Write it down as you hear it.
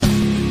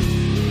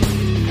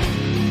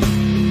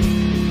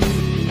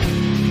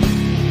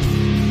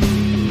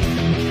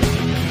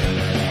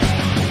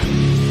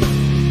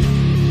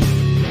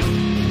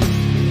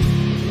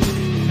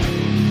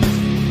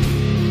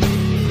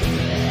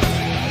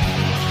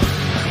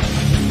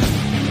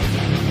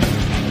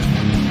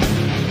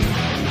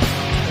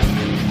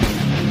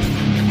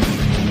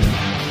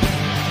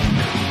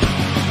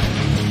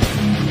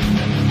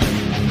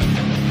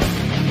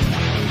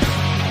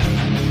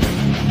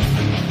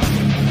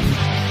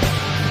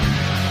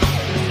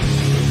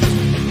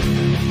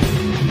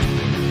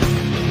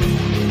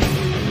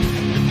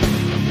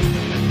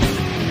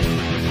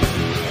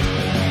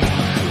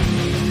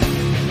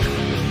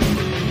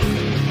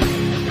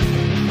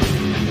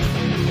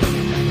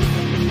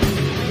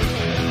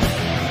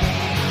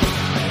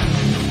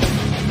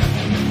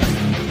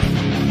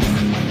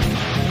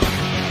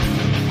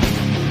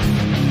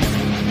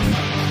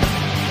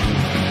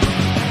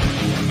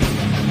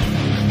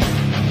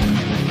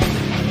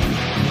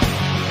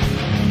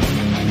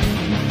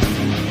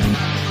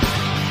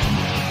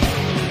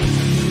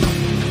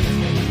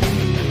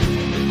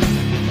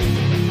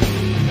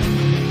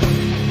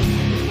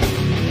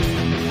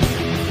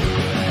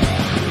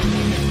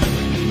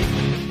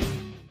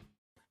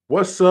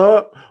What's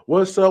up?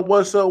 What's up?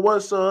 What's up?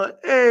 What's up?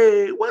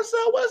 Hey, what's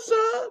up? What's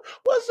up?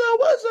 What's up?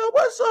 What's up?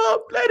 What's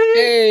up, ladies?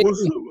 Hey,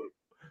 What's up,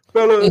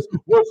 fellas?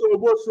 What's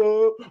up? What's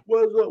up?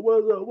 What's up?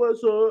 What's up?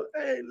 What's up?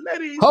 Hey,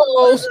 ladies, what's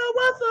hoes, up?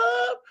 What's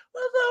up?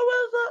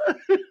 What's up?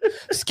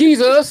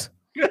 skeezers,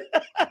 What's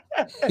up?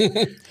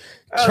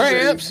 I say,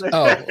 tramps.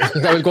 Oh,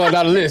 I was going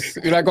down the list.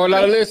 You're not going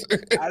down the list?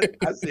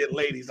 I said,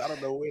 ladies. I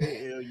don't know where the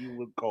hell you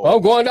were Well,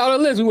 I'm going. going down the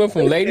list. We went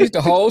from ladies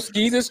to hoes,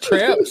 skeezers,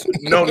 tramps.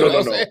 No, You no,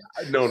 know no, what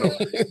no, I'm no.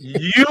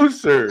 You,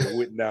 sir,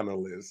 went down the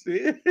list.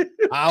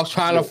 I was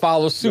trying to No,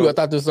 follow suit. I no,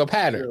 thought this was a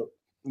pattern. no.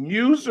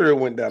 You, sir,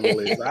 went down the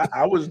list.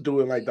 I was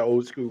doing like the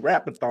old school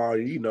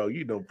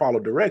rapathon, follow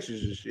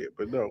directions and shit.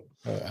 But no.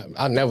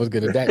 I never was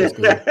good at that in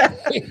school.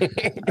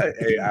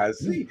 Hey, I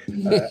see.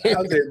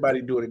 How's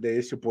everybody doing today?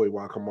 It's your boy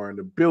Wakamar in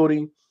the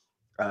building.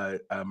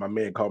 My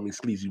man called me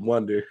Sleazy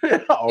Wonder.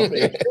 Oh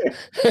man,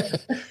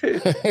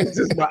 it's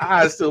just my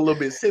eyes still a little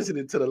bit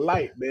sensitive to the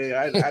light, man.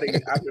 I've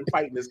been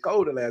fighting this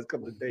cold the last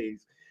couple of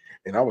days,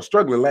 and I was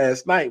struggling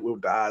last night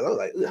with the eyes. I was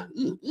like, ugh,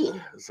 ugh, ugh.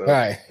 So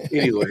Right.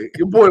 anyway,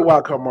 your boy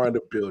Wakamar in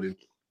the building.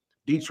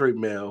 Detroit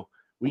Mail,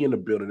 we in the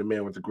building. The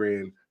man with the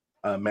grand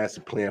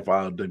master plan for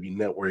RW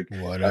Network.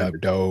 What up,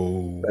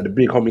 though? The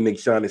big homie Nick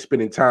Shine is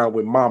spending time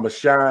with Mama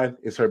Shine.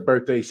 It's her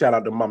birthday. Shout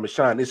out to Mama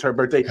Shine. It's her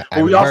birthday. But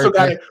Happy we also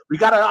birthday.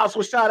 gotta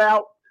also shout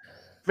out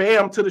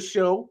fam to the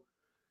show.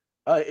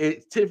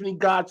 It's Tiffany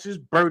Gotch's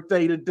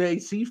birthday today.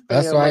 She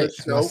That's fam of right. the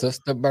It's my show.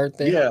 sister's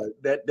birthday. Yeah,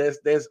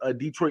 that's a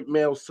Detroit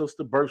Mail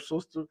sister, birth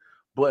sister.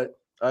 But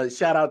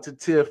shout out to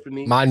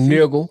Tiffany. My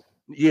niggle.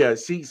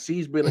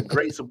 She's been a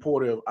great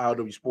supporter of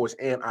RW Sports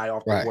and I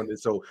Often Right. Wonder.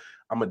 So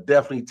I'm gonna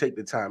definitely take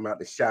the time out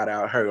to shout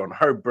out her on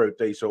her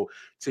birthday. So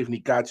Tiffany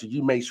Gotcha,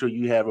 you make sure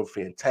you have a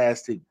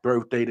fantastic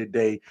birthday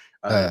today.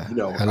 Her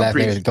last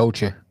name is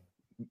Gocha.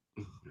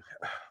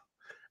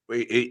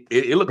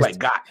 It looked like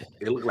got.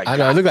 It looked like I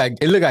know got.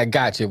 it look like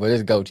gotcha, but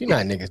it's Gocha. You know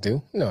how niggas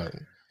do. No.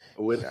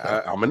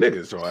 I'm a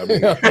nigga, so I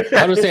mean,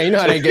 I'm just saying, you know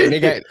how they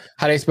got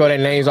how they spell their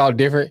names all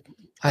different.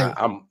 Like,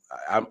 I'm.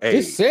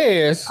 this Hey,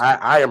 says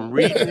I am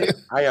reading it.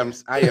 I am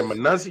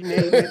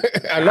enunciating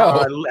it. I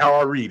know. How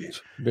I read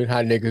it. This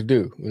how niggas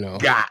do, you know.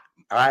 Got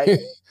all right.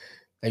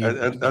 And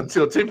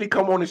Until Tiffany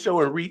come on the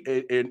show and read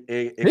and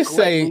this correct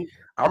say me,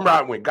 I'm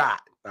riding with God.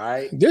 All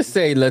right. this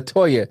say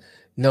Latoya.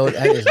 No,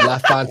 that is La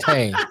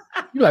Fontaine.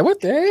 You like, what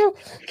the hell?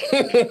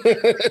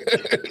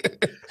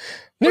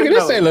 Nigga,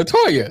 this say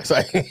Latoya. It's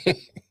like,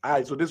 all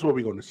right, so this is what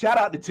we're gonna shout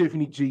out to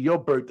Tiffany G. Your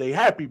birthday,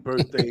 happy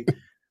birthday.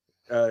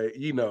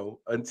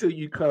 Until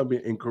you come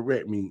in and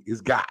correct me, it's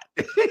God.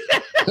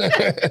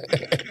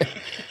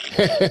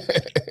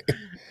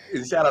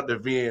 And shout out to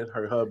Vin,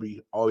 her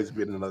hubby, always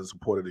been another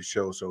supporter of the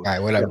show. So, all right,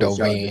 what up, though,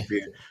 Vin?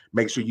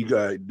 Make sure you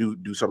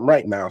do something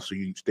right now, so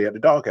you stay at the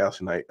doghouse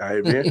tonight. All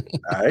right, Vin.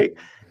 All right.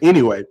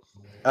 Anyway,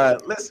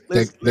 let's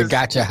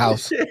gotcha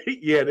house.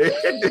 Yeah,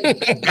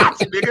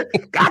 gotcha,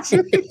 nigga,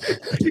 gotcha,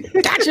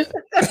 gotcha.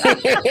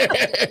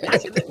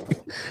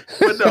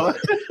 But no,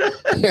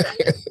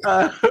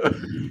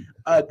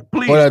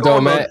 please what up,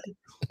 though, Matt?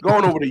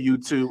 Going over to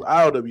YouTube.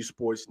 RW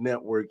Sports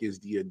Network is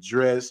the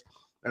address.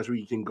 That's where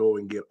you can go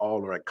and get all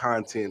of our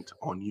content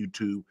on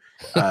YouTube.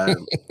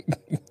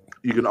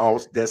 You can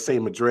also that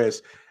same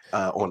address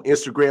on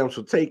Instagram.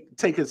 So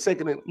take a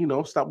second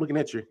and stop looking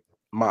at your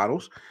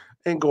models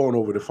and going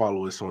over to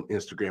follow us on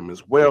Instagram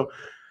as well.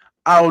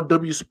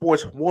 RW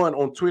Sports 1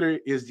 on Twitter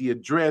is the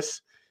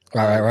address.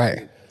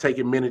 Right. Take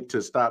a minute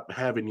to stop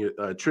having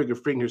your trigger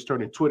fingers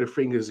turning Twitter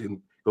fingers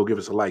and go give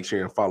us a like,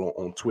 share, and follow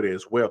on Twitter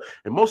as well.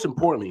 And most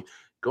importantly,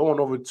 go on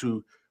over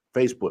to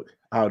Facebook,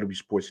 RW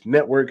Sports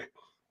Network.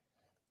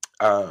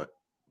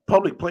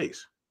 Public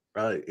place,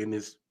 and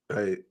it's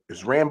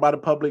ran by the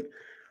public.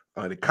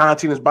 The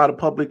content is by the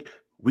public.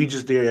 We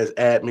just there as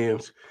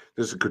admins,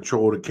 just to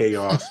control the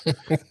chaos.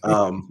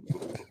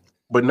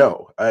 But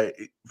no,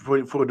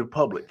 for the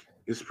public,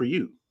 it's for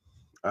you.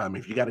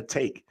 If you got to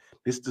take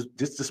this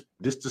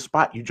the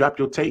spot you drop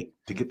your take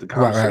to get the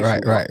conversation.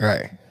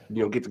 Right.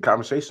 Get the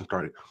conversation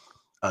started.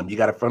 You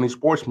got a funny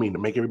sports meme to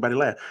make everybody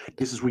laugh.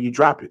 This is where you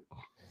drop it.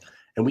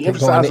 And we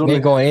emphasize they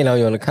going in on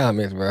you in the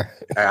comments, bro.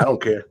 I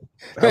don't care.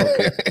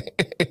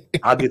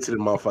 I'll get to the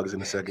motherfuckers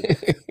in a second.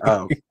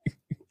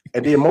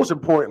 And then most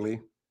importantly,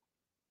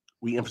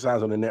 we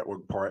emphasize on the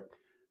network part.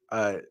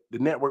 The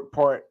network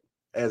part,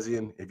 as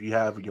in if you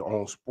have your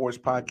own sports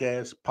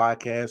podcast,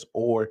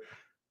 or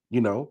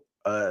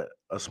a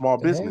small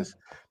business,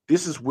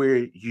 this is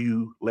where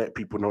you let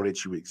people know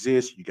that you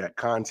exist, you got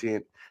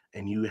content,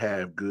 and you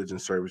have goods and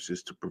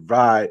services to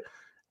provide.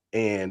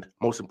 And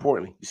most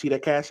importantly, you see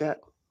that Cash App?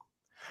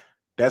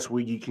 That's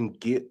where you can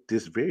get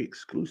this very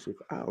exclusive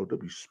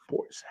RW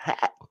Sports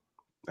hat.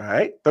 All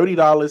right,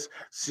 $30.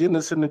 Send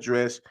us an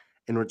address.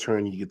 In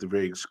return, you get the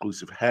very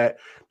exclusive hat.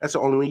 That's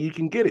the only way you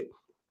can get it.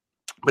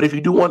 But if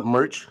you do want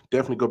merch,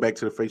 definitely go back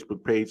to the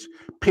Facebook page.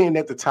 Pinned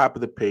at the top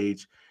of the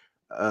page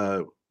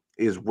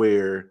is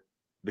where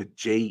the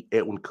J.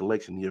 Edwin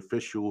Collection, the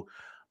official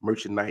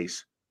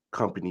merchandise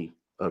company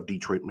of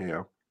Detroit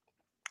Mail,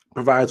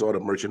 provides all the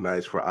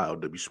merchandise for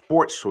ILW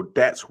Sports. So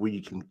that's where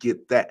you can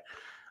get that.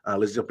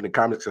 Let's jump in the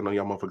comments. I know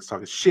y'all motherfuckers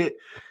talking shit.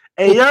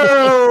 Hey,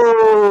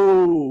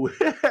 yo!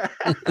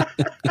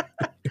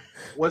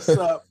 What's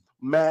up,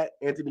 Matt?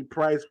 Anthony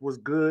Price was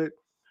good.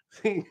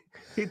 Hit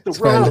the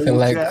road. Looking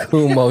like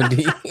Kumo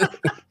D.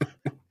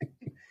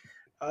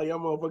 Y'all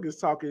motherfuckers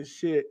talking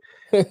shit.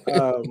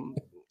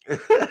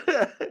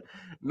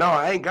 No,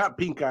 I ain't got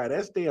pink eye.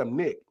 That's damn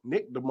Nick.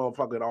 Nick, the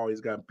motherfucker that always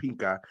got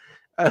pink eye.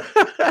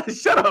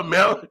 Shut up,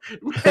 Mel.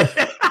 Mel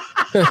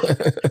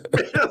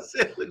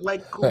said look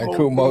like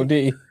Kumo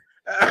D.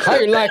 How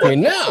you like me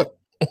now?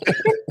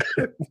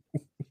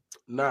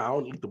 Nah, I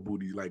don't eat the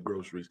booties like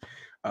groceries.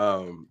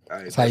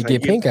 That's how you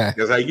get pink eye.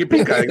 That's how you get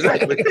pink eye,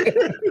 exactly.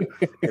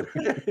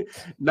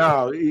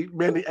 No,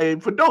 man,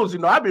 and for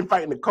those, I've been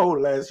fighting the cold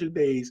the last few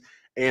days,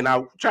 and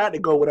I tried to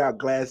go without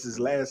glasses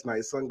last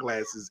night,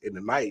 sunglasses in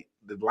the night.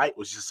 The light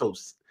was just so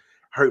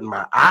hurting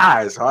my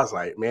eyes. So I was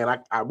like, man,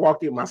 I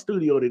walked in my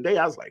studio today.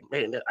 I was like,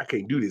 man, I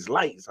can't do this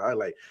light. So I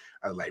was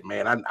like,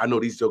 man, I know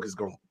these jokers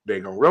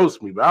they're gonna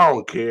roast me, but I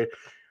don't care.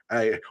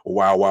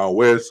 Wild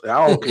West,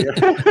 I don't care.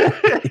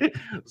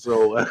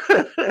 So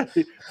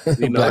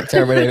Black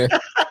Terminator.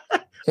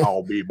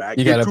 I'll be back.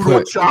 You gotta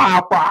put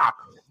chopper.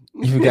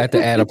 You got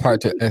to add a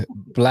part to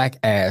Black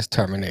Ass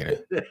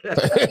Terminator.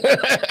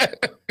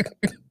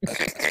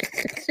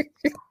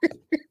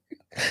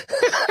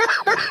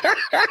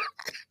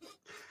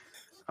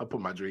 I'll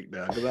put my drink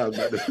down because I was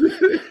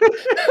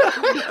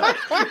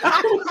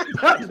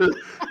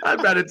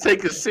about to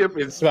take a sip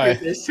and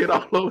spit that shit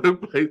all over the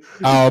place.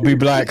 I'll be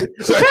black.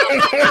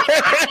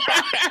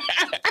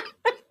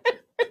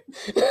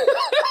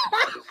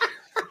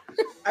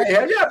 Hey,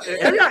 have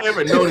y'all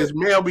ever noticed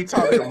Mel be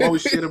talking the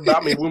most shit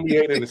about me when we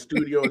ain't in the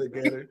studio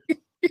together?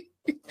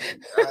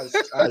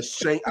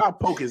 I'll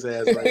poke his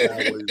ass right now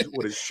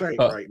with his shank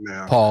right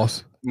now.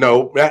 Pause.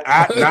 No,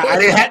 I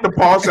didn't have to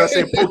pause. I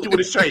said poke you with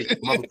a shank,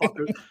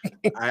 motherfucker.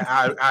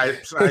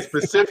 I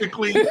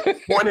specifically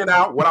pointed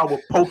out what I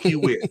will poke you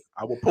with.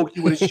 I will poke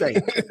you with a shank.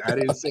 I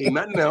didn't say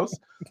nothing else.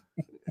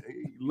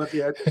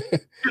 Lucky I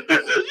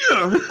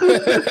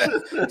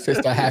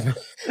Sister, I have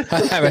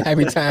a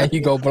happy time. You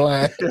go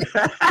blind.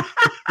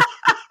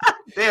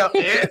 Damn.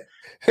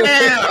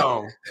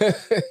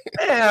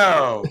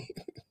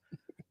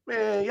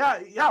 Man,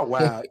 y'all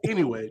wild.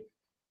 Anyway,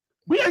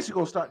 we actually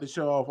gonna start the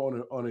show off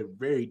on a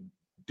very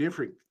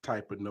different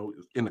type of note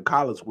in the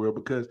college world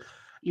because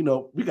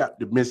we got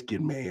the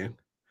Michigan man.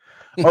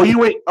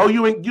 You in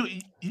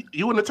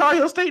the Tar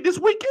Heel State this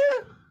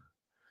weekend?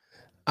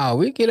 Oh,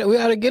 we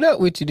ought to get up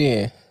with you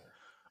then.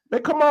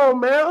 Man, come on,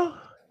 man.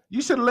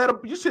 You should have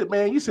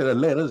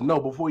let us know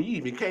before you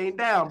even came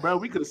down, bro.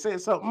 We could have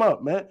set something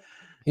up, man.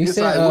 You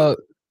said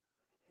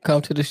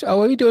come to the show.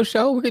 Oh, we do a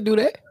show. We could do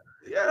that.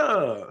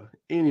 Yeah.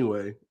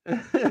 Anyway,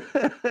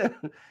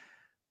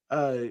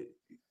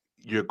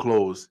 your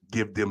clothes,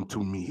 give them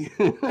to me.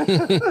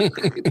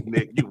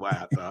 Nick, you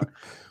wild, dog.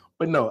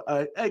 But no,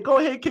 hey, go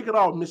ahead, kick it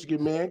off,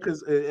 Michigan man,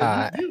 because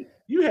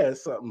you had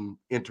something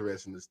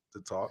interesting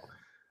to talk.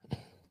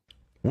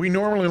 We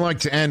normally like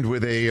to end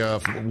with a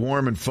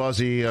warm and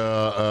fuzzy,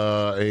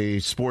 a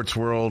sports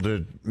world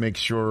to make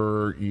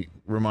sure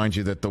remind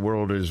you that the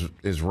world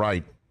is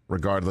right,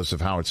 regardless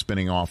of how it's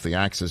spinning off the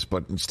axis.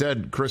 But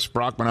instead, Chris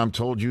Brockman, I'm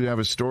told you have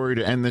a story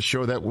to end this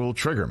show that will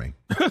trigger me.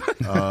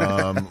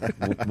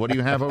 What do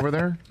you have over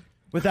there?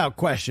 Without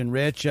question,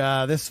 Rich.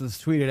 This was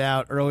tweeted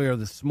out earlier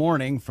this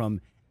morning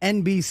from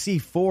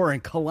NBC4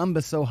 in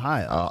Columbus,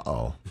 Ohio.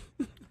 Uh-oh.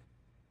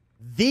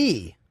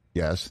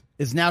 Yes.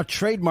 Is now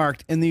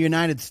trademarked in the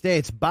United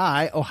States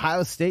by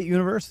Ohio State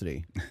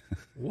University.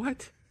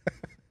 What?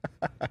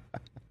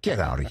 Get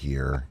out of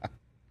here.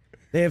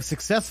 They have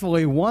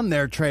successfully won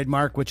their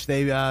trademark, which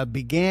they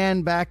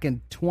began back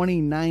in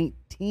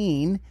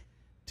 2019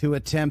 to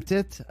attempt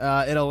it.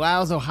 It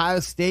allows Ohio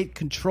State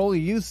control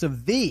use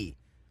of "the"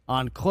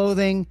 on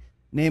clothing,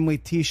 namely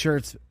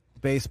T-shirts,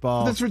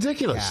 baseball. That's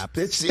ridiculous.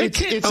 Caps.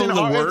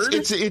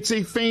 It's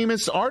a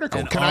famous article.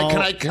 And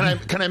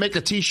can I make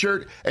a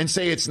T-shirt and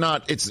say it's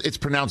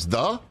pronounced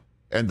 "the"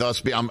 and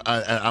thus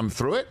I'm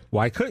through it?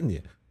 Why couldn't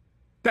you?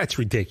 That's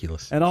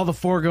ridiculous. And all the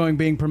foregoing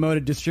being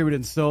promoted, distributed,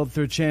 and sold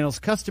through channels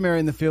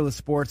customary in the field of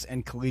sports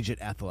and collegiate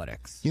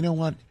athletics. You know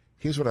what?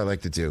 Here's what I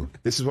like to do.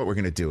 This is what we're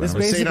going to do. I'm This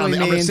going to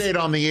basically say it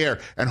on the air,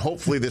 and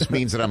hopefully this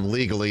means that I'm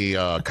legally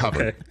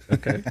covered.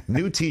 Okay.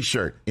 New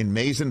T-shirt in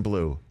maize and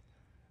blue.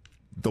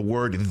 The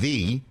word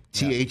 "the"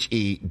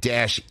 THE-EEZ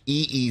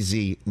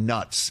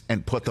nuts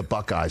and put the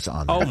Buckeyes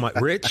on there. Oh my,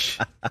 Rich!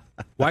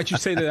 Why'd you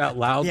say that out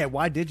loud? Yeah,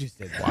 why did you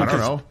say that? I don't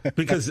know.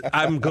 Because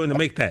I'm going to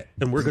make that,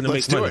 and we're going to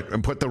Let's make do money. it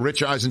and put the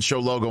Rich Eisen Show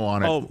logo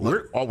on it.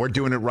 We're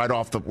doing it right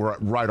off the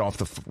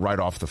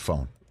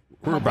phone.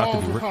 We're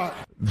about to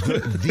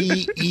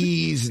be The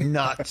E's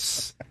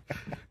nuts.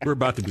 We're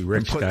about to be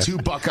rich. Put guys. 2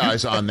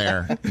 Buckeyes on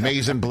there,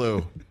 maize and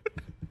blue.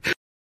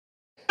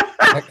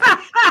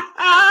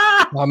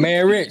 My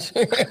man, Rich.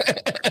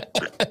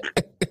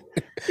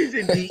 He's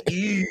in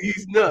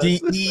DE's nuts.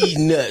 DE's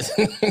nuts.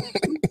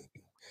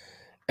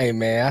 Hey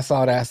man, I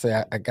saw that. I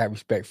said I got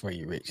respect for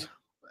you, Rich.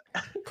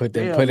 Put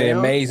Damn, it in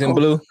man. maize and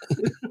blue.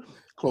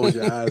 Close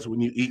your eyes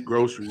when you eat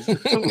groceries.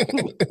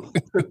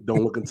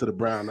 Don't look into the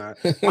brown eye.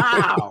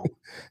 Wow.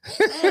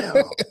 Damn.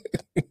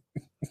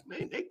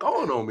 Man, they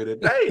going on me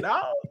today,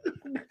 dog.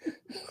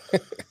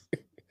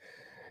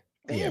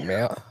 Yeah,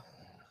 man.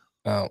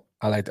 I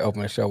like to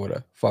open the show with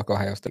a fuck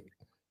Ohio State.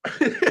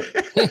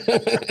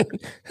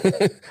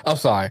 I'm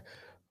sorry.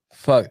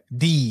 Fuck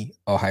the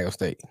Ohio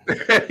State.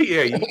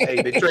 Yeah,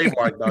 they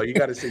trademark, dog. You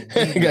gotta say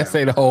D. You gotta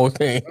say the whole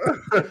thing.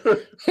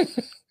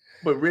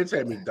 But Rich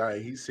had me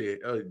dying. He said,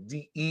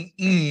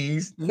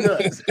 DEE's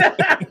nuts.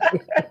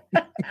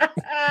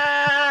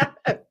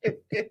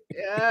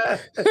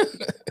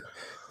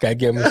 Gotta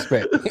give him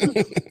respect.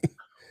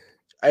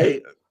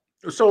 Hey,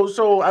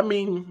 so I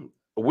mean,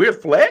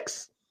 weird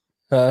flex?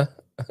 Huh?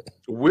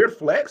 Weird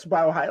flex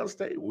by Ohio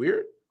State.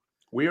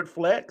 Weird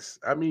flex.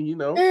 I mean,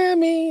 I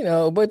mean,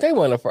 but they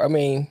want to. I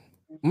mean,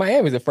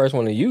 Miami's the first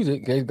one to use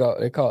it. They call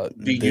it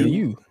the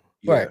U.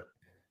 Yeah.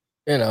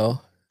 Right.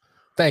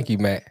 Thank you,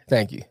 Matt.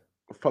 Thank you.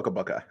 Fuck a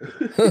Buckeye.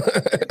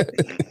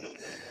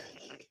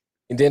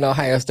 And then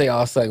Ohio State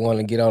all of a sudden want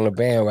to get on the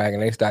bandwagon.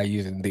 They start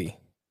using D.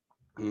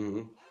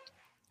 Mm-hmm.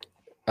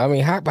 I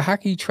mean, how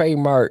can you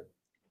trademark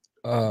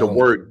the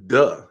word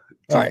 "the"?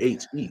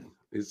 Right. THE.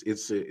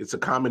 It's a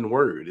common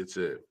word. It's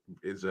a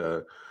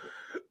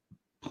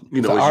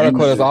the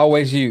article is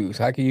always used.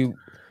 How can you,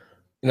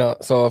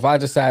 so if I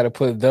decide to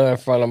put "the" in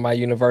front of my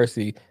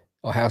university,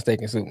 Ohio State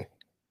can sue me.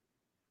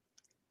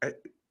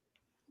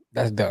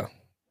 That's dumb.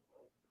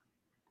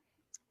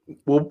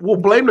 We'll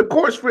blame the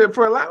courts for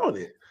allowing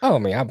it. Oh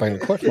man, I blame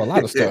the courts for a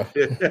lot of stuff.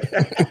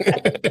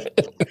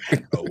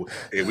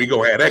 And we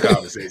gonna have that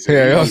conversation.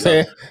 Yeah, you know what I'm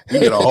saying? We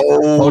get a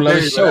whole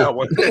other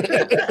show.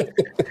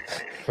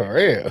 For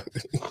real.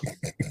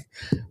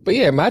 But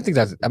yeah, man, I think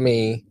that's. I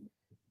mean,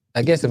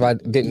 I guess if I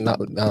didn't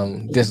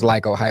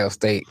dislike Ohio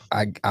State,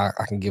 I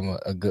can give them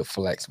a good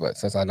flex. But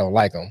since I don't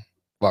like them,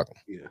 fuck them.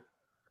 Yeah.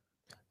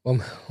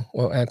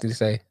 What Anthony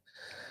say?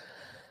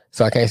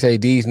 So I can't say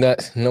these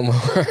nuts no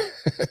more.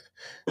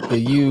 The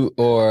U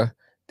or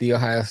the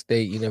Ohio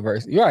State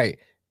University. Right.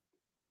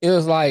 It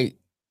was like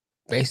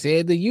they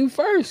said the U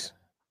first.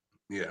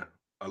 Yeah.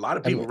 A lot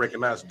of people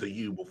recognize the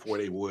U before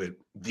they would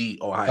the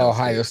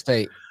Ohio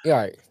State.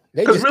 Right.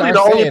 Because really the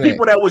only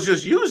people that was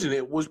just using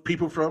it was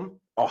people from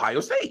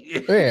Ohio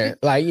State. Yeah.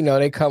 Like,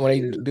 they come when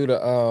they do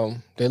the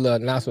their little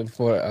announcement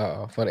for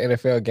the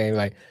NFL game,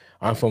 like,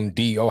 I'm from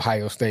the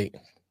Ohio State.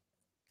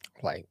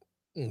 Like,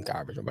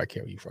 garbage. Nobody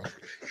care where you from.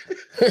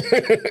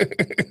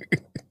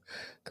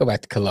 Go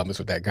back to Columbus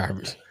with that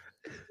garbage.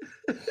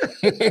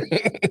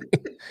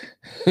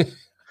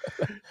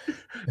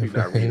 You're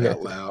not reading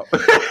out loud.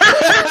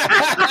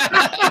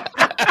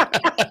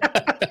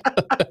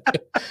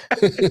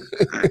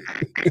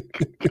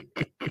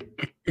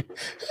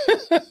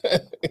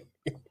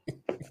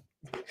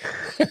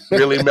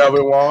 Really,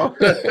 Melvin Wong?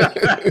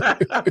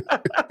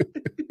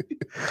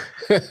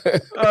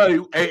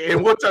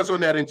 And we'll touch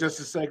on that in just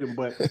a second,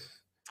 but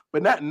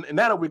now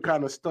that we're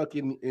kind of stuck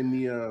in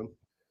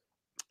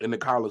the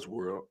college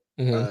world,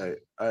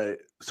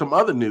 some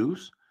other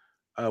news.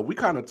 We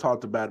kind of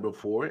talked about it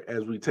before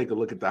as we take a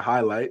look at the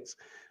highlights.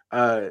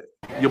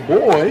 Your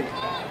boy,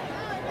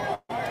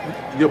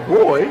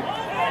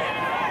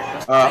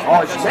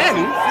 Arch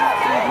Manning.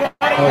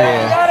 Oh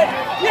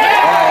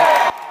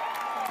yeah.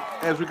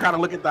 As we kind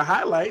of look at the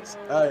highlights,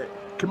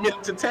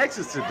 committed to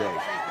Texas today.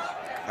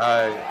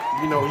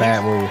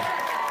 Bad move.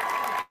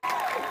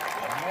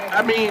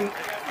 I mean,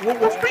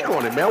 we'll speak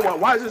on it, man.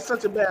 Why is it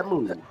such a bad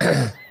move?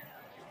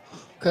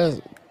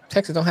 Because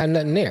Texas don't have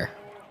nothing there.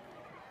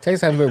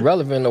 Texas hasn't been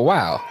relevant in a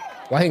while.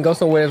 Why he can go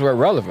somewhere that's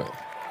relevant?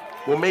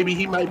 Well, maybe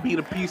he might be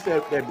the piece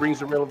that brings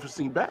the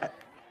relevancy back.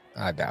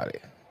 I doubt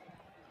it.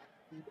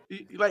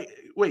 Like,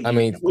 wait. I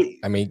mean,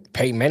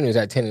 Peyton Manning was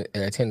at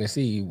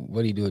Tennessee.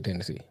 What did he do at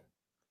Tennessee?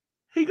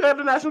 He got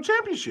the national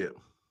championship.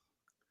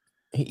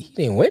 He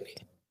didn't win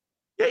it.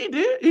 Yeah, he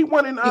did. He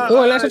won in. He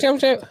won national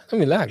championship. I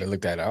mean, I can look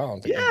that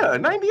up. Yeah,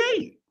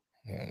 98.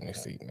 Let me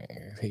see,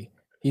 man.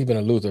 He's been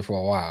a loser for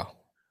a while.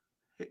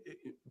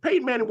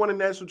 Peyton Manning won a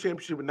national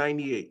championship in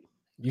 98.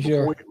 You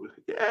sure?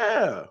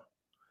 Yeah.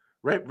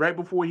 Right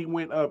before he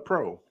went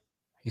pro.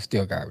 He's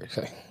still garbage.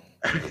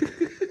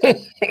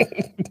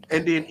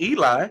 And then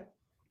Eli.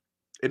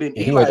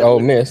 He went to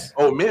Ole Miss.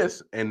 Ole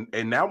Miss. And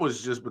that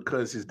was just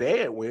because his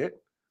dad went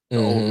to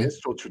Ole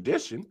Miss, so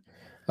tradition.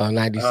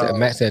 97.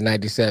 Matt said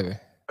 97.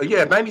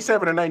 Yeah,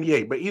 97 or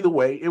 98. But either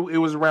way, it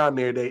was around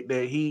there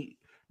that he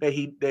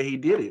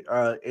did it.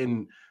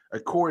 And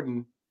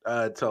according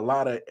to a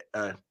lot of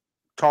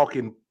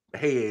talking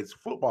heads,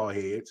 football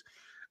heads,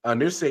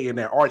 they're saying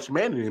that Arch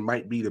Manning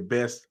might be the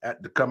best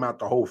to come out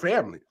the whole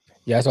family.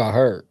 Yeah, that's what I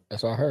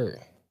heard.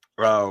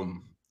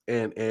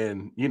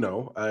 And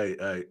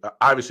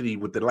obviously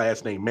with the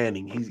last name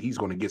Manning, he's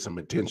going to get some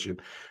attention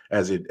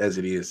as it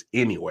is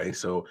anyway.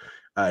 So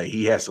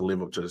he has to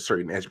live up to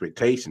certain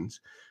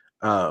expectations.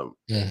 Why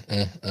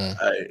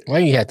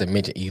you have to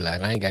mention Eli?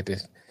 I ain't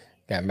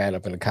got mad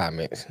up in the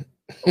comments.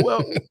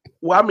 Well,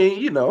 I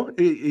mean,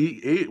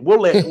 we'll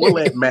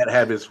let Matt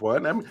have his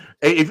fun. I mean,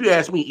 if you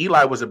ask me,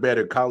 Eli was a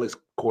better college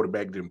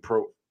quarterback than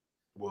pro.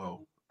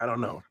 Well, I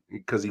don't know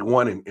because he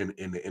won in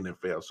the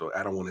NFL, so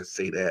I don't want to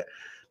say that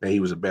he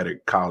was a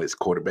better college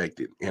quarterback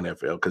than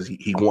NFL because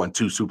he won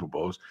 2 Super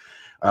Bowls.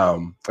 I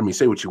mean,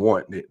 say what you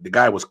want, the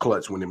guy was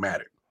clutch when it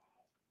mattered.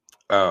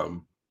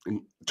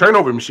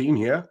 Turnover machine,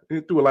 yeah, he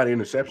threw a lot of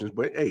interceptions,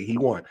 but hey, he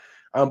won.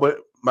 But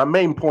my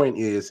main point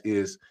is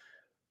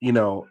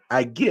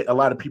I get a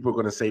lot of people are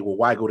going to say, well,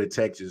 why go to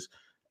Texas?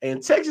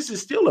 And Texas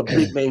is still a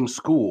big name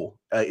school.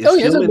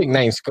 It's a big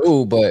name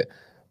school, but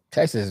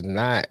Texas has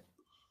not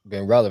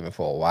been relevant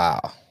for a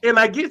while. And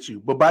I get you,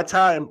 but by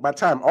time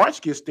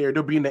Arch gets there,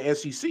 they'll be in the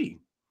SEC.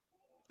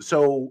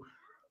 So,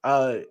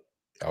 okay,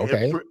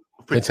 for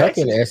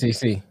Kentucky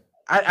Texas, in the SEC.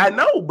 I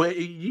know, but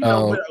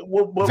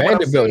but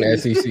Vanderbilt in the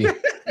SEC.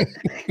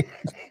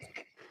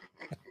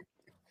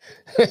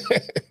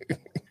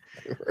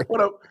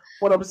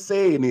 What I'm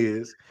saying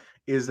is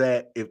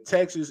that if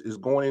Texas is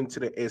going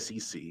into the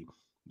SEC,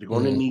 they're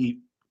going to need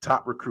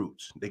top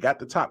recruits. They got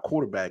the top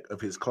quarterback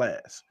of his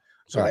class,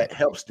 so that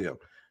helps them.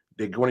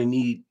 They're going to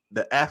need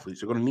the athletes.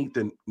 They're going to need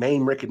the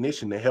name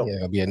recognition to help. Yeah,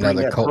 it'll be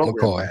another Colt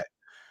McCoy. Back.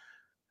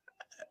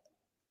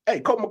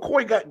 Hey, Colt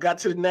McCoy got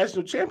to the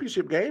national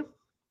championship game.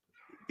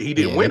 He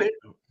didn't win it,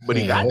 but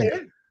he got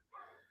there.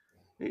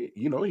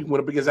 He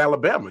went up against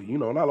Alabama.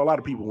 Not a lot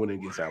of people went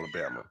against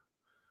Alabama.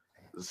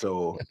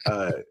 So,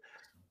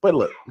 but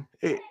look,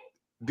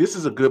 this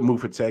is a good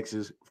move for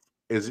Texas.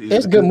 It's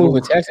a good move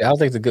for Texas. I don't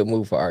think it's a good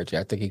move for Archie.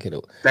 I think he should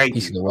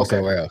have went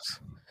somewhere else.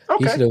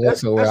 Okay. He should have went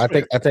somewhere. I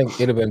think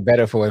it'd have been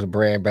better for his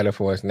brand, better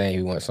for his name.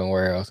 He went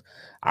somewhere else.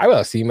 I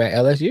will see him at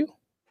LSU.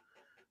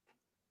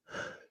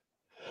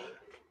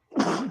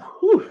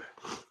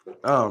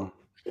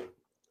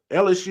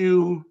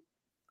 LSU,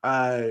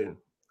 I'd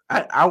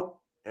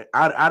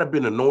have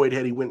been annoyed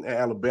had he went to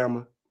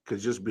Alabama.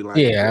 Because just be like,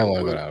 I don't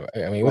want to go down.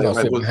 I mean, we're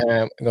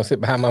gonna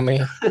sit behind my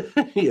man.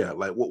 Yeah,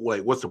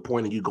 what's the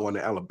point of you going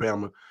to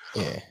Alabama?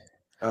 Yeah.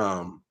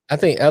 I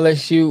think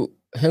LSU,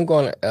 him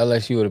going to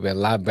LSU would have been a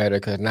lot better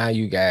because now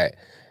you got,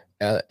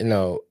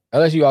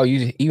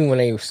 LSU even when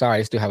they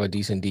still have a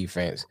decent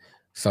defense,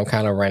 some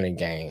kind of running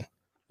game.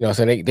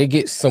 So they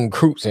get some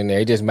recruits in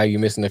there. It just might be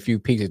missing a few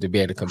pieces to be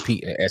able to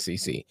compete in the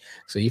SEC.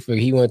 So you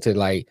figure he went to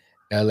like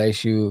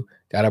LSU,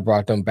 that have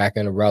brought them back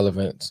into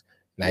relevance.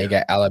 Now you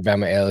got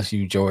Alabama,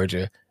 LSU,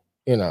 Georgia.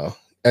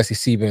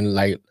 SEC been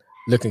like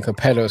looking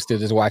competitive still,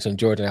 just watching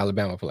Georgia and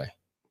Alabama play.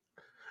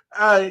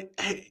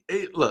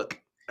 Look,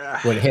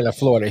 with a hint of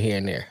Florida here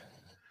and there.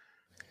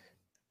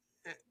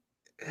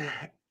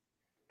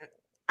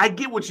 I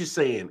get what you're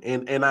saying,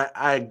 and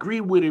I agree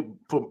with it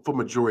for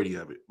majority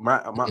of it.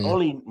 My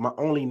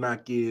only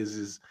knock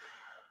is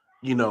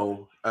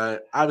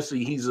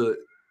obviously he's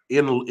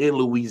in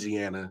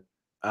Louisiana.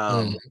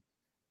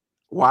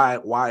 Why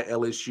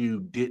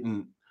LSU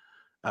didn't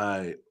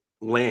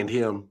land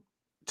him,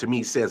 to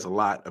me, says a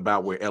lot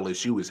about where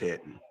LSU is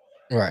heading.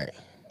 Right.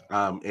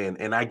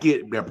 And I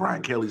get that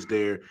Brian Kelly's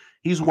there.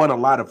 He's won a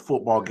lot of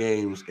football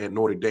games at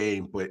Notre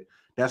Dame, but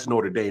that's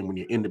Notre Dame. When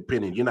you're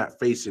independent, you're not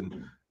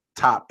facing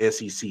top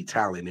SEC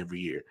talent every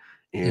year.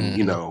 And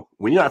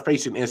when you're not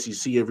facing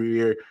SEC every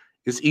year,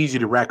 it's easy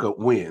to rack up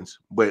wins.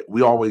 But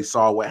we always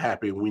saw what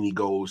happened when he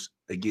goes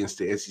against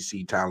the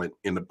SEC talent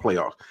in the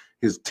playoffs.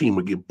 His team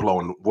would get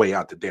blown way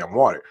out the damn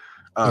water.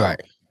 Right.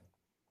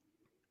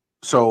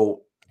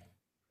 So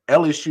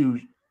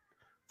LSU,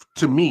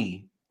 to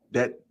me,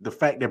 that the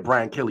fact that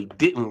Brian Kelly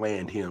didn't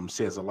land him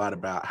says a lot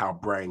about how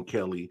Brian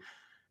Kelly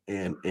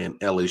and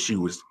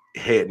LSU is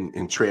heading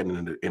and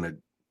treading in a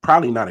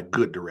probably not a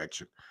good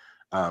direction,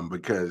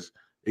 because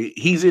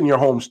he's in your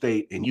home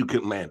state and you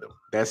couldn't land him.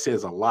 That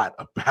says a lot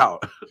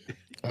about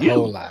you. A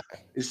whole lot.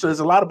 It says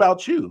a lot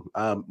about you.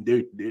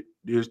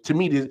 There's to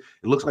me, it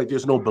looks like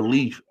there's no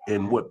belief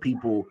in what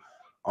people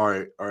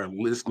are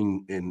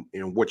listening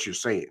in what you're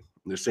saying.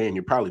 They're saying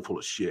you're probably full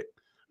of shit.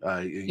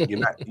 You're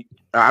not.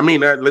 I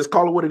mean, let's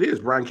call it what it is.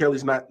 Brian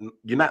Kelly's not.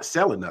 You're not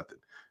selling nothing.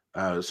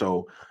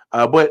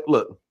 But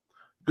look,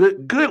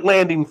 good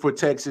landing for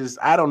Texas.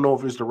 I don't know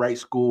if it's the right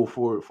school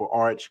for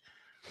Arch.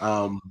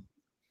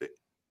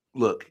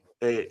 Look,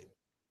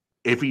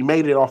 if he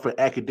made it off of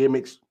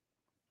academics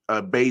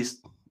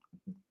based,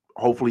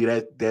 hopefully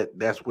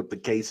that's what the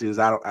case is.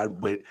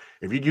 But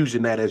if you're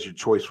using that as your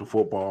choice for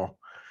football,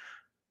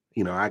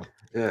 I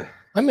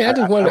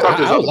just wonder.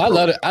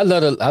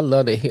 I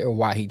love to hear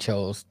why he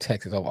chose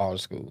Texas over all the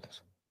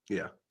schools.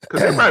 Yeah,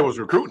 because everybody was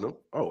recruiting him.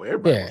 Oh,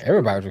 everybody. Yeah,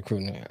 everybody was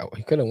recruiting him.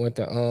 He could have went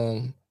to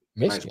Michigan.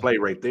 Nice play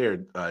right there,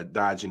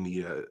 dodging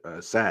the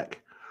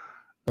sack.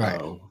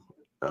 Right.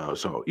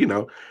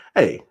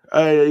 Hey,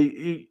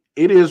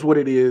 it is what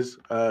it is.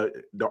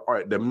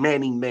 The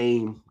Manning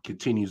name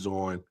continues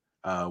on.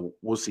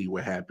 We'll see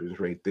what happens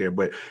right there.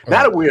 But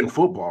now that we're in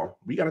football,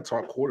 we got to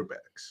talk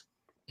quarterbacks.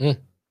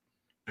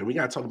 And we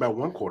got to talk about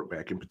one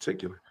quarterback in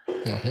particular.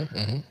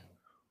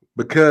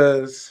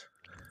 Because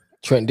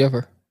Trent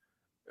Dilfer.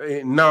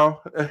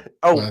 No.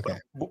 Okay.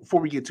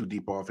 Before we get too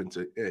deep off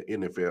into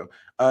NFL,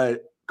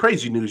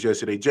 crazy news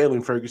yesterday.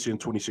 Jalen Ferguson,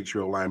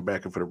 26-year-old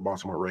linebacker for the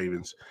Baltimore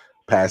Ravens,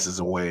 passes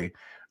away.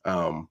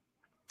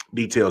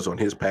 Details on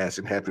his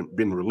passing haven't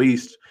been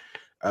released.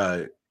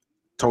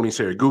 Tony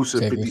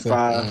Siragusa,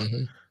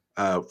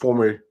 55,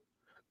 former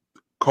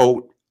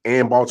Colt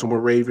and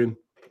Baltimore Raven,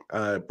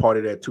 part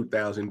of that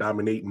 2000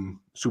 dominating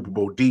Super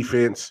Bowl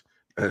defense.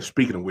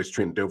 Speaking of which,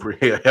 Trent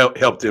Dilfer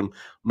helped him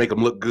make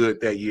him look good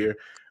that year.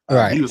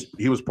 Right.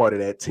 He was part of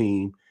that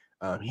team.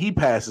 He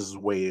passes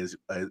away as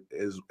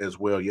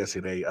well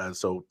yesterday.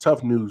 So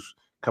tough news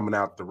coming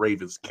out the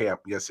Ravens camp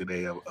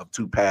yesterday of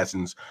two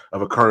passings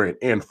of a current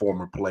and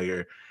former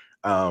player.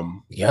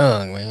 Young,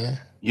 man.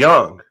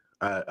 Young.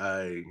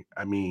 I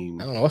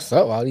mean, I don't know what's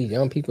up with all these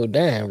young people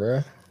dying,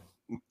 bro.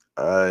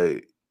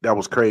 That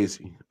was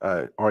crazy.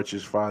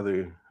 Archer's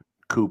father,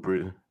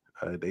 Cooper,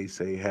 they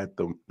say had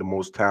the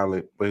most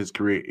talent, but his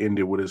career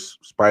ended with his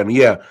spine.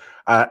 Yeah,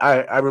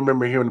 I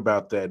remember hearing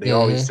about that. They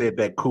always said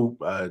that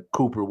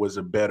Cooper was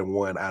a better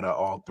one out of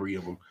all three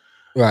of them.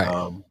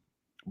 Right.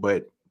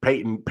 But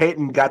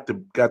Peyton got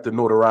the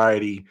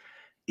notoriety.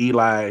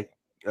 Eli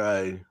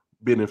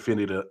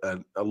benefited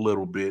a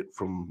little bit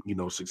from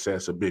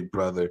success of Big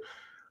Brother.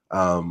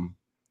 I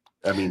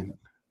mean,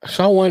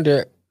 so I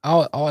wonder.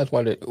 I always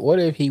wondered, what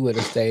if he would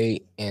have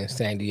stayed in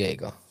San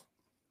Diego?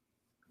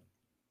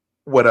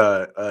 What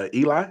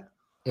Eli?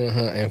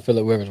 And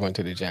Phillip Rivers went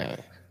to the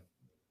Giants.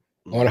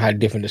 I wonder how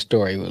different the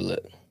story would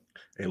look.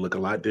 It look a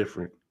lot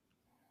different.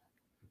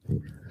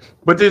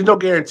 But there's no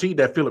guarantee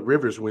that Phillip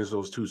Rivers wins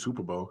those 2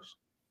 Super Bowls.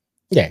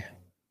 Yeah,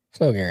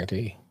 it's no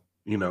guarantee.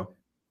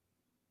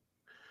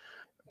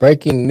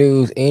 Breaking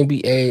news: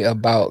 NBA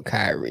about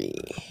Kyrie.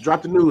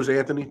 Drop the news,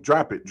 Anthony.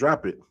 Drop it.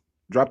 Drop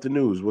the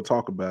news. We'll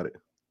talk about it.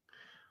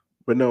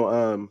 But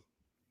no,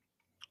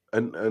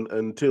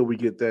 until we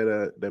get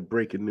that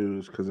breaking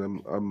news, because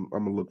I'm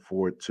gonna look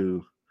forward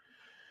to.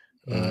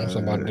 What's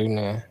about to do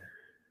now?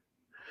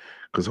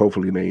 Because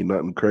hopefully there ain't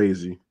nothing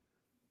crazy.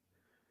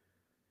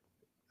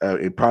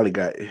 It probably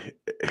got.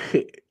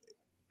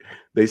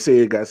 They say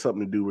it got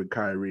something to do with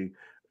Kyrie.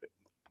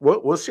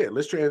 Well, shit.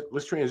 Let's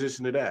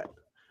transition to that.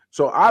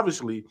 So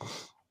obviously,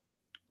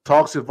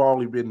 talks have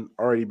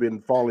already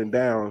been falling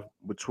down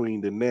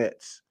between the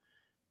Nets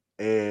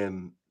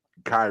and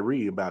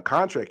Kyrie about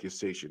contract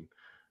extension.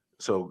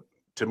 So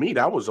to me,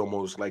 that was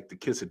almost like the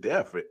kiss of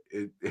death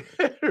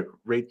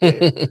right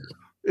there.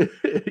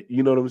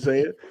 You know what I'm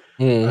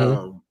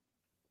saying?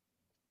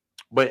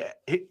 But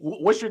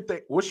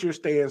what's your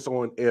stance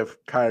on if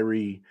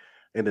Kyrie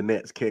and the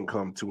Nets can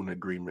come to an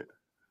agreement?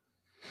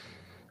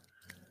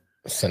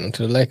 Send them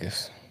to the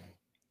Lakers.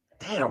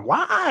 Damn,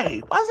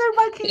 why? Why does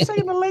everybody keep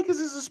saying the Lakers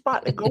is a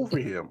spot to go for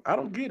him? I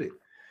don't get it.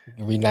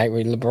 Reunite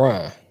with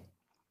LeBron.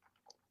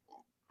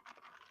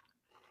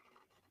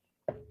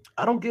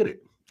 I don't get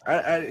it.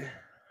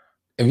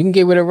 If you can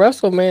get rid of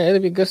Russell, man,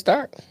 it'll be a good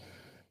start.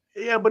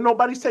 Yeah, but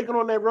nobody's taking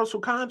on that Russell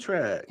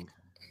contract.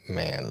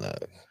 Man,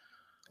 look,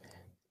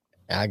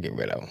 I'll get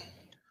rid of him.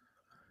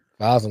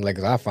 If I was in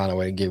Lakers, I'll find a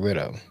way to get rid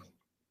of him.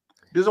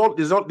 There's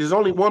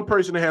only one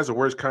person that has a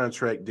worse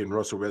contract than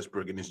Russell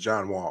Westbrook, and it's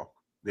John Wall.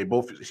 They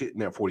both hitting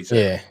that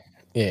 47.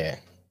 Yeah.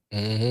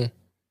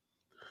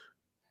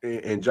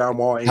 And John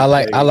Wall. I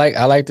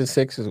like the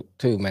Sixers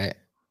too, man.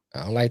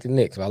 I don't like the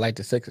Knicks, but I like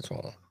the Sixers for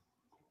him.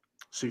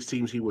 6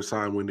 teams he will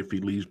sign when if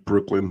he leaves: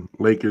 Brooklyn,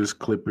 Lakers,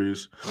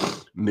 Clippers,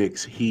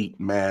 Knicks, Heat,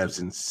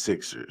 Mavs, and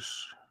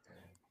Sixers.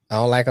 I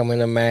don't like him in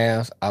the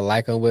Mavs. I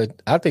like him with.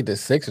 I think the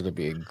Sixers would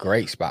be a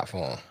great spot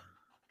for him.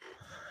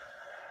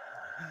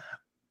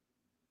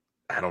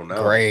 I don't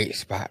know. Great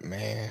spot,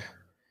 man.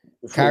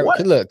 Kyrie,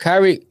 look,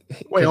 Kyrie.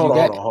 Wait, hold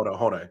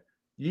on.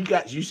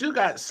 You still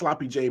got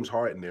sloppy James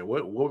Harden there.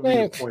 What would be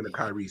the point of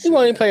Kyrie? He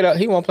won't play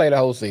the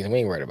whole season. We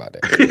ain't worried about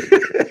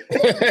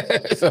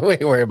that. So we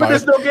ain't worried about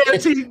it.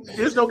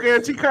 There's no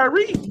guarantee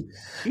Kyrie.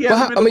 He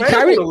hasn't been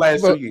Kyrie the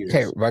last 2 years.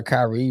 Okay, but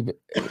Kyrie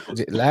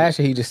last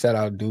year he just set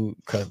out dude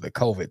because of the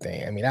COVID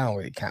thing. I mean, that don't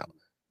really count.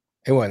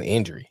 It wasn't an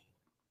injury.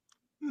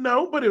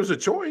 No, but it was a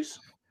choice.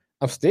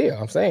 I'm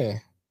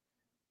saying.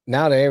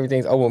 Now that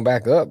everything's open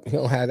back up, he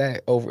don't have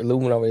that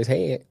looming over his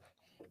head.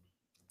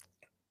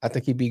 I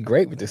think he'd be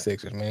great with the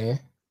Sixers,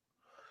 man.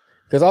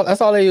 Because that's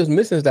all they was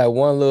missing is that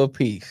one little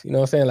piece. You know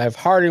what I'm saying? Like if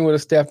Harden could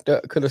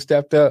have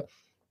stepped up,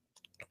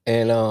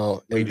 and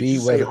Wait, did you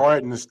say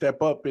Harden to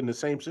step up in the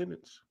same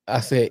sentence? I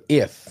said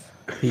if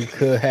he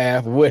could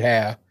have, would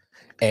have,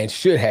 and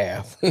should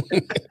have.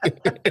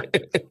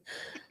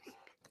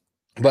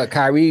 But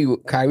Kyrie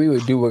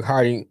would do what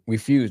Harden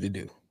refused to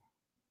do.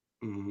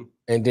 Mm-hmm.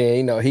 And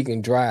then, he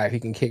can drive, he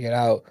can kick it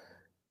out,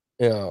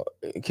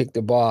 kick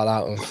the ball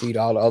out and feed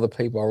all the other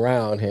people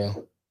around him.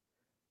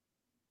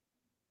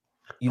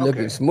 You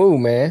looking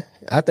smooth, man.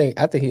 I think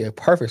he's a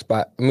perfect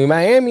spot. I mean,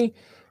 Miami,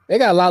 they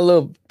got a lot of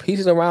little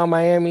pieces around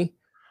Miami.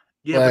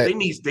 Yeah, but they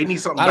need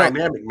something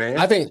dynamic, man.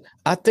 I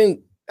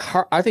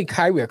think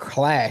Kyrie will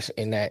clash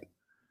in that.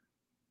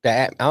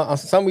 For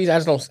some reason, I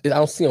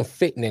don't see him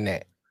fitting in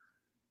that.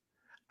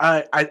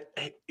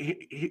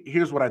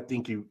 Here's what I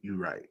think you're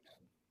right.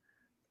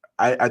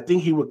 I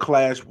think he would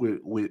clash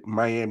with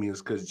Miami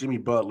is because Jimmy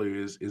Butler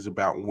is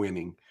about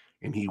winning,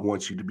 and he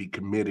wants you to be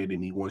committed,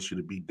 and he wants you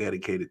to be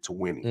dedicated to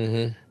winning.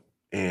 Mm-hmm.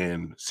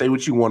 And say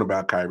what you want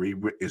about Kyrie,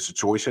 it's a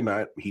choice or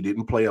not. He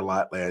didn't play a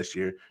lot last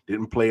year,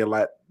 didn't play a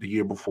lot the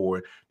year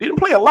before, didn't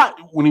play a lot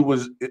when he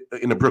was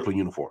in the Brooklyn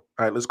uniform.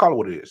 All right, let's call it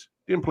what it is.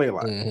 Didn't play a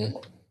lot. Mm-hmm.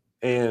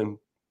 And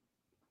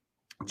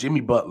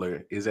Jimmy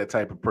Butler is that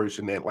type of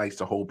person that likes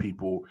to hold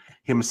people,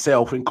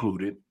 himself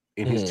included,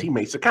 and his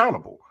teammates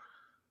accountable.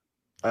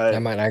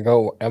 That might not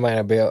go. That might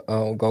not be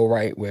go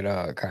right with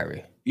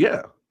Kyrie.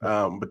 Yeah,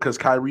 because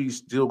Kyrie's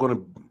still gonna,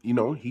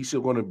 he's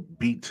still gonna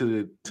beat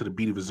to the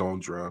beat of his own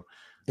drum,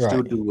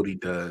 still do what he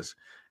does,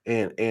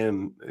 and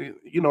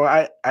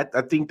I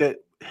think that.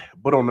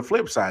 But on the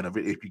flip side of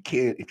it, if you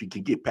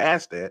can get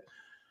past that,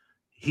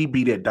 he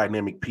be that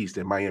dynamic piece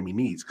that Miami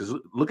needs. Because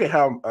look at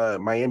how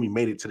Miami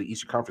made it to the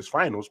Eastern Conference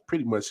Finals,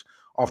 pretty much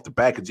off the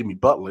back of Jimmy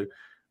Butler,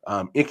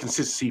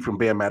 inconsistency from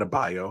Bam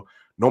Adebayo.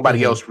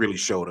 Nobody else really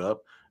showed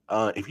up.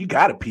 If you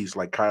got a piece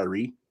like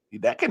Kyrie,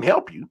 that can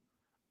help you.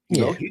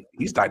 You know,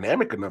 he's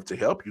dynamic enough to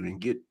help you and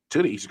get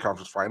to the Eastern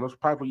Conference Finals,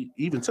 probably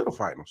even to the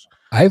finals.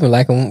 I even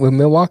like him with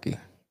Milwaukee.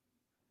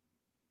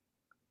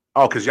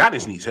 Oh, because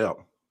Giannis needs help.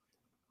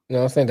 You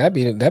know what I'm saying?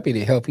 That'd be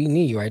the help he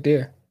need right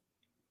there.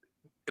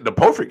 The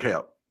perfect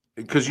help.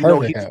 Because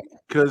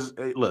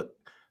look,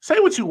 say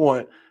what you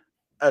want.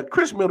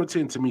 Chris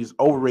Middleton to me is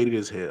overrated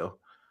as hell.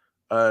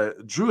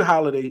 Drew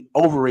Holiday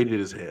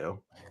overrated as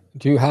hell.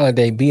 Drew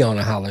Holiday be on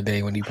a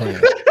holiday when he playing.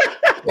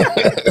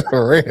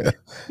 For real.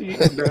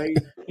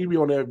 He be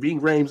on that Ving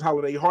Rhames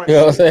holiday heart. You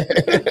know what I'm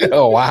saying?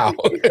 Oh wow.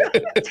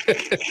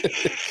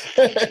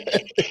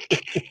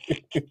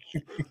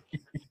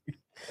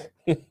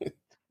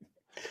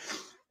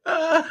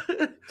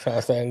 Trying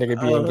to say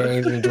nigga be in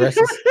games and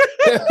dresses.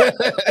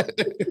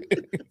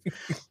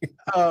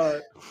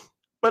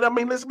 But I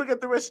mean, let's look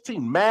at the rest of the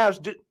team.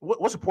 Mavs.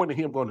 What's the point of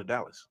him going to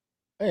Dallas?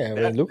 Yeah, I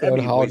mean, Luka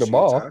gonna hold the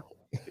ball.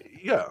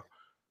 Yeah.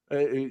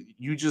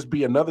 You just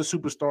be another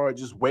superstar,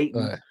 just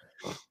waiting.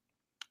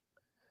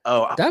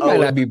 That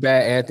might not be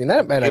bad, Anthony.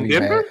 That might not be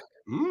Denver?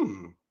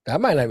 bad. That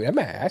might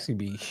actually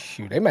be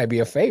They might be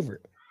a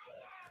favorite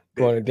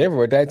going to Denver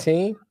with that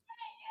team.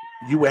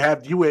 You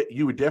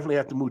would definitely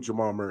have to move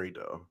Jamal Murray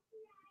though.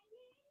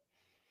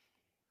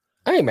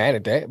 I ain't mad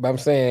at that, but I'm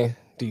saying,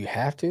 do you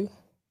have to?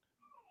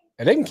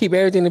 If they can keep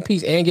everything in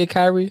peace and get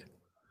Kyrie,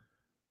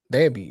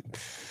 they'd be.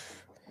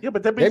 Yeah,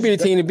 but they'd be the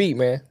team to beat,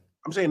 man.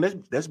 I'm saying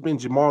that's been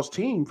Jamal's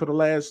team for the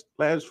last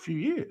few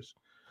years.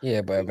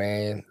 Yeah, but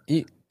man,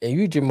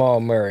 you Jamal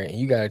Murray, and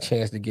you got a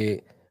chance to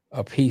get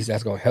a piece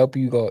that's gonna help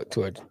you go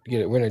to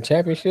win a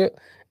championship.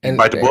 And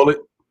bite the bullet.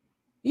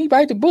 You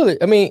bite the bullet.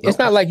 I mean, it's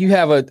not like you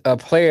have a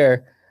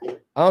player.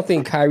 I don't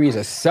think Kyrie is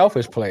a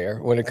selfish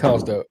player when it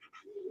comes to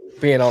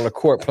being on the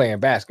court playing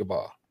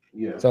basketball.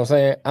 Yeah. So I'm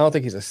saying I don't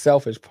think he's a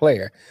selfish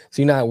player.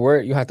 So you're not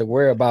worried. You have to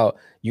worry about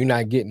you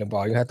not getting the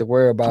ball. You have to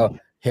worry about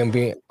him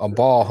being a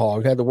ball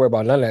hog. You have to worry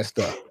about none of that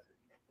stuff.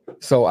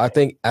 So I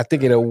think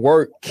it'll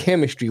work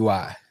chemistry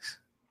wise.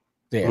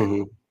 There.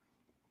 Mm-hmm.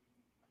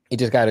 He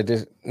just got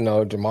to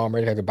Jamal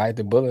Murray had to bite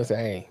the bullet and say,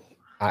 "Hey,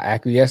 I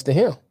acquiesce to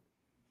him,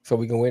 so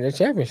we can win the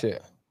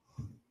championship."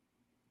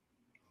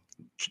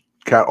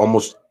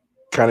 Almost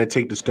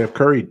take the Steph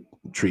Curry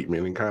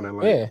treatment and kind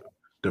of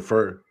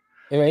defer.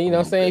 I mean, you know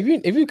what I'm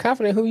saying? If you're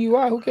confident who you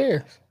are, who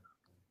cares?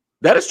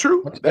 That is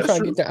true.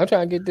 I'm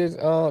trying to get this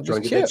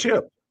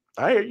chip.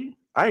 I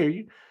hear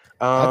you.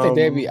 I think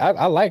they'd be.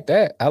 I like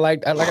that. I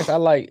like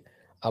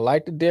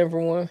the Denver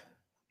one.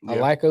 Yeah. I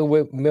like her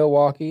with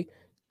Milwaukee.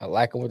 I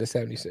like them with the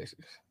 76ers.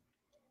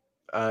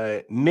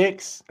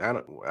 Knicks. I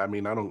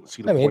don't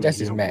see the point. That's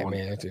just Matt,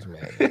 man. That's just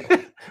Matt.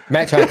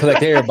 Matt trying to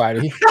collect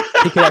everybody.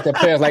 He collected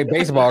players like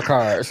baseball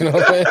cards. You know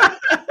what I'm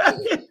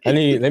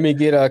saying? Let me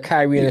get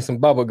Kyrie and some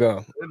bubble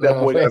gum. That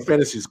boy got a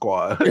fantasy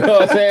squad. You know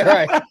what I'm saying?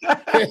 Right.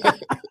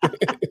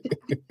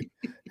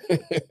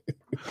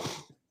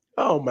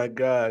 Oh my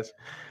gosh.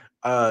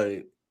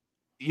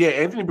 Yeah,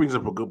 Anthony brings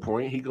up a good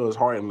point. He goes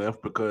hard and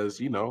left because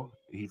he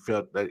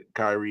felt that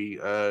Kyrie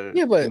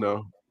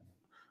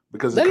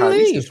because of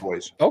Kyrie's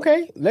situation.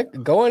 Okay,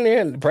 go in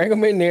there and bring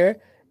him in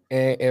there.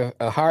 And if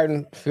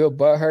Harden feel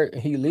butthurt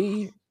and he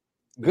leave,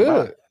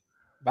 good.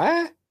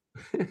 Bye.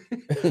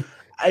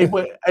 Hey,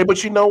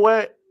 but you know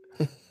what?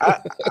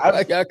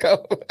 I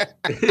go.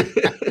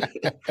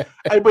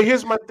 Hey, but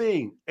here's my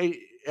thing. Hey,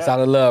 it's out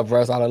of love,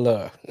 bro. It's out of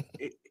love.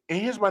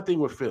 And here's my thing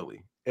with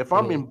Philly. If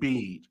I'm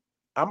Embiid,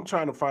 I'm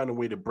trying to find a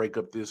way to break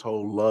up this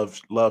whole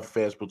love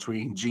fest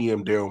between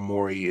GM Daryl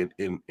Morey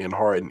and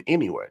Harden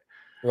anyway.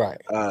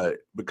 Right.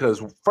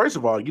 Because first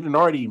of all, you done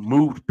already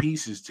moved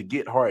pieces to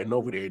get Harden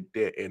over there,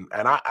 and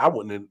I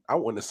wouldn't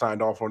have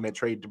signed off on that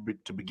trade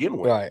to begin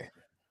with. Right.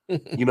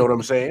 You know what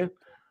I'm saying?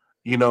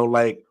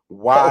 Like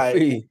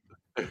why?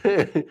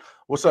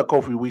 What's up,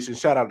 Kofi Weeson?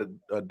 Shout out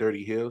to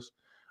Dirty Hills.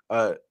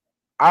 I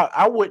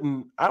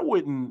wouldn't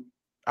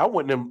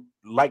have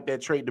liked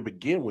that trade to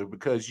begin with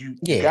because you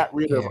got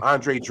rid of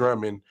Andre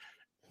Drummond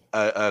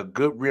a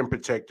good rim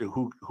protector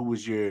who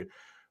was your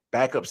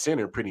backup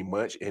center pretty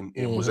much, and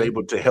was Mhm.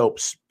 able to help,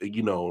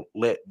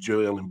 let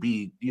Joel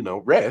Embiid,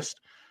 rest.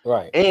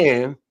 Right.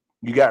 And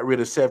you got rid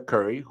of Seth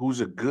Curry,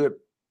 who's a good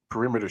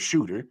perimeter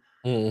shooter,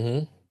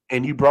 Mm-hmm.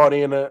 and you brought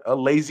in a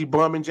lazy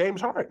bum in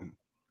James Harden.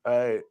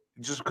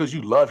 Just because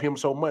you love him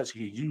so much,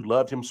 you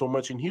loved him so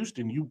much in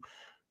Houston, you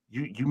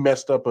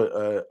messed up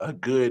a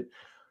good,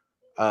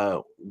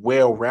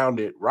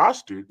 well-rounded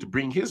roster to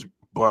bring his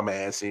bum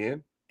ass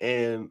in.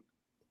 And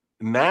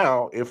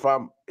now, if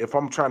I'm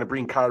trying to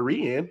bring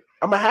Kyrie in,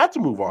 I'm gonna have to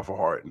move off of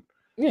Harden.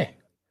 Yeah.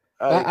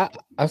 Uh,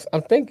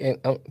 I'm thinking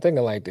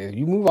like this.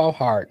 You move off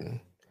Harden.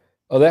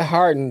 Oh, let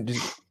Harden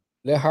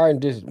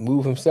just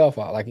move himself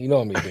out. Like, you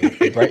know what I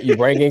mean? You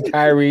bring in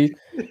Kyrie,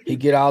 he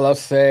get all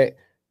upset,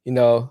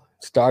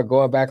 start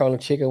going back on the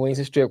chicken wings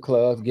and strip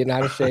clubs, getting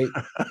out of shape.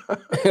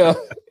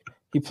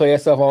 He play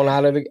himself on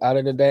out of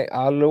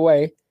the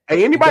way.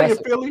 Hey, anybody in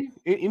Philly?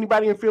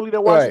 Anybody in Philly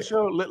that watch the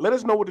show? Let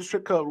us know what the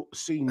strip club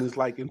scene is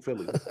like in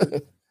Philly.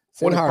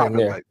 Send Harden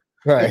there. Like.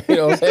 Right. You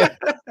know what I'm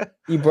saying?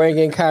 You bring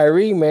in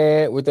Kyrie,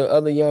 man, with the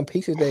other young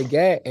pieces they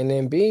got, and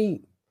then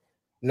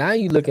now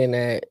you looking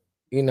at,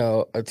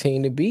 a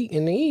team to beat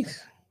in the East.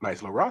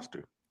 Nice little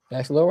roster.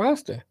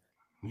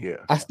 Yeah.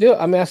 I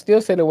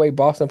still say the way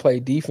Boston play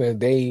defense,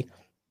 they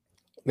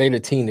the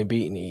team to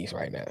beat in the East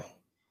right now.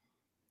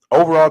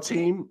 Overall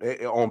team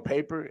on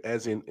paper,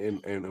 as in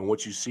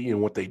what you see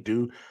and what they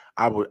do,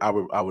 I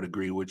would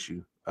agree with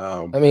you.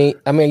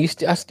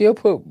 I still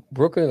put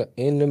Brooklyn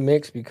in the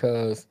mix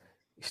because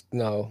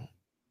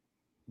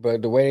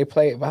but the way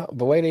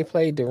they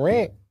play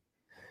Durant,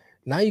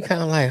 now you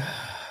kind of like,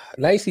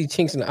 now you see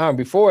chinks in the arm.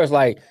 Before it's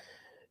like,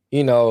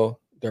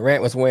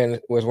 Durant was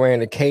wearing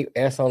the cape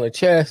S on the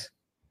chest.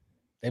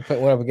 They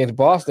went up against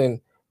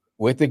Boston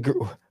with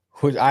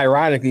which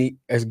ironically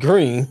is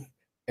green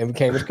and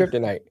became his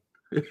kryptonite.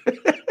 You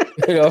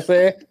know what I'm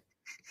saying?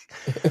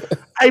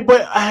 Hey,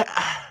 but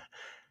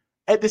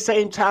at the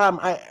same time,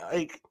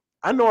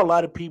 I know a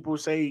lot of people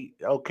say,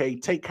 okay,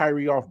 take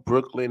Kyrie off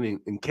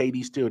Brooklyn and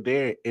KD's still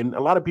there, and a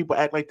lot of people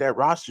act like that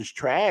roster's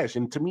trash.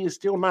 And to me, it's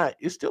still not.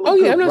 It's still a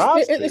good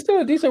roster. It's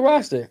still a decent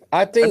roster.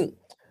 I think.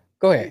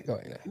 Go ahead.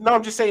 No,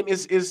 I'm just saying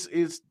it's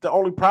the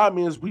only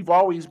problem is we've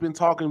always been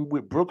talking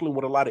with Brooklyn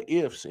with a lot of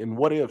ifs and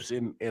what ifs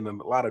and a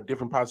lot of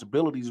different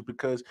possibilities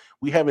because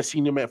we haven't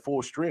seen them at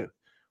full strength.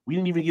 We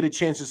didn't even get a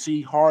chance to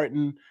see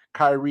Harden,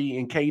 Kyrie,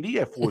 and KD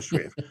at full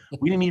strength.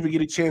 We didn't even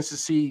get a chance to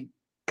see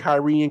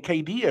Kyrie and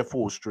KD at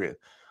full strength.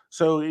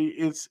 So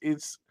it's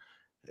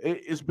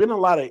been a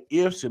lot of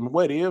ifs and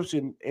what ifs.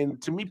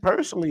 And to me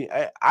personally,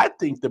 I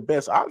think the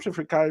best option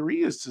for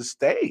Kyrie is to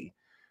stay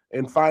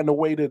and find a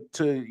way to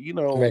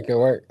make it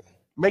work.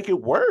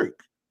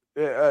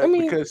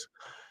 Because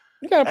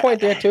you got a point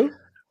there too.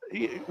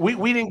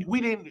 We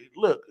didn't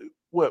look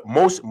what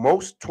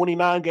most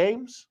 29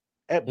 games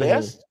at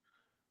best.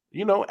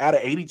 Out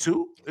of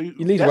 82, at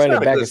least run it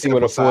back and see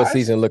what a full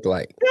season look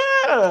like.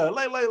 Yeah,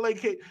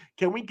 like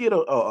can we get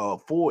a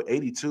full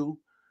 82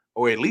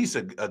 or at least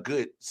a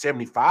good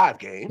 75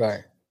 games?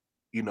 Right.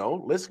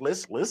 Let's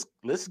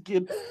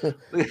get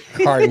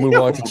hard to move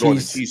on to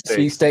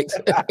cheesesteaks.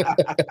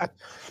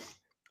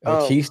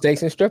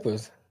 Cheesesteaks and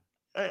strippers.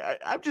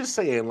 I'm just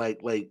saying,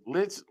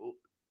 let's.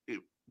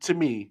 To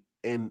me,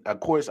 and of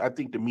course, I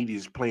think the media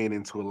is playing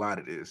into a lot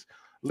of this.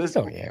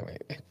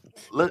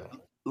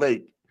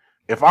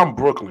 If I'm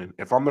Brooklyn,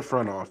 if I'm the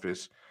front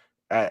office,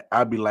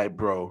 I'd be like,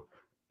 bro,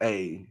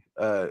 hey,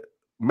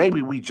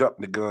 maybe we jumped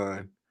the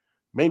gun.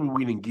 Maybe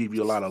we didn't give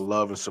you a lot of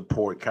love and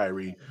support,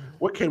 Kyrie.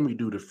 What can we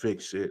do to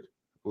fix it?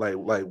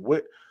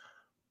 What?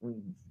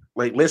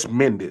 Let's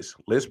mend this.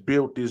 Let's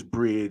build this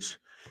bridge,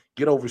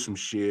 get over some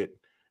shit,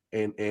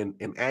 and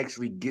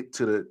actually get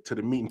to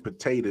the meat and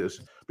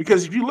potatoes.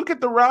 Because if you look at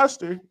the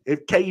roster,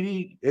 if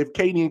KD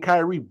and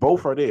Kyrie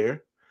both are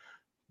there,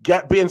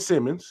 got Ben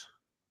Simmons.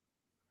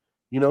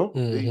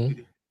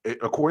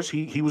 Of course,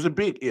 he was a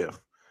big if.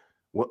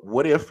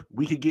 What if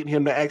we could get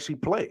him to actually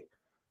play?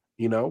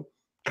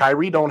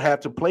 Kyrie don't have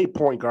to play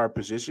point guard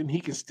position.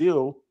 He can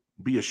still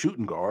be a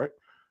shooting guard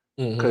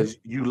because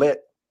you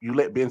let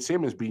Ben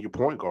Simmons be your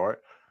point guard.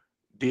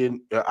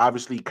 Then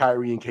obviously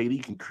Kyrie and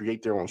KD can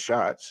create their own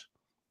shots.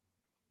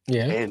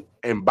 Yeah,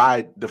 and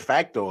by de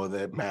facto of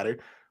that matter,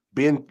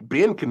 Ben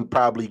can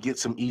probably get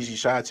some easy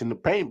shots in the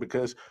paint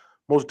because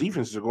most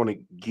defenses are going to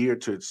gear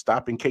to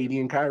stopping KD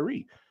and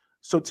Kyrie.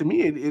 So to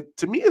me,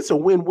 it's a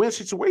win-win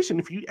situation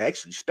if you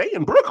actually stay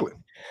in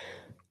Brooklyn.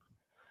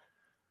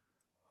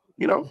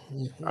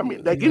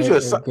 That gives you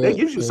a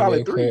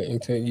solid 3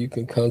 until you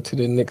can come to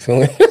the Knicks and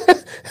win.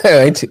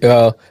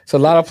 So a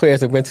lot of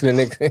players that went to the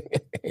Knicks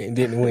and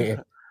didn't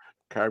win.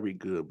 Kyrie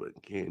good,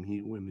 but can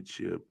he win the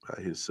chip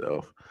by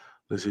himself?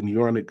 Listen,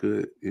 you aren't a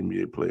good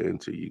NBA player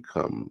until you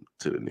come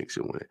to the Knicks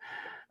and win.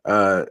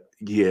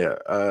 You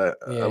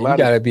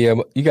gotta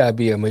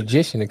be a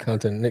magician to come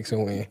to the Knicks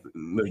and win.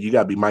 No, you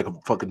gotta be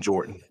Michael fucking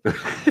Jordan.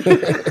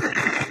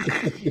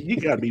 You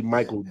gotta be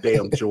Michael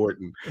damn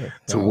Jordan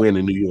to win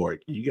in New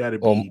York. You gotta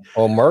be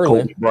or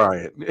Merlin Kobe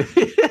Bryant.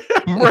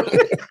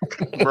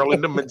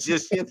 Merlin the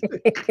magician.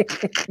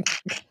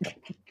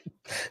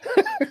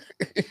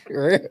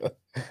 Real.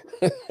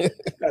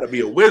 Gotta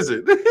be a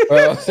wizard.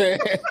 Well, I'm saying,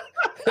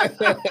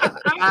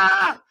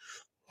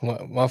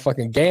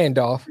 motherfucking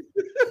Gandalf.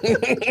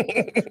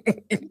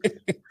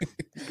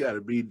 You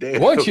gotta be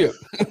damn. One chip.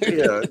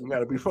 Yeah, you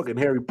gotta be fucking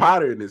Harry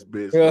Potter in this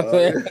bitch. You know what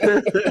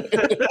I'm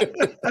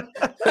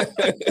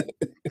dog.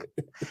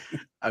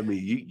 I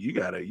mean, you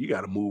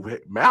gotta move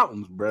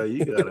mountains, bro.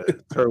 You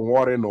gotta turn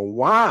water into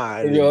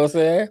wine. You know what I'm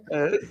saying?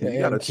 You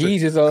gotta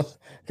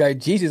Got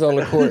Jesus on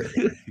the court.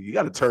 You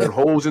gotta turn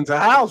hoes into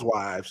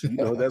housewives. You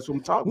know that's what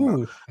I'm talking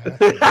Ooh,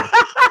 about.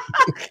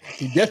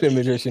 he definitely a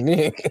magician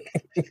then.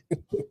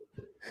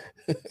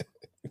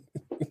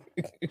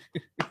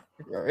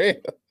 For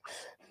real.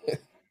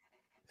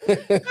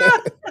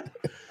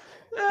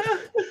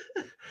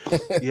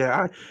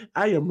 Yeah,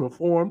 I am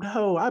reformed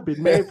hoe. I've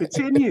been married for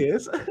 10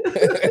 years.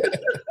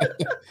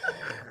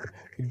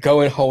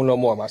 Going home no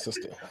more, my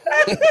sister.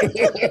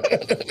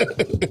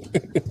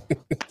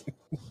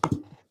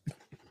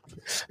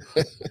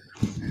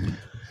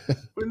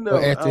 But no,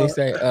 Well, Anthony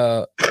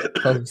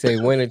say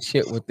win a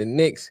chip with the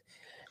Knicks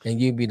and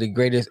you be the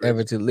greatest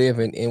ever to live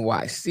in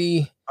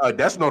NYC.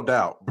 that's no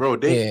doubt, bro.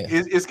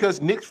 It's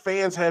because Knicks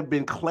fans have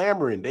been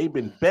clamoring, they've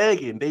been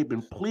begging, they've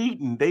been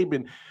pleading, they've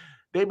been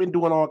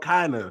doing all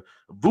kind of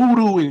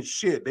voodoo and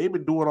shit. They've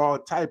been doing all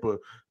type of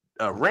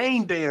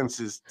rain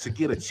dances to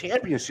get a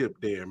championship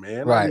there,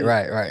 man.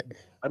 Right.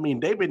 I mean,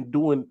 they've been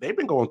going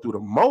through the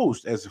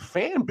most as a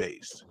fan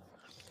base.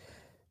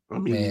 I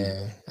mean,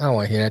 Man, I don't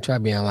want to hear that. Try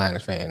being a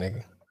Lions fan,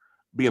 nigga.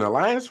 Being a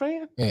Lions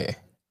fan? Yeah.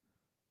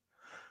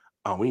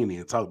 Oh, we ain't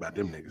even talk about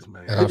them niggas,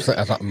 man.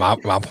 That's my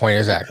point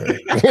exactly.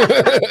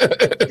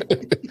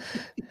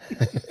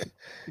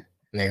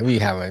 Nigga, we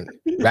having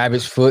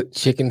rabbit's foot,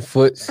 chicken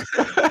foots,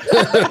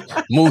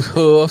 moose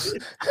hooves,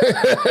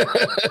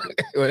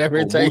 whatever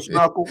it takes.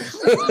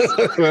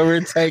 Whatever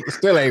it takes,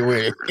 still ain't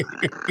with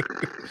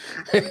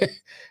it.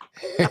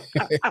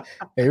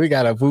 Hey, we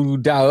got a voodoo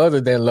doll other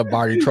than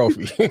Lombardi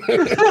Trophy.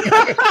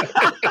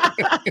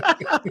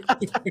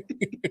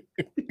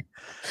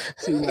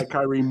 Seems like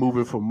Kyrie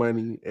moving for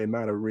money and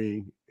not a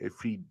ring.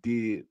 If he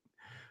did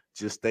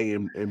just stay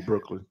in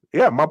Brooklyn.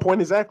 Yeah, my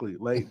point exactly.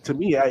 Like, to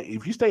me,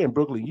 if you stay in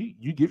Brooklyn,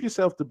 you give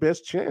yourself the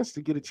best chance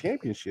to get a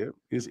championship.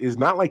 It's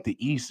not like the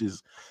East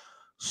is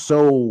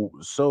so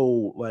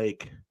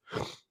like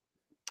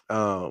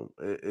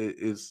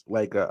it's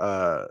like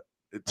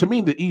to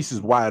me, the East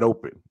is wide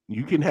open.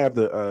 You can have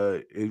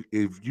the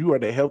if you are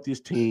the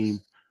healthiest team,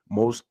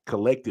 most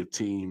collective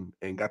team,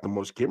 and got the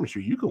most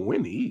chemistry, you can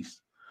win the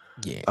East.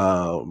 Yeah.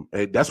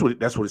 And that's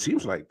what it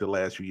seems like the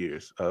last few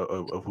years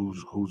of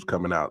who's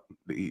coming out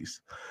the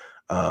East.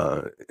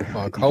 On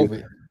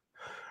COVID.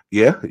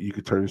 You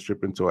could turn the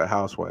strip into a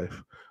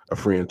housewife. A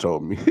friend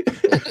told me.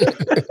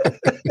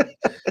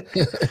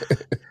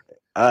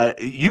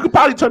 You could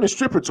probably turn a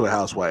stripper to a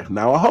housewife.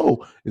 Now a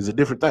hoe is a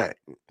different thing.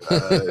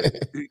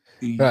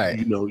 Right.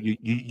 You know,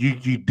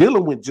 you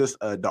dealing with just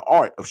the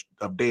art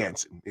of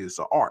dancing. It's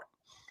an art.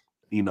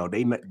 You know,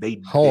 they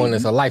hoeing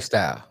is a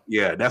lifestyle.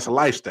 Yeah, that's a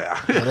lifestyle.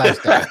 A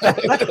lifestyle.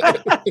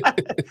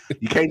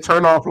 You can't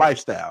turn off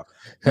lifestyle.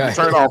 You can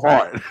turn off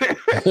art.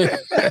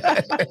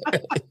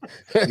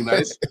 You know,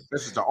 this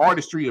is the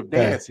artistry of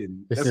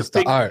dancing. This is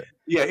the art.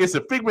 Yeah, it's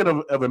a figment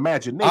of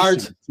imagination.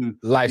 Art,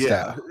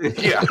 lifestyle.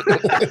 Yeah.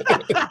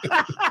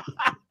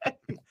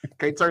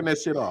 Can't turn that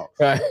shit off.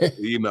 Right.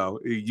 You know,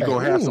 you're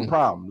going to have some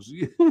problems.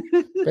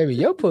 Baby,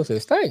 your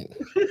pussy stink.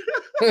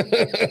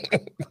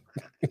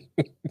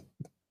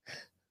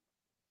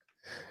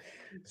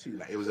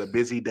 It was a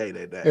busy day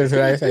that day. That's what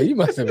I say. You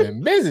must have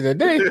been busy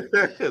today.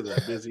 It was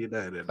a busy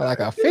day that day. Like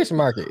a fish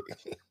market.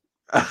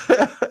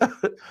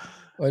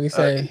 What do you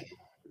say?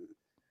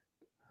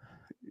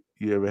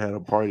 You ever had a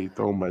party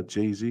thrown by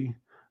Jay-Z?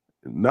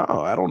 No,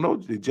 I don't know.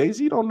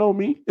 Jay-Z don't know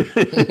me.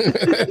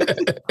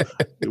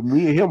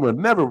 Me and him will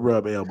never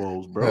rub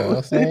elbows, bro. You know what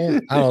I'm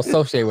saying? I don't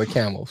associate with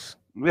camels.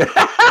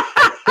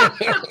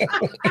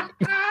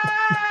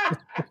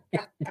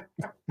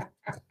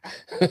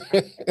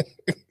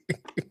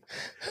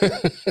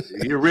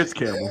 You're rich,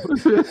 camel.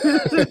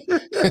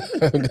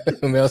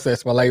 Mel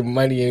says, smell like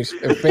money and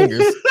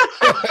fingers.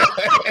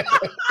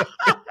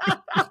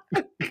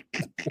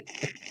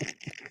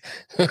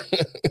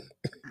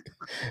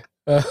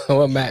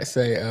 What Matt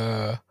say?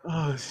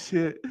 Oh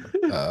shit.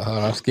 Hold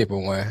on, I'm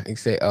skipping one. He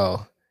said,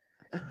 "Oh,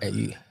 and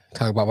you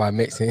talk about my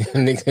Knicks and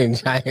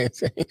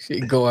Giants and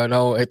shit going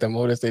on at the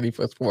Motor City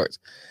for sports."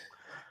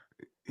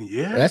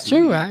 Yeah, that's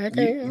true. I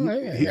can't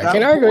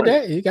argue with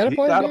that. You got a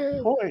point.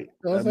 You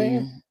know what I'm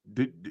saying?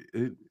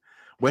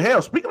 Well,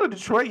 hell, speaking of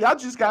Detroit, y'all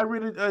just got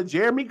rid of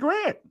Jeremy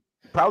Grant,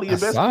 probably your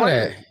best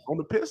player on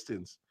the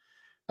Pistons.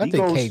 I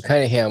think Kate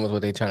Cunningham is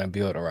what they're trying to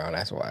build around.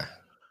 That's why.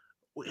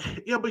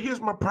 Yeah, but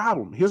here's my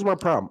problem.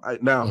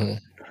 All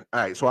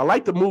right. So I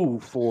like the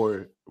move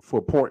for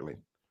Portland.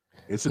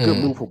 It's a good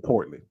move for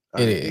Portland.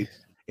 It is.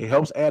 It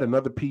helps add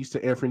another piece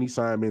to Anthony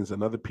Simons,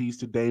 another piece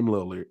to Dame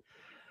Lillard.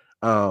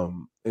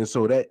 And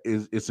so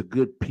it's a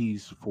good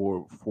piece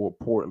for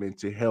Portland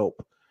to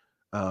help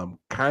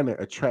kind of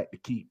attract to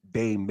keep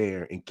Dame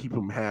there and keep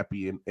him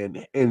happy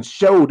and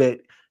show that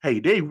hey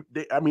they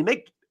I mean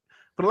they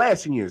for the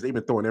last 10 years they've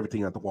been throwing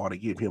everything out the wall to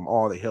give him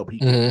all the help he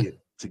can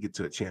get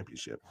to a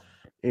championship,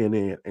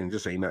 and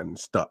just ain't nothing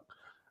stuck.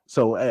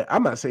 So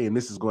I'm not saying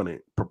this is going to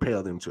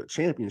propel them to a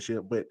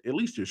championship, but at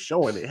least you're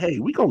showing that hey,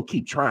 we gonna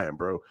keep trying,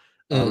 bro.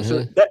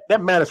 So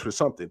that matters for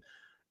something.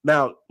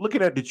 Now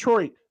looking at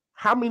Detroit,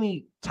 how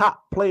many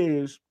top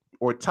players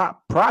or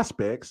top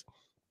prospects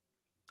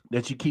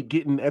that you keep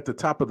getting at the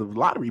top of the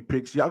lottery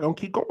picks, y'all gonna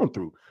keep going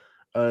through?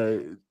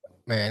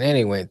 Man,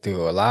 they went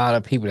through a lot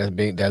of people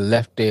that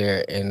left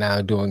there and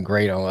now doing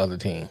great on other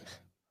teams.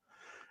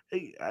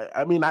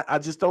 I mean, I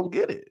just don't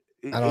get it.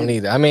 I don't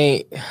either. I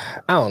mean,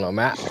 I don't know,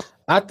 man.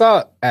 I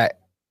thought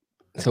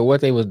so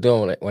what they was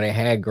doing when they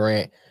had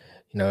Grant,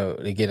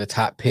 they get a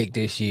top pick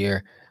this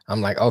year.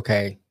 I'm like,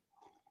 okay,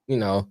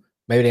 maybe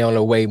they on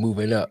the way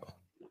moving up.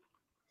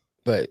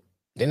 But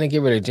then they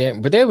get rid of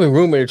Jam. But they've been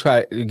rumored to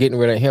try getting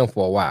rid of him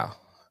for a while.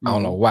 I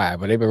don't know why,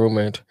 but they've been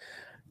rumored.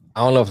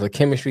 I don't know if it's a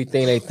chemistry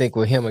thing they think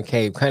with him and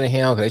Cade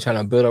Cunningham because they're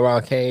trying to build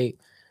around Cade.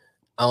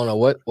 I don't know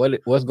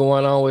what's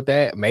going on with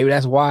that. Maybe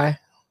that's why.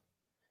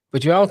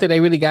 But you don't think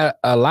they really got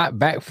a lot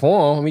back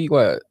for him. I mean,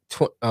 what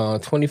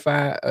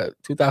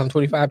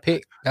 2025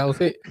 pick? That was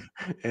it.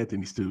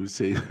 Anthony Stewart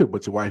said,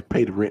 "But your wife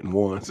paid the rent in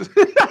once."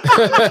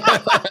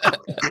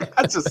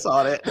 I just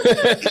saw that.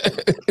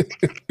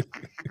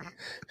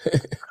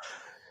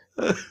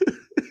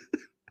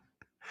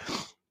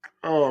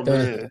 Oh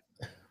man.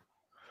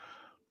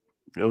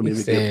 He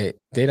said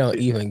they don't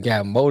even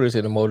got motors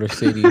in the Motor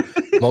City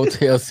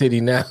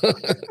now.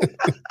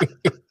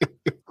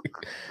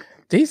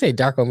 Did he say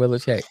Darko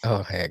Milicic?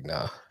 Oh heck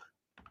no.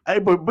 Hey,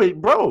 but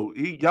bro,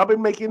 y'all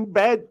been making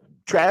bad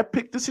draft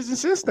pick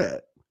decisions since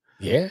that.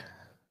 Yeah.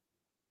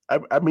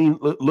 I mean,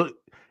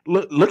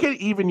 look at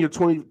even your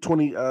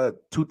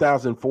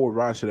 2004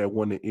 roster that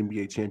won the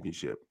NBA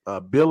championship.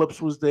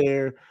 Billups was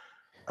there,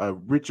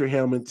 Richard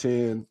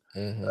Hamilton,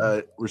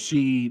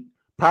 Rasheed.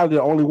 Probably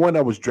the only one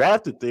that was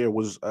drafted there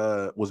was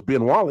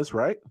Ben Wallace,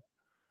 right?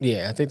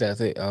 Yeah, I think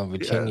that's it.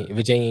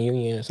 Virginia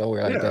Union or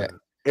somewhere like that.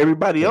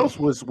 Everybody else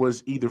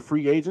was either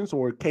free agents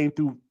or came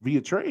through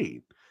via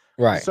trade.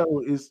 Right.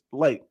 So it's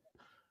like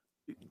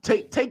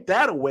take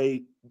that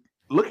away.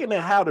 Looking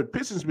at how the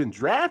Pistons been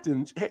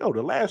drafting, hell,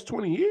 the last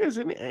 20 years,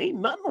 and it ain't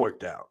nothing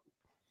worked out.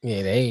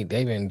 Yeah, they've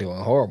been doing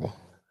horrible.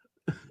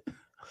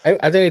 I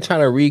think they're trying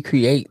to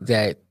recreate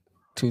that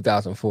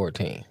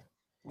 2014.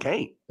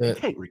 Can't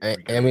recreate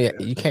I mean,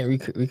 that. you can't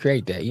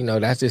recreate that.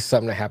 That's just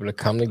something that happened to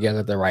come together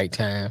at the right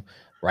time,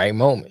 right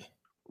moment.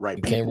 Right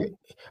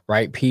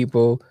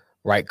people,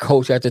 right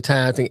coach at the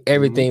time. I think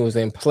everything was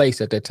in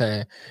place at the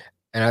time.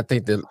 And I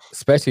think that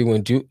especially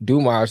when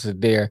Dumars is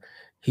there,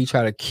 he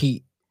tried to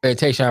keep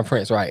Tayshaun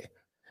Prince, right?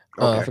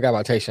 I forgot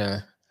about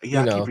Tayshaun.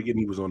 Yeah, I keep forgetting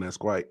he was on that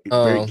squad.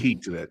 Very key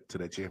to that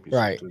championship.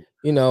 Right. Too.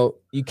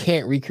 You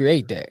can't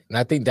recreate that. And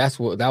I think that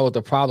was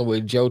the problem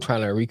with Joe trying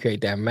to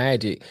recreate that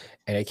magic.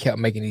 And they kept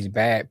making these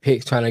bad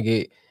picks, trying to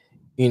get,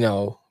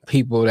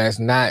 people that's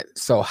not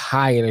so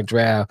high in the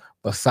draft,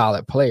 but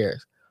solid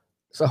players.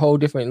 It's a whole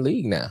different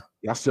league now.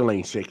 Y'all still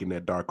ain't shaking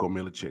that Darko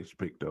Milicic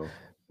pick, though.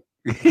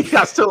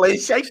 Y'all still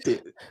ain't shaked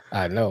it.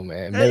 I know,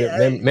 man.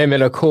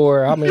 Mehmet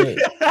Okur. I mean,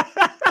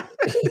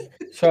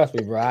 trust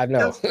me, bro. I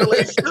know. Still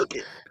ain't shook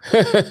it.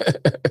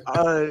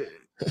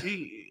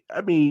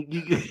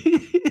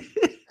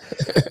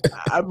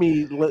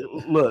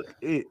 Look,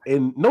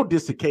 and no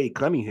diss to Cade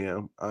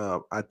Cunningham.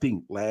 I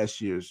think last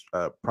year's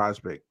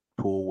prospect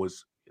pool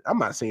was. I'm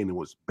not saying it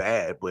was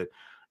bad, but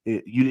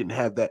you didn't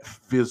have that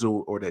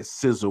fizzle or that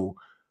sizzle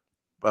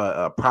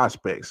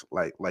prospects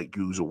like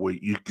usual, where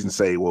you can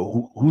say,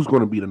 well, who's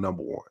going to be the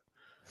number one?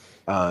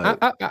 I'm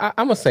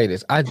gonna say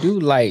this. I do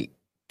like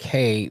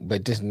Cade,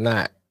 but just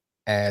not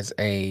as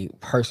a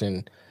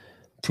person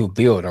to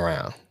build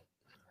around.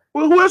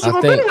 Well, who else you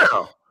gonna build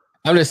around?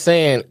 I'm just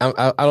saying.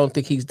 I don't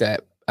think he's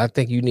that. I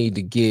think you need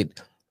to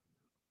get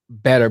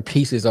better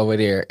pieces over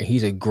there.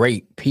 He's a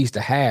great piece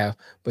to have,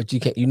 but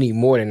you need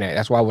more than that.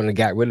 That's why when they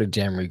got rid of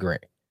Jeremy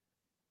Grant.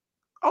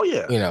 Oh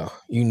yeah.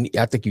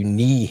 I think you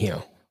need him.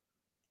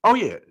 Oh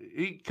yeah,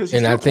 because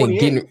I think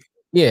he's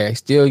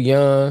still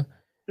young.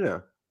 Yeah.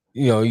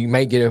 You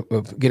might get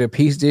a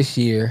piece this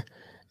year,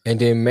 and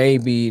then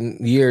maybe in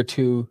a year or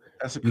two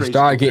you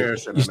start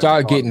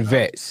getting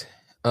vets.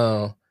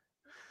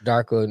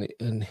 Darko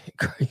and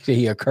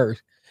he a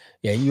curse.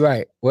 Yeah, you're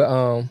right.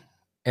 Well,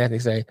 Anthony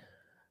say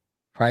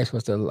Price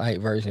was the light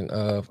version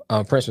of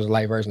Prince was the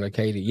light version of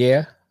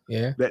KD.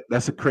 Yeah.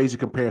 That's a crazy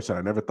comparison.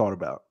 I never thought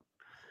about.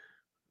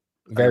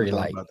 Very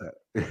light. About that.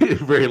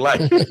 Very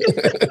light.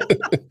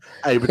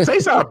 Hey, but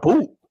Tayshaun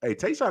boot. Hey,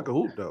 Tayshaun can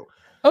hoop though.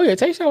 Oh yeah,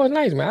 Tayshaun was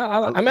nice, man. I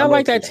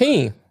like that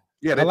team.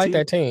 Yeah, I like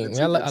that team.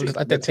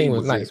 That team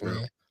was nice,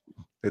 man.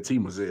 That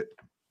team was it.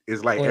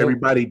 It's like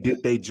everybody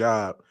did their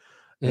job,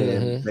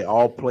 and they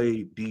all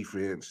played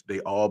defense. They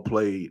all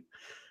played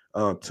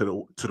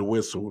to the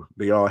whistle.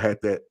 They all had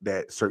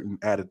that certain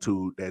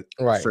attitude, that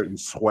Right. certain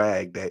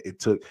swag that it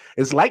took.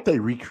 It's like they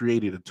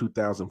recreated a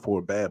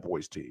 2004 Bad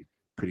Boys team,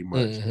 pretty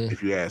much. Mhm.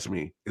 If you ask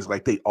me, it's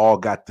like they all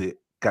got the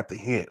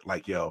hint.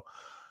 Like, yo,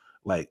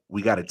 like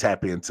we got to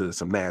tap into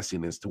some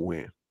nastiness to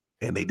win,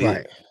 and they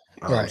did.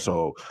 Right.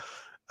 So,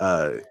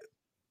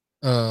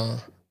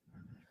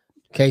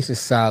 Case is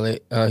solid.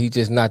 He's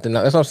just not the.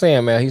 That's what I'm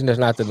saying, man. He's just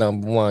not the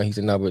number one. He's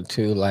the number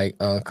two. Like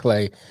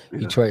Clay,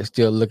 Detroit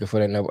still looking for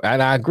that number.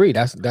 And I agree.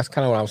 That's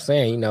kind of what I'm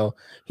saying. You know,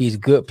 he's a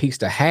good piece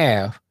to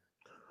have,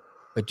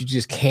 but you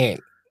just can't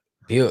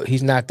build.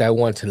 He's not that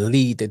one to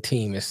lead the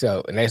team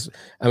itself. And that's.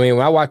 I mean,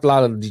 when I watch a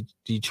lot of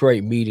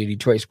Detroit media,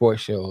 Detroit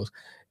sports shows,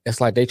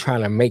 it's like they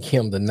trying to make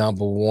him the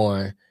number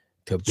one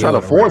to build. Trying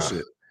to force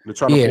it.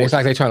 It's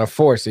like they're trying to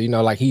force it. You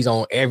know, like he's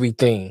on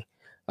everything.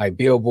 Like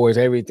billboards,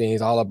 everything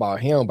is all about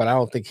him, but I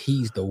don't think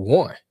he's the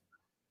one.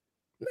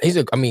 He's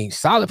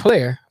solid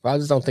player, but I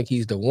just don't think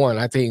he's the one.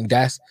 I think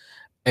and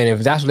if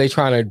that's what they're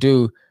trying to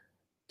do,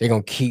 they're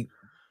gonna keep,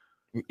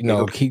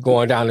 keep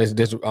going down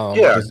this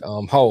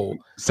hole.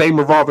 Same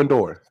revolving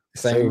door.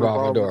 Same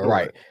revolving door,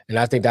 right? And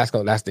I think that's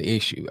the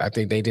issue. I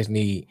think they just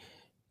need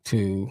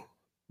to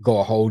go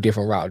a whole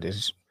different route.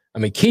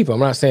 Keep him. I'm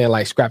not saying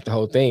like scrap the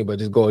whole thing, but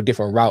just go a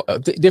different route, a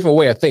different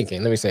way of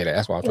thinking. Let me say that.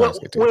 That's what I'm trying to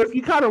get to. Well, if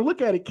you kind of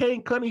look at it,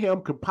 Cade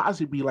Cunningham could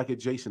possibly be like a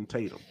Jason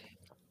Tatum,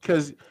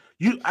 because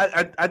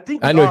I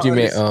think I know what you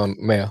meant,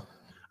 Mel.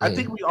 I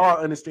think we all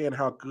understand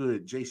how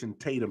good Jason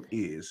Tatum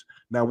is.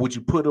 Now, would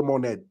you put him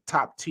on that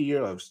top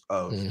tier of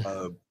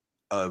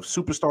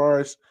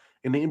superstars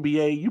in the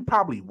NBA? You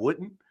probably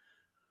wouldn't.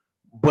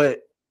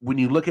 But when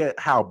you look at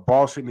how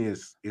Boston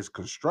is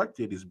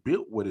constructed, is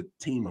built with a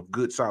team of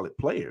good, solid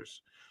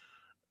players.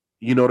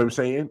 You know what I'm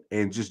saying?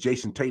 And just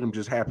Jason Tatum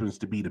just happens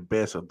to be the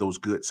best of those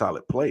good,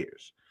 solid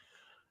players.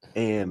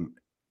 And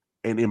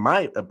in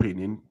my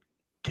opinion,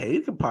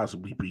 Cade could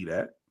possibly be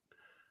that.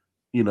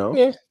 You know,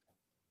 yeah.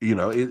 You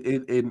know,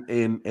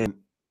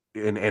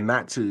 and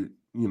not to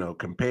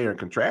compare and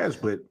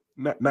contrast, but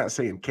not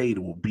saying Cade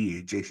will be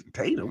a Jason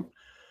Tatum.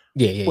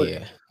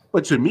 Yeah.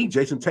 But to me,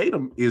 Jason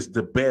Tatum is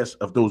the best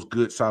of those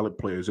good, solid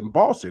players in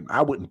Boston.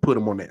 I wouldn't put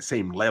him on that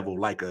same level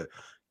like a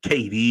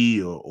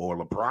KD or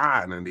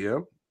LeBron and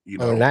them.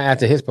 Not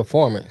after his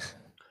performance.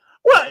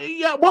 Well,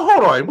 yeah. Well,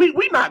 hold on. We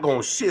not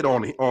gonna shit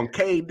on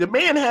Cade. The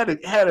man had a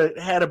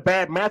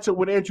bad matchup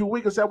with Andrew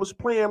Wiggins that was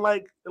playing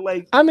like.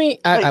 I'm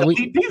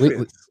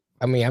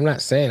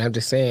not saying. I'm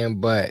just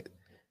saying, but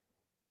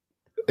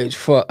it's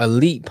for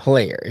elite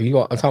player. We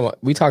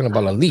talking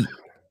about elite.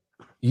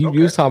 You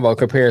was talking about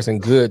comparison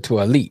good to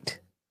elite.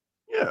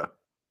 Yeah.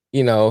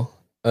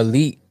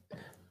 Elite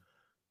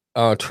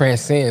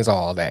transcends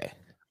all that.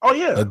 Oh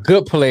yeah. A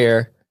good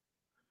player,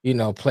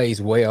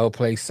 plays well,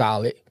 plays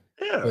solid.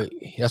 Yeah. But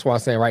that's why I'm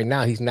saying right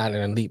now he's not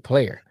an elite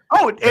player.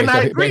 Oh, and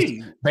I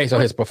agree. Based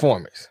on his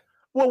performance.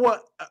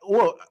 Whatever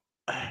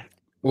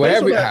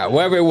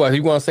it was,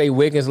 you want to say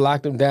Wiggins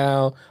locked him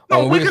down?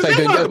 No, Wiggins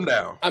did lock him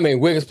down.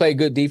 Wiggins played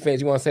good defense.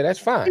 You want to say that's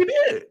fine? He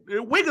did.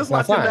 Wiggins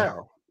locked him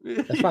down.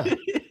 That's fine.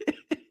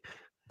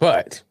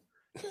 But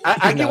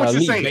I get what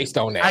you're saying. Based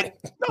on that,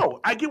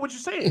 I get what you're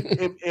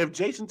saying. If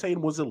Jason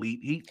Tatum was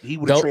elite, he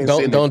would have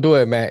transcended. Don't do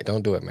it, Matt.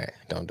 Don't do it, Matt.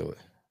 Don't do it.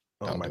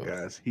 Oh my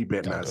gosh, he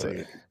better not say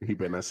it. He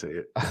better not say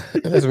it.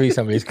 Let's read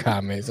some of these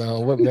comments.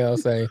 What Mel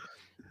say?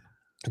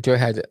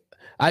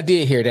 I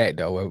did hear that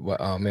though.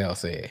 What Mel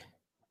said.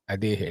 I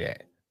did hear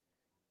that.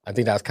 I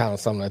think that's kind of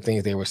some of the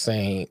things they were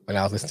saying when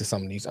I was listening to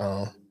some of these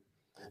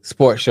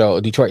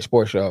Detroit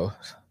sports shows.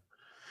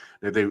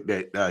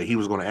 That he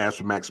was going to ask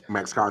for max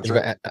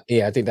contract.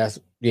 Yeah, I think that's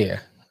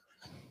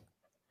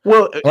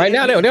Well, right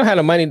now they don't have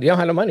the money. They don't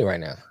have the money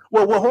right now.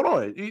 Well, hold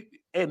on.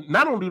 And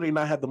not only do they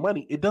not have the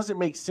money, it doesn't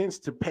make sense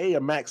to pay a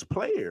max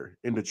player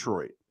in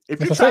Detroit. If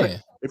you're trying,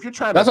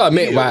 that's what I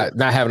meant by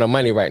not having the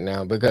money right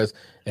now. Because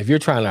if you're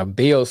trying to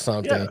build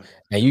something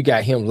and you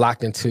got him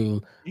locked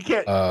into, you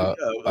can't a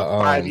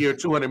 5-year,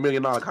 $200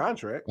 million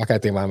contract. I can't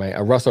think of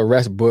a Russell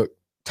Westbrook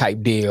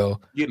type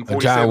deal, a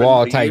John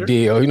Wall type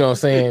deal. You know what I'm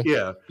saying?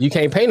 Yeah. You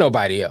can't pay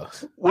nobody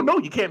else. Well, no,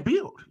 you can't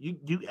build.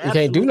 You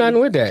can't do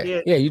nothing with that.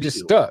 Yeah, you just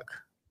stuck.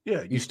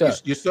 Yeah, you're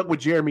stuck with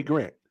Jeremy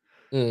Grant.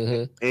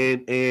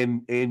 Mm-hmm.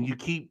 And you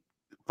keep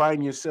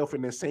finding yourself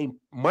in the same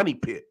money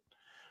pit.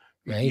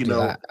 Man,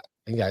 I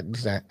think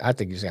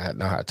you just gotta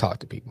know how to talk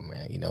to people,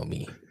 man. You know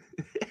me.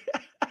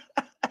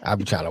 I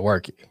be trying to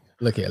work it.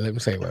 Look here, let me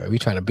say, bro, we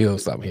trying to build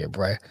something here,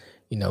 bro.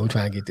 We're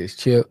trying to get this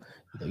chip.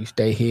 You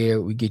stay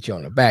here, we get you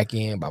on the back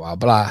end, blah blah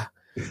blah.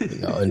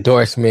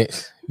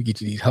 Endorsements, we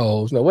get you these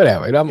hoes,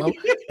 whatever. You know what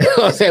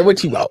I'm saying?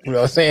 What you want? You know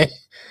what I'm saying?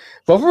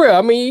 But for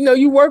real,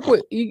 you work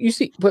with you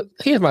see. But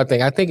here's my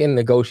thing. I think in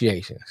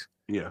negotiations,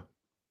 you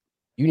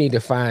need to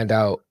find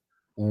out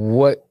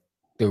what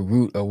the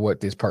root of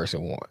what this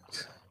person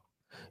wants.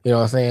 You know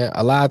what I'm saying?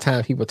 A lot of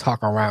times people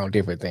talk around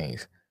different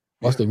things.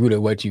 What's the root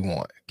of what you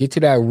want? Get to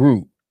that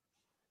root,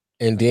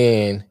 and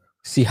then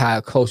see how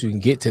close you can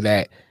get to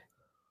that.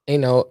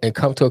 And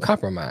come to a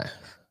compromise.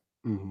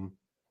 Mm-hmm.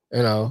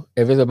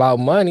 If it's about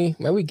money,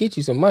 man, we get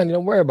you some money.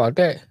 Don't worry about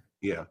that.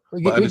 Yeah,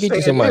 We but get you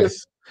understand some money.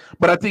 this.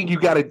 But I think you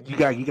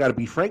gotta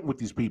be frank with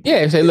these people.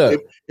 Yeah, say,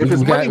 look, if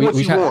it's money what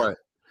you want,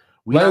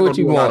 we're not gonna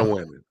do a lot of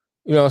women.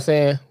 You know what I'm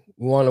saying?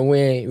 We want to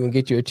win. We gonna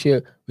get you a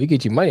chip. We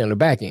get you money on the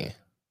back end.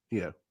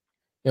 Yeah, you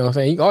know what I'm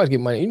saying. You can always get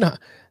money. You know,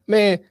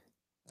 man,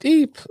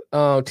 these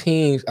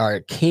teams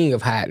are king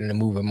of hiding and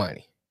moving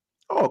money.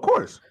 Oh, of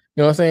course.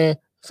 You know what I'm saying?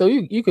 So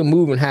you can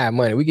move and hide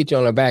money. We get you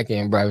on the back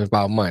end, bro. It's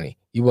about money.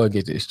 You want to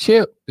get this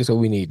chip. This is what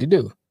we need to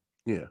do.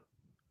 Yeah.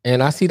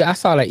 And I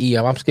saw that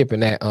EM. I'm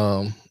skipping that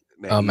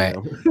Matt.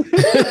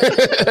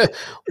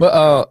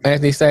 But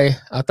Anthony say,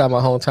 I thought my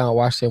hometown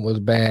Washington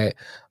was bad,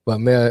 but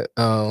man,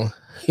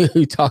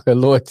 you taking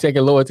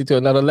loyalty to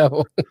another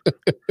level.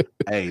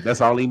 Hey,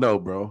 that's all he know,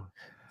 bro.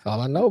 That's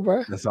all I know,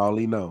 bro. That's all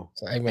he know.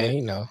 So, hey man,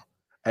 he know.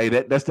 Hey,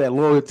 that's that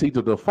loyalty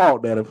to the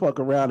fault that'll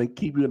fuck around and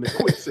keep you in the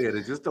quicksand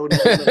and just don't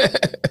even know.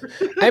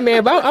 Hey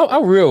man, but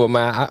I'm real with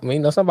mine. I mean, you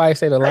know, somebody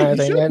say the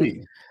Lions ain't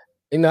nothing.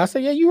 You know, I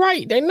say, yeah, you're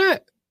right. They're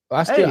not.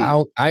 I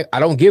still I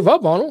don't give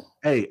up on them.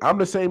 Hey, I'm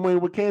the same way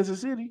with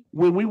Kansas City.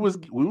 When we was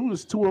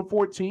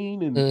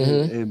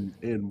 2-14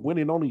 and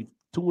winning only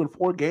 2 and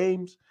 4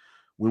 games,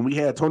 when we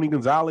had Tony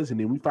Gonzalez and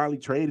then we finally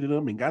traded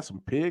him and got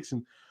some picks,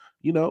 and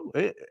you know,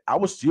 I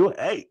was still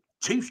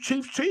Chiefs. So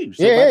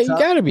yeah, you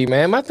gotta be,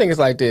 man. My thing is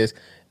like this: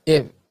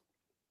 if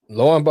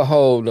lo and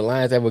behold, the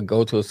Lions ever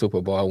go to a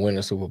Super Bowl, win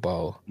a Super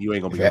Bowl, you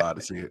ain't gonna be allowed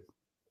to see it.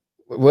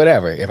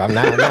 Whatever. If I'm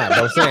not, I'm not.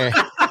 But I'm saying,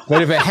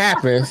 but if it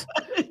happens,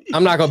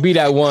 I'm not gonna be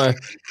that one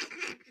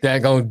that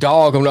gonna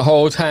dog them the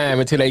whole time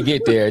until they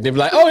get there. They'll be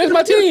like, "Oh, it's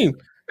my team."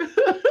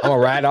 I'm gonna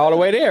ride all the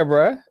way there,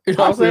 bro. You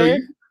know what I'm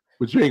saying?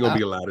 But you ain't gonna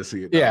be allowed to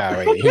see it. Yeah,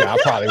 I mean, I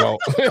probably won't.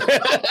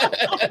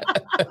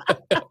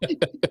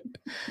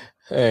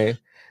 Hey,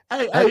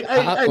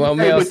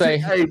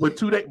 but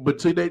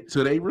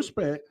to their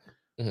respect,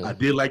 I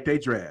did like they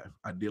draft.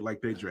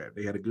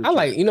 They had a good.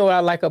 You know what I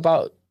like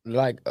about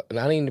not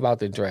even about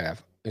the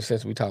draft.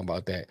 Since we talking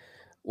about that,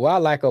 what I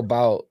like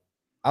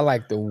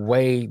the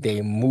way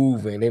they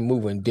moving. They're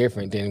moving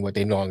different than what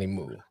they normally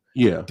move.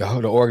 Yeah,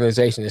 the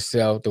organization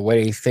itself, the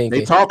way they think.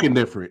 They talking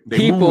different.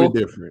 They moving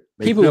different.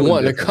 People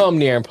wanting to come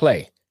there and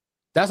play.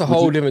 That's a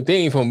whole different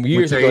thing from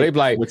years ago. They be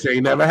like, which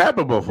ain't never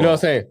happened before. You know what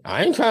I'm saying?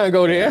 I ain't trying to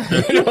go there.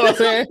 You know what I'm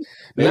saying?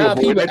 Now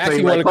people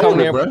actually want to come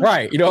there,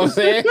 right? You know what I'm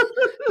saying?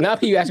 Now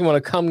people actually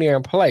want to come there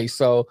and play.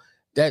 So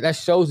that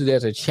shows that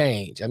there's a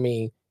change. I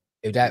mean,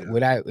 if that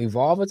would that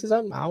evolve into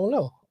something, I don't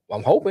know.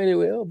 I'm hoping it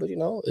will, but you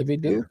know, if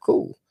it do,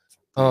 cool.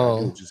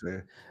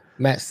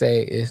 Matt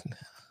say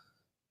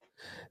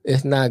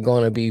it's not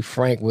going to be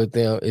frank with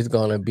them. It's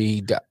going to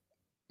be.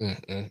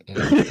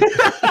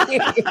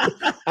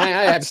 I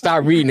had to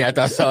stop reading after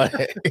I saw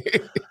that.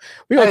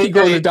 We gonna keep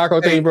going to the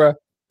Darko thing, bro.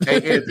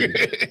 Hey, Anthony.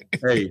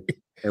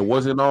 It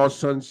wasn't all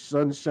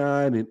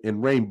sunshine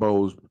and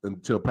rainbows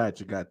until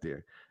Patrick got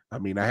there. I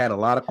mean, I had a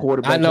lot of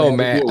quarterbacks. I know,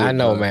 Matt.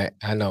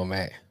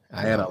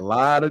 I had a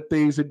lot of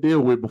things to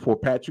deal with before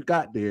Patrick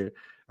got there.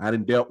 I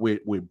done dealt with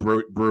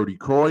Brody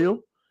Croyle.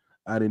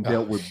 I done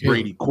dealt with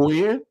Brady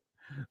Quinn.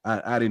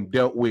 I done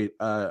dealt with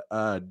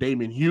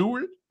Damon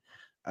Heward.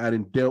 I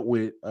done dealt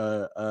with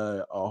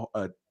Tyler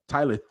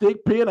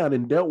Thigpen. I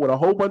done dealt with a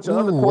whole bunch of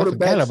other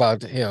quarterbacks. I forgot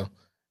about him.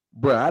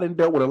 Bro, I done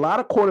dealt with a lot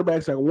of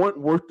quarterbacks that weren't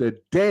worth the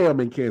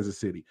damn in Kansas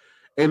City.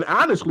 And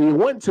honestly, it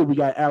wasn't until we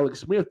got Alex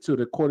Smith to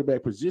the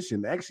quarterback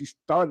position that actually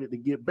started to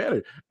get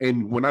better.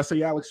 And when I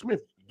say Alex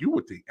Smith, you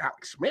would think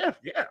Alex Smith,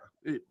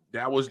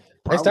 that was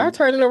probably... They started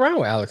turning around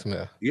with Alex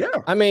Smith. Yeah.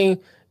 I mean,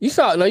 you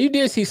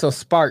did see some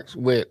sparks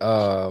with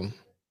why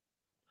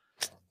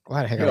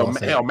the heck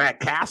Matt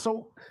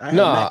Castle?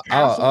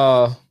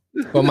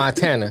 For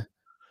Montana.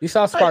 You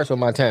saw sparks with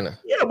Montana.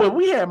 Yeah, but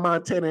we had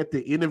Montana at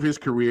the end of his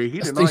career.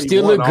 He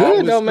still look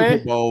good though, man.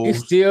 He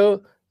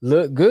still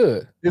look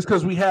good. It's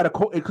because we had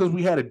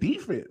a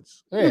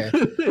defense. Yeah,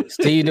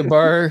 Steve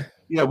DeBerg.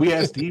 Yeah, we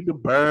had Steve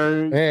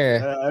DeBerg.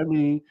 Yeah, I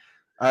mean,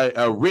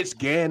 Rich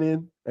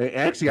Gannon.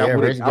 Actually, I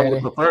would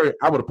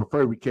have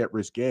preferred we kept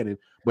Rich Gannon,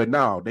 but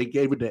no, they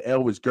gave it to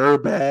Elvis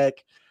Gerback.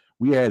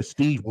 We had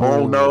Steve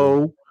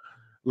Bono.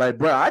 Like,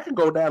 bro, I can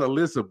go down a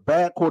list of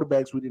bad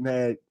quarterbacks we didn't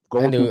have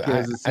going through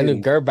Kansas City. I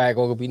knew Gerback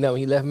was gonna be no.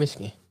 He left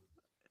Michigan.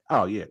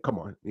 Oh yeah, come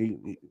on. He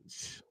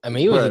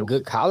was a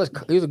good college.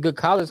 He was a good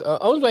college.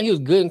 Only way he was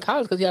good in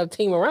college because he had a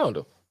team around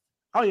him.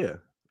 Oh yeah.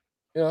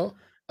 You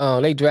know,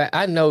 they draft.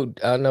 I know,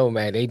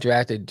 man. They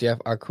drafted Jeff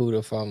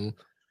Arcuda from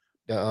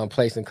the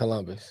place in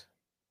Columbus.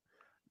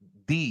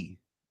 I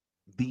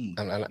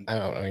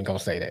ain't gonna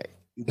say that.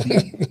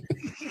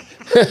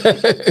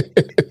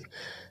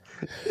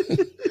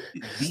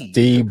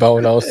 Steve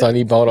Bono,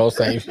 Sonny Bono,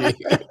 same shit.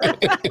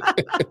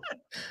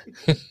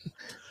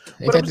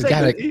 Ain't that the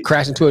guy that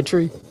crashed into a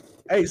tree?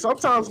 Hey,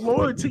 sometimes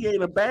loyalty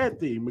ain't a bad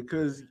thing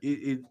because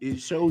it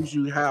shows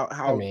you how.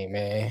 I mean,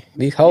 man,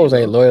 these hoes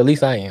ain't loyal. At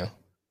least I am.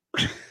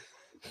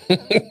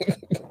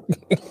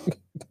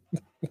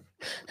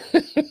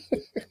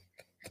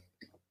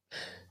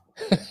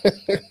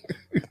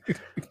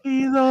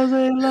 These hoes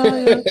ain't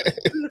loyal.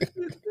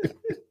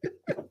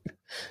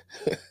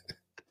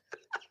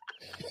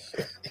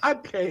 I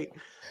can't.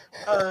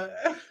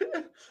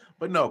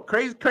 But no,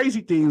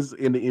 crazy things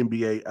in the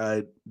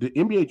NBA. The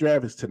NBA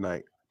draft is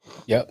tonight.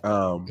 Yep.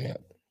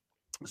 Yep.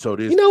 So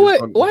this, you know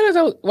what? Why is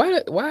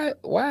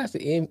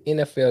the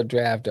NFL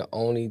draft the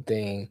only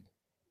thing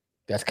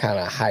that's kind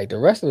of hype? The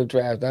rest of the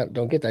draft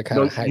don't get that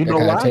kind of hype. You know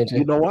why? Attention.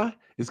 You know why?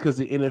 It's because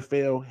the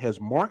NFL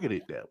has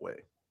marketed that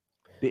way.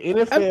 The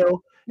NFL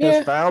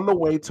has found a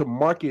way to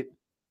market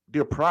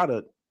their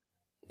product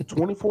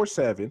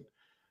 24/7,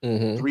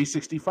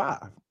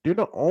 365. They're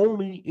the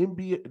only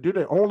NBA. They're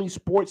the only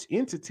sports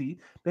entity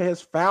that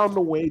has found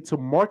a way to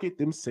market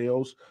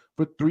themselves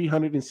for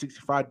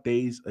 365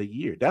 days a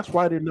year. That's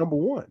why they're number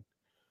one.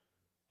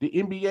 The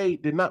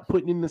NBA, they're not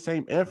putting in the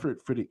same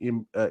effort for the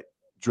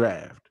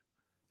draft.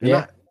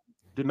 They're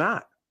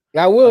not.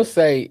 I will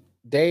say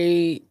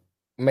they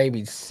may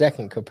be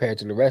second compared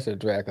to the rest of the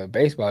draft. Because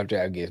baseball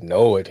draft gets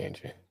no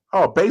attention.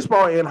 Oh,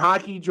 baseball and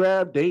hockey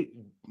draft,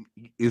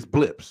 is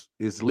blips.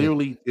 It's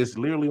literally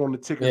on the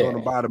ticker on the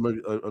bottom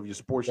of your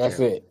sports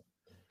channel.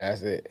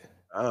 That's it.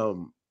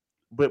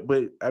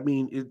 But I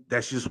mean,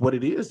 that's just what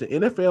it is. The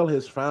NFL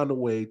has found a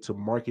way to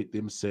market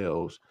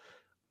themselves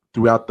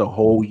throughout the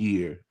whole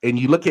year. And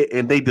you look at,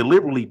 and they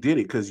deliberately did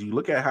it because you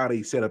look at how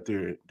they set up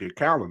their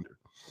calendar.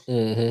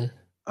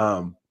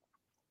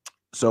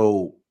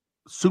 So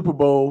Super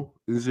Bowl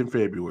is in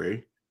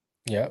February.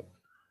 Yep.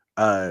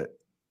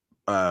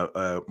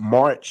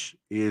 March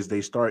is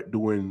they start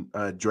doing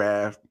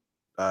draft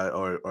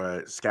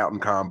or scouting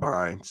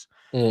combines.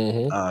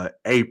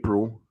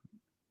 April,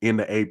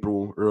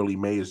 early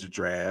May is the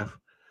draft.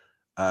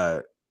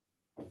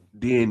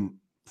 Then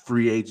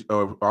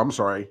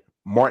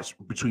March,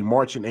 between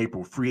March and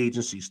April, free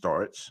agency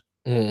starts.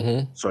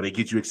 So they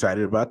get you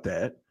excited about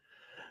that.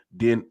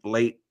 Then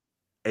late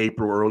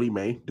April, early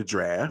May, the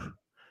draft.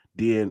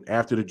 Then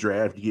after the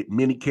draft, you get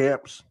mini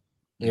camps.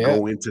 You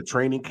go into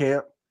training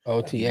camp.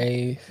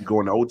 OTAs. You go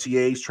into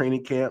OTAs,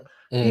 training camp.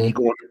 Then you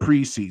go into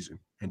preseason.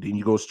 And then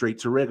you go straight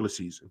to regular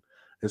season.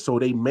 And so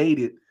they made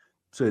it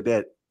so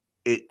that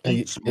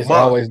it's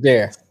always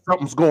there.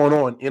 Something's going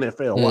on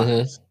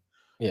NFL-wise.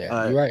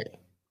 Yeah, you're right.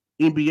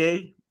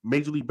 NBA,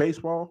 Major League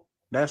Baseball,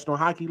 National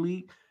Hockey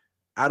League.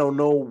 I don't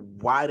know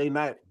why they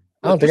not.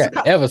 I don't think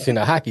I've ever seen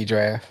a hockey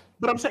draft.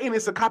 But I'm saying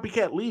it's a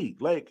copycat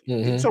league. Like,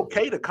 it's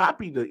okay to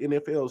copy the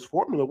NFL's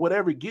formula,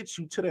 whatever gets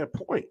you to that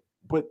point.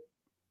 But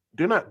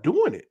they're not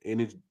doing it.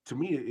 And to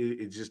me,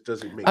 it just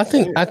doesn't make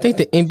sense. I think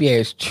the NBA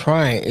is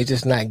trying. It's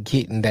just not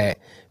getting that.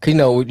 Because,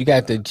 you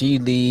got the G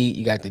League,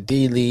 you got the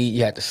D League, you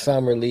got the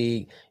Summer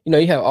League.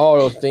 You have all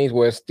those things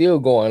where it's still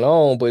going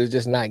on, but it's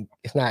just not,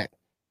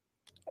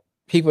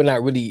 people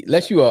not really,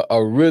 unless you're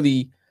a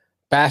really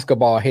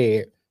basketball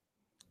head,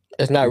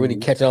 it's not really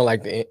catching on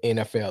like the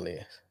NFL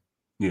is.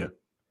 Yeah.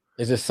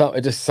 It's just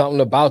something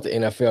about the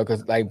NFL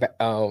because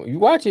you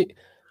watch it,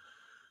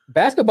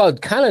 basketball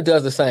kind of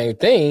does the same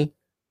thing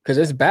because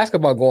there's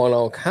basketball going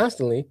on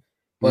constantly,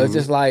 but it's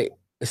just like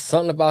it's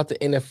something about the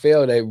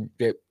NFL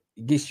that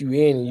gets you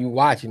in and you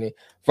watching it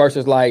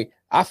versus like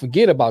I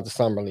forget about the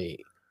Summer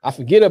League, I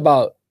forget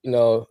about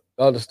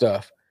other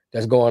stuff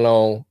that's going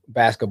on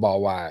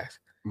basketball wise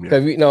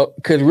because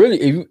because really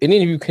if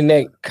you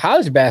connect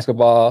college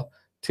basketball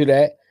to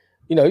that,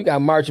 you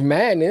got March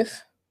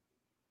Madness.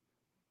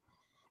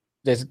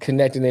 That's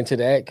connecting into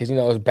that because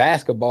it's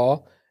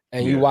basketball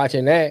and you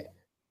watching that,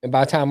 and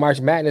by the time March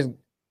Madness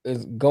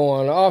is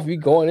going off, you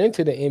going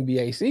into the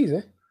NBA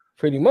season,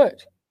 pretty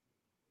much.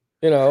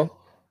 Yeah.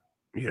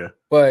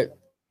 But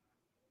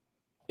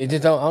it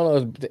just don't. I don't know.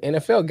 The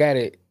NFL got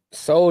it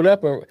sold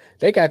up, and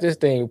they got this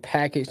thing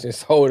packaged and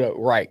sold up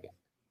right.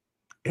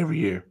 Every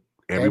year,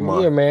 every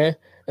month, year, man.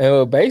 And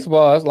with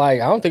baseball, it's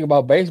like I don't think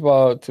about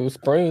baseball to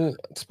spring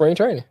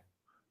training.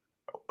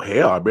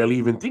 Hell, I barely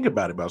even think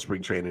about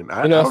spring training.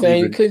 You know what I'm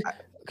saying? Because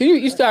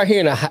you start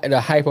hearing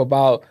the hype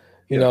about,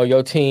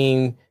 your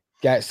team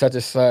got such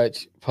and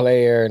such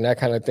player and that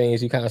kind of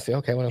things. You kind of say,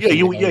 okay, what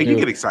you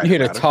get excited. You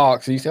hear the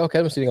talk, so you say, okay,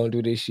 let me see what they're going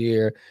to do this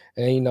year.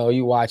 And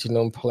you watching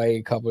them play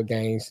a couple of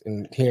games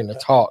and hearing the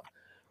talk.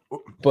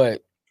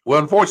 But well,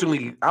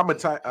 unfortunately,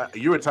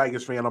 you're a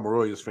Tigers fan. I'm a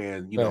Royals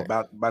fan.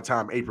 By the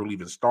time April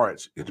even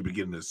starts at the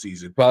beginning of the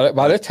season.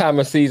 By this time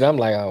of season, I'm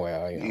like, oh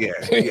well,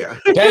 yeah.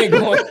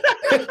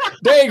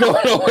 they ain't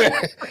going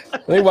nowhere.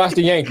 Let me watch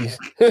the Yankees.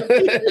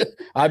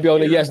 I'll be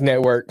on the Yes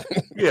Network.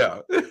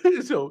 Yeah.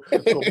 So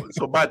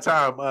by the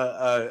time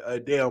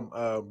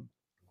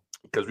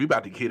because we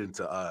about to get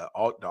into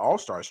the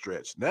All-Star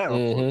stretch now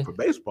for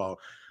baseball.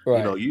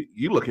 Right.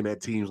 You looking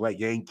at teams like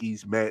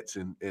Yankees, Mets,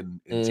 and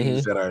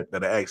teams that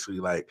are actually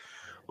like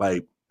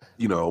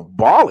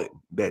balling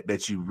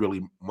that you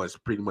really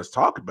must pretty much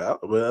talk about.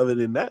 But other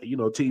than that,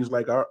 teams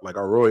like our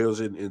Royals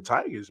and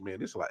Tigers,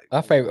 man, it's like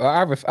our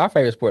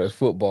favorite sport is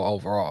football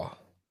overall.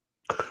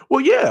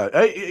 Well, yeah,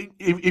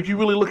 if you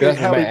really look at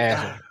how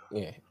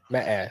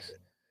Matt asked.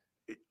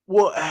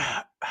 Well,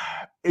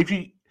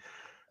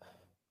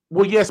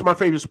 yes, my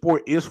favorite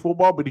sport is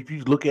football, but if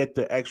you look at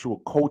the actual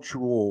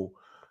cultural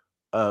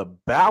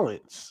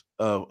balance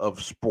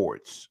of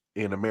sports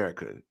in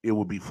America, it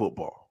would be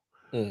football.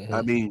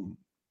 I mean,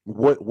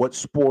 what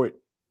sport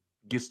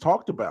gets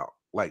talked about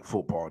like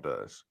football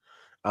does.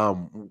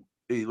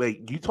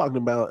 Like you talking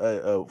about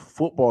a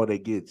football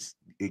that gets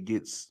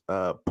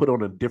put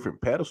on a different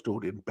pedestal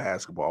than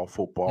basketball,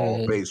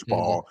 football,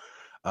 baseball,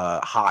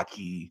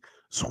 hockey,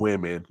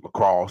 swimming,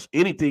 lacrosse,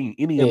 any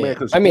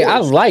American sports. I mean,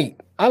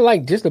 I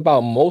like just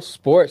about most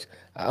sports.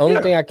 The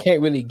only thing I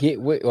can't really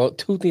get with, well,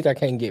 two things I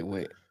can't get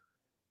with: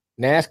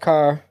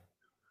 NASCAR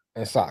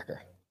and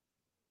soccer.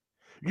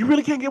 You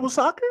really can't get with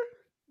soccer?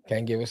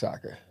 Can't get with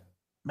soccer,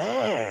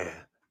 man.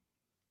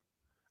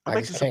 I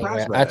makes you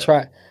surprised,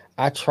 man.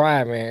 I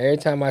try, man. Every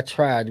time I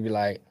try to be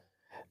like,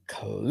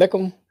 click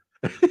them.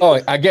 Oh,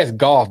 I guess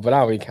golf, but I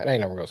don't really, that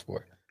ain't no real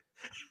sport.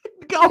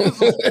 Golf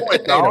is a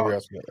sport, dog. No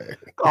real sport,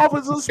 golf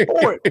is a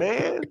sport,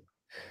 man.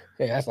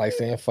 Yeah, that's like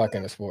saying fuck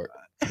in a sport.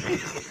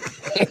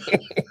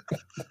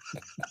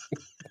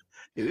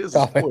 It is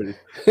a sport.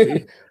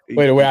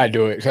 Wait, the way I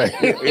do it.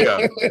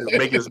 Yeah,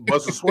 make it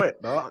bust a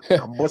sweat, dog.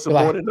 I'm busting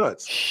more than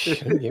nuts.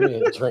 Give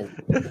me a drink.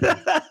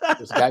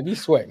 It's gotta be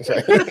sweating.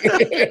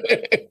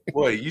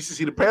 Boy, you used to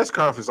see the press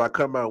conference I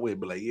come out with,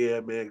 be like, yeah,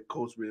 man,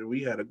 coach, man,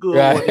 we had a good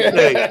one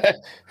today.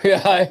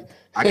 Yeah,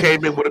 I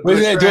came in with a good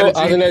strategy.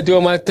 I was in there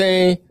doing my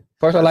thing.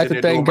 First, I'd like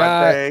to thank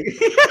God.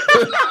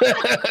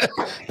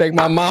 Thank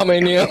my mama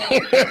and them.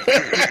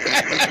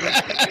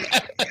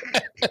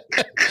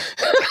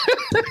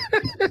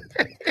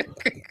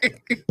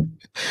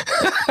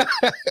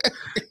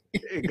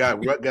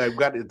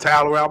 got the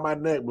towel around my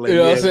neck. Like, you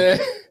know what I'm saying?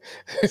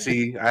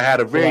 See, I had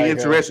a very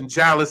interesting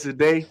challenge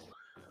today.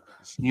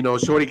 You know,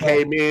 Shorty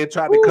came in,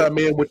 tried to come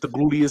in with the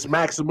gluteus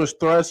maximus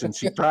thrust, and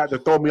she tried to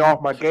throw me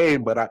off my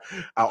game, but I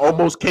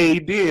almost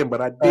caved in,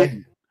 but I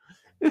didn't.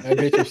 That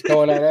bitch was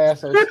throwing that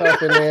ass so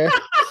tough in there.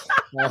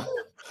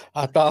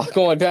 I thought I was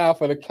going down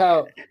for the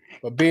count,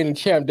 but being the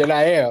champ that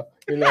I am,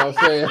 you know what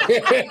I'm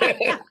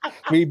saying?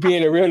 Me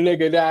being a real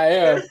nigga that I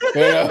am,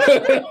 you know?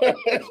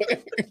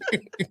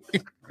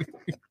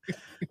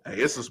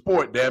 Hey, it's a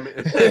sport, damn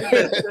it.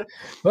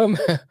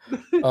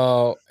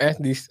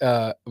 Anthony,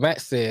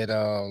 Matt said,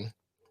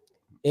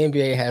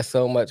 NBA has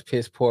so much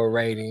piss poor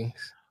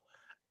ratings.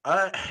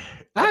 I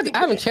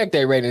haven't checked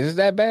their ratings. Is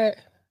that bad?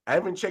 I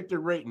haven't checked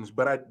their ratings,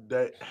 but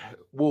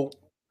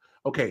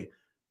okay.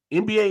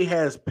 NBA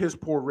has piss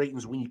poor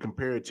ratings when you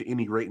compare it to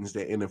any ratings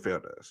that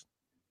NFL does.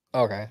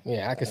 Okay,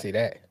 yeah, I can see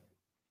that.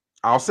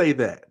 I'll say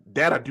that.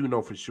 That I do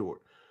know for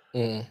sure.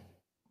 Mm.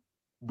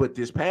 But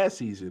this past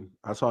season,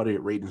 I saw their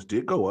ratings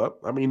did go up.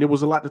 I mean, there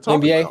was a lot to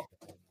talk about.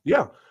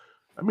 Yeah.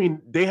 I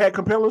mean, they had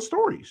compelling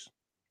stories.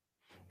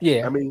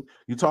 Yeah. I mean,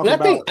 you talk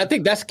about... I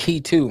think that's key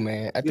too,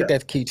 man. I think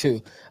that's key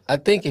too. I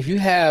think if you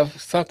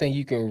have something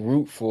you can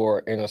root for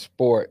in a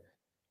sport,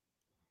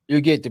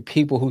 you get the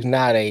people who's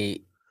not an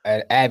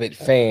avid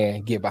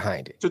fan get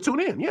behind it. To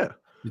tune in, yeah.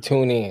 To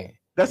tune in.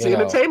 That's the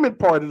entertainment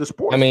part of the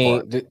sport. I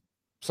mean,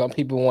 some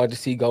people wanted to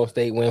see Golden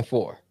State win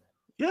 4.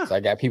 Yeah. So I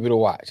got people to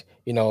watch.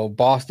 You know,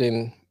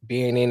 Boston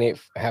being in it,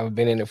 haven't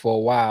been in it for a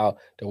while,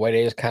 the way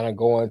they just kind of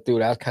going through,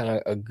 that's kind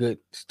of a good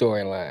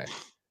storyline.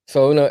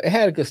 So, you know, it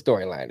had a good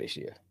storyline this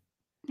year.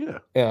 Yeah.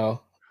 You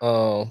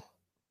know,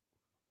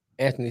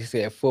 Anthony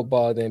said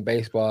football, then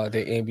baseball,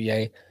 then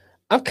NBA.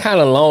 I'm kind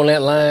of along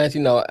that lines.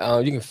 You know,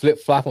 you can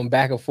flip-flop them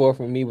back and forth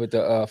with me with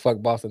the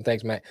fuck Boston.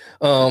 Thanks, Matt.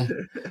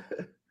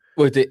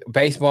 With the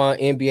baseball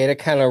and NBA, they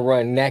kind of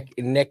run neck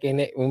and neck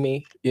with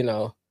me, you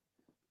know.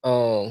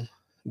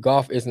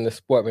 Golf isn't a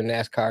sport, but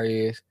NASCAR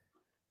is.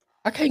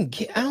 I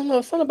don't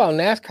know, something about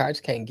NASCAR I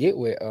just can't get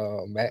with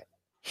Matt.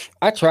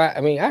 I try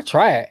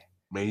it.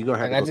 Man, you're gonna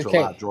have to go to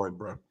a lot, Jordan,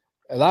 bro.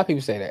 A lot of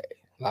people say that.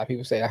 I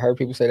heard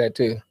people say that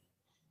too.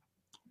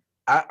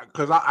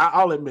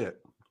 I'll admit,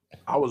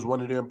 I was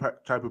one of them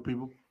type of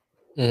people.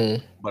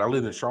 Mm-hmm. But I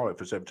lived in Charlotte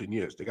for 17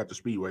 years. They got the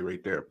Speedway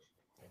right there.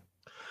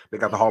 They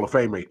got the Hall of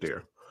Fame right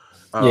there.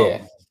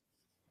 Yeah.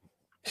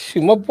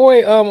 Shoot, my boy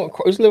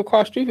used to live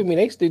across the street from me.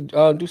 They used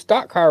to do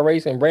stock car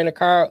racing, bring a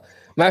car.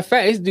 Matter of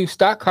fact, they used to do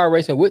stock car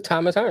racing with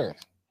Thomas Hearns.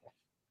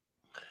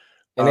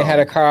 And they had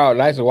a car out.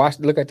 I used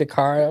to look at the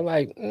car. I'm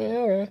like,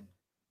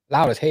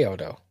 loud as hell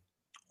though.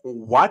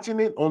 Watching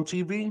it on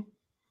TV,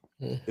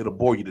 it'll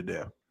bore you to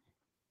death.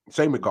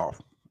 Same with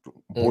golf.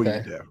 Bore you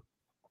to death.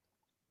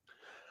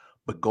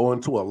 But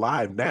going to a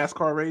live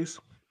NASCAR race,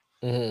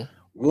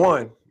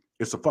 one,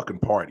 it's a fucking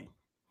party.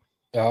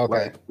 Oh,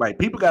 okay. Like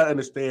people gotta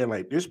understand,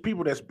 like there's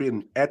people that's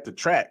been at the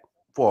track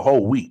for a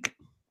whole week.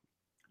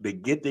 They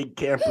get their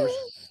campers,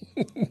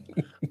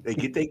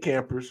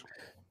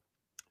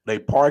 they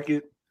park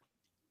it,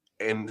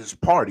 and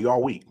just party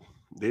all week.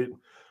 They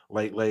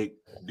like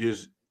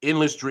there's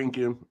endless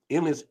drinking,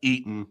 endless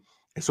eating,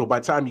 and so by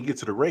the time you get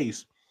to the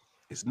race,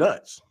 it's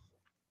nuts.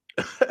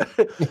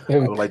 I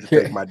would like to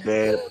thank my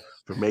dad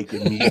for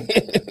making me.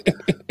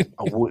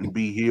 I wouldn't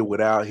be here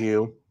without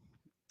him.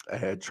 I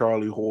had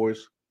Charlie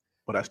horse,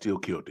 but I still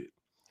killed it.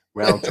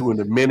 Round 2 in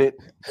a minute,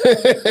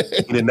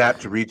 in a nap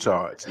to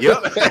recharge. Yep.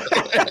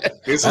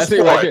 It's a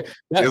sport. Right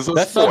there.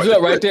 That sums it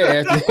up right there,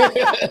 Anthony.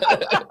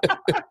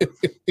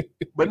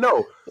 But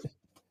no,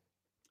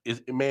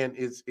 it's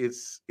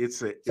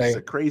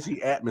a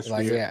crazy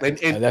atmosphere.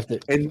 Like, yeah, and I left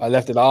it. and I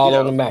left it all yeah,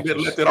 on the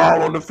mattress. left it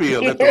all on the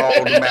field, left it all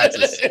on the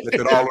mattress, left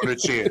it all on the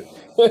chair.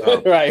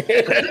 Right.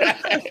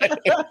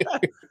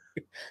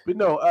 But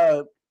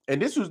no,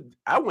 and this was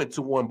I went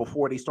to one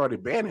before they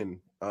started banning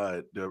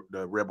the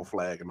rebel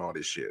flag and all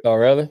this shit. Oh,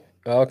 really?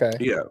 Oh, okay.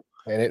 Yeah.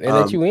 And they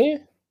let you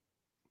in?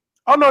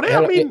 Oh no,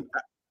 I mean,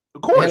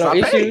 of course,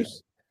 I paid.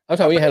 Issues. I'm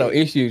talking. You had no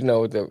issues,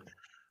 no, with the.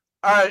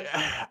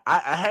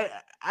 I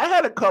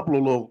had a couple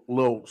of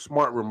little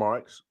smart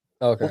remarks.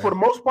 Okay. But for the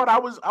most part, I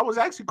was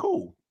actually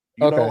cool.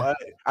 You know,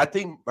 I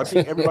think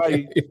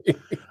everybody.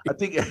 I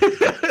think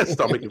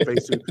start making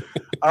face too.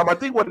 I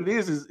think what it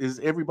is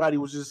everybody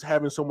was just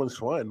having so much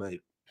fun.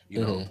 Like,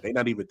 you know, they're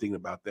not even thinking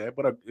about that.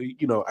 But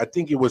I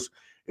think it was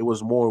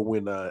more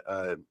when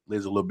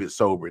there's a little bit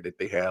sober that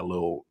they had a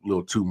little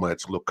too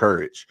much, little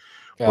courage.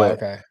 Oh, but,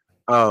 okay.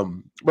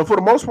 But for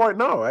the most part,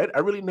 no, I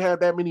really didn't have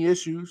that many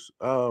issues.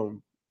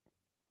 Now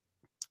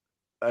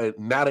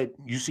that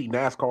you see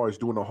NASCAR is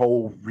doing a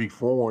whole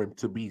reform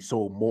to be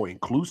so more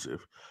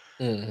inclusive,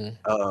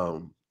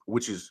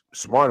 which is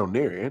smart on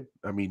their end.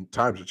 I mean,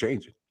 times are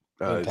changing.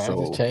 Times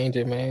are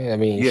changing, man. I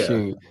mean, yeah.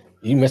 shoot,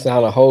 you missing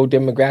out on a whole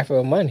demographic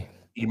of money.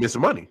 You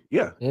missing money,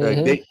 yeah.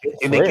 They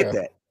get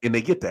that, and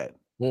they get that,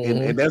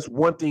 and that's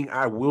one thing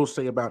I will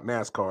say about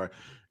NASCAR.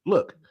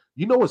 Look,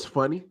 you know what's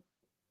funny?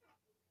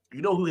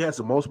 You know who has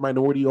the most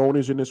minority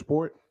owners in this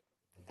sport?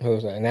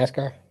 Who's that?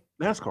 NASCAR.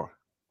 NASCAR.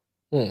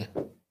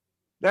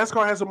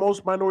 NASCAR has the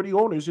most minority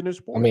owners in this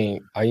sport. I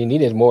mean, all you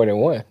need is more than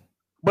one.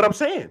 But I'm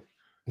saying,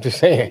 just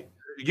saying.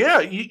 Yeah,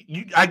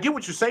 I get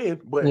what you're saying,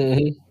 but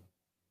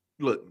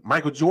look,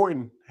 Michael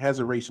Jordan has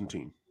a racing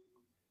team.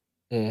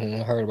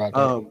 I heard about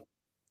that.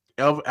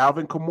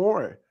 Alvin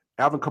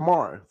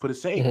Kamara for the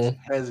Saints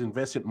has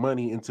invested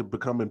money into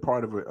becoming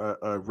part of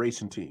a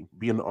racing team,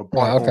 being a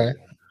part.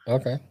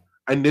 Okay.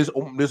 And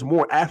there's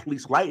more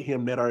athletes like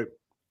him that are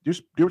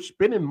they're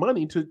spending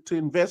money to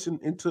invest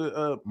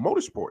into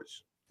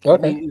motorsports.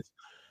 Okay. I mean,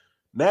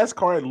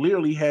 NASCAR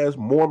literally has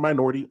more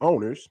minority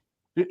owners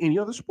than any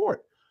other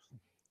sport,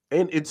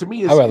 and to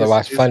me, I'd rather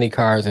watch funny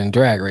cars and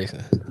drag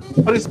racing.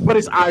 But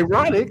it's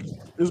ironic,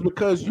 is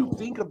because you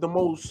think of the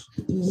most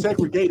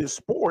segregated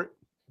sport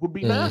would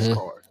be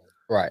NASCAR,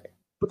 right?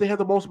 But they have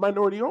the most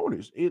minority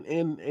owners,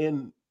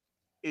 and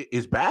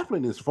it's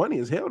baffling. It's funny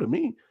as hell to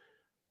me.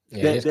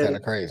 Yeah, it's kind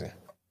of crazy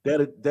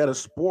that a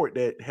sport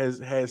that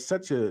has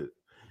such a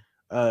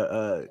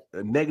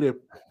negative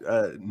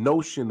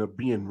notion of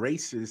being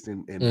racist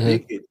and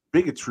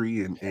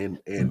bigotry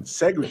and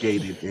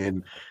segregated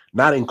and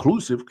not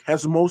inclusive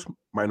has the most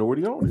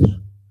minority owners,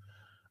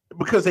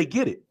 because they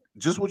get it.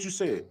 Just what you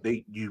said,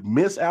 you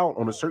miss out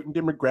on a certain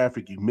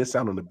demographic, you miss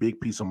out on a big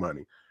piece of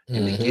money,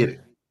 and they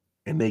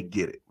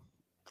get it.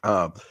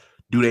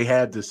 Do they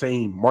have the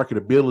same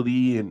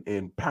marketability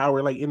and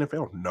power like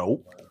NFL?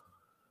 No,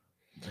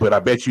 but I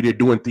bet you they're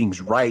doing things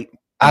right.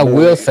 I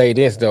will say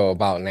this though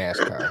about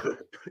NASCAR.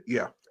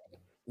 Yeah.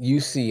 You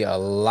see a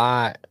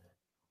lot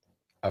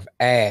of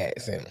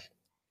ads and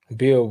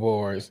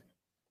billboards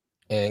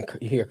and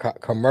you hear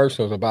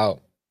commercials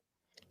about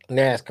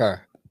NASCAR.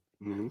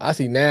 I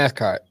see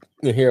NASCAR,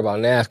 you hear about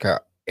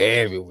NASCAR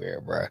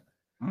everywhere, bro.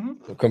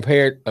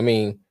 Compared, I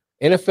mean,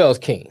 NFL's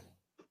king.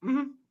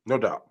 No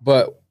doubt.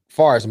 But as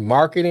far as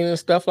marketing and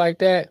stuff like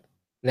that,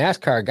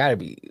 NASCAR got to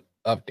be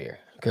up there.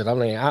 Because I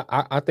mean,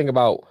 I think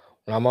about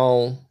when I'm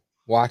on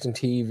watching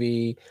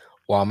TV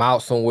or I'm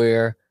out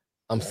somewhere,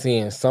 I'm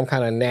seeing some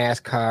kind of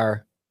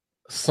NASCAR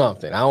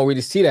something. I don't really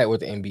see that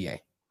with the NBA.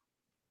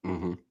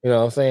 You know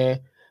what I'm saying?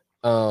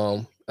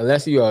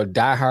 Unless you're a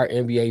diehard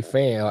NBA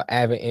fan or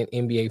avid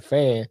NBA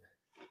fan,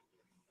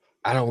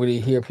 I don't really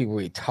hear people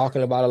really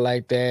talking about it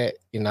like that.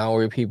 You know, I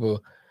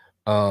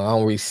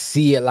don't really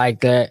see it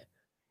like that.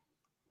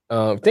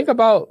 Think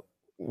about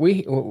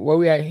where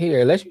we at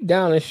here. Unless you're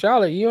down in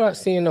Charlotte, you're not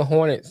seeing the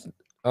Hornets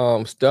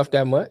stuff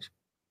that much.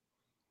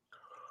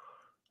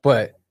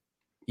 But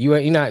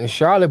you're not in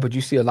Charlotte, but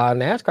you see a lot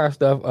of NASCAR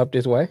stuff up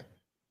this way.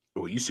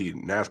 Well, you see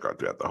NASCAR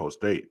throughout the whole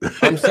state.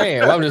 I'm just saying.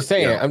 Yeah.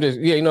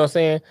 You know what I'm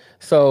saying?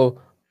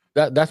 So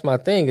that's my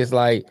thing. Is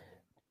like,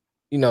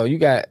 you know, you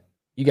got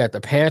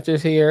the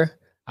Panthers here.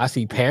 I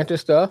see Panther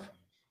stuff.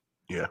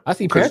 Yeah. I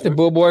see Panther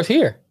billboards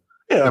here.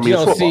 Yeah, I mean, you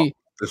don't see.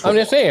 I'm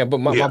just saying, but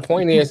my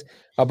point is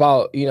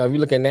about, you know, if you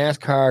look at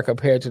NASCAR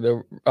compared to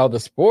the other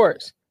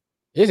sports,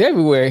 it's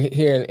everywhere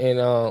here in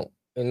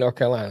North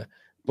Carolina.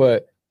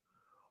 But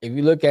if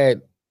you look at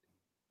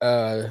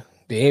the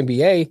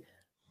NBA,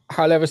 I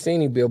hardly ever seen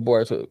any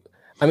billboards.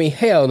 I mean,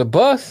 hell, the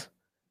bus,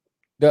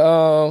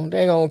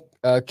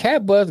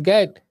 Cat bus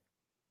got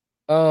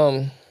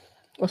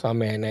what's our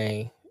man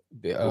name?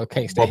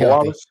 Can't stay healthy.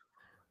 Wallace?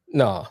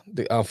 No,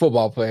 the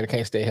football player that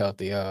can't stay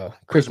healthy.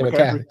 Christian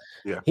McCaffrey.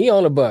 Yeah, he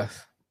on the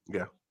bus.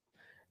 Yeah,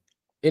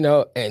 you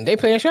know, and they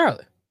play in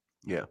Charlotte.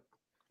 Yeah.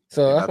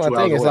 So that's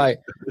my thing. It's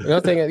like, you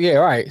know, yeah,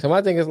 right. So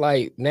my thing is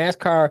like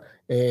NASCAR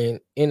and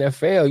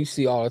NFL, you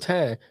see all the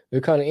time. When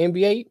it comes to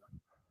NBA,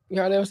 you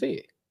hardly ever see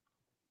it.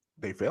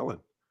 They failing.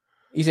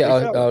 You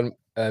said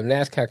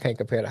NASCAR can't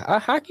compare to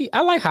hockey.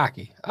 I like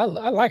hockey. I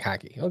like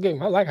hockey. Don't get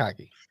me. I like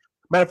hockey.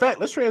 Matter of fact,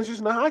 let's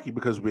transition to hockey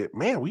because That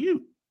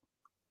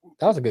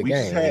was a good we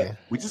game.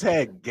 just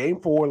had Game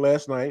 4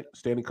 last night,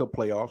 Stanley Cup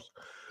playoffs.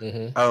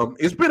 Mm-hmm.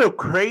 It's been a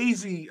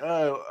crazy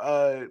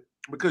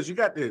because you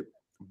got the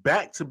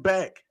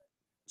back-to-back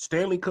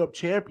Stanley Cup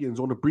champions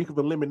on the brink of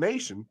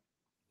elimination.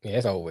 Yeah,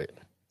 it's over with.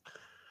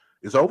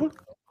 It's over?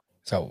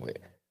 It's over with.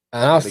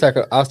 And I was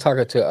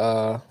talking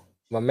to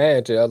my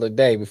manager the other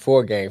day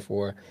before Game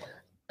 4,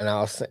 and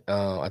I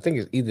think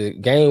it's either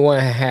Game 1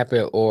 had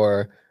happened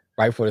or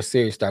right before the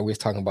series started. We was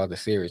talking about the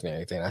series and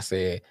everything. I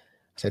said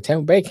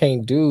Tampa Bay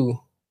can't do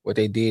what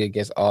they did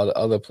against all the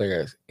other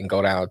players and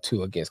go down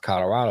 2 against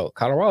Colorado.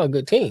 Colorado, a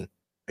good team.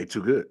 They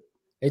too good.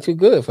 They too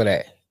good for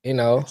that. You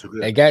know,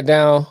 they got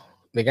down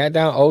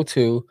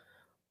 0-2,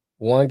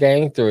 won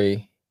Game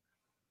 3.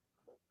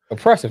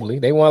 Impressively,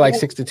 they won like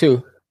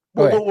 6-2.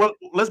 Well,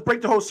 let's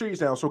break the whole series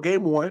down. So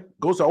Game 1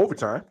 goes to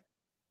overtime.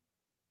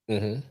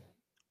 Mm-hmm.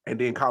 And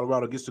then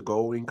Colorado gets to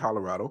go in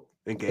Colorado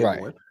in Game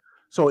 1.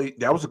 So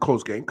that was a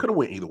close game. Could have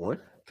went either one.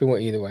 Could have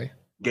went either way.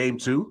 Game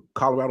 2,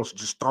 Colorado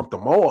just stomped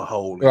them all a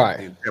hole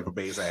in Tampa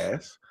Bay's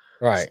ass.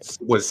 Right.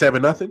 Was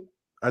 7-0?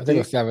 I think it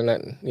was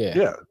 7-0. Yeah.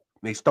 Yeah.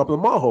 They stomped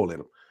them all a hole in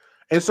them.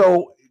 And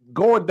so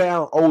going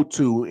down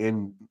 0-2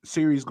 and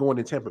series going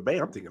to Tampa Bay,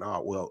 I'm thinking,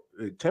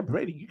 Tampa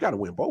Bay, you got to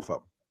win both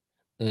of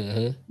them.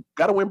 Mm-hmm.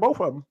 Got to win both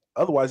of them.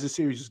 Otherwise, this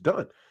series is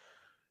done.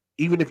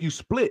 Even if you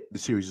split, the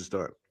series is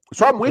done.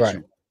 So I'm with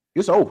you.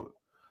 It's over.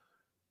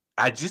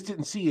 I just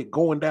didn't see it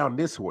going down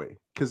this way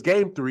because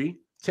Game 3,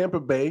 Tampa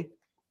Bay,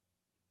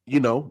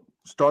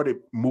 started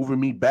moving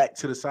me back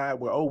to the side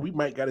where, we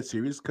might got a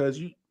series because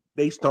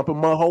they stumping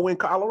Maho in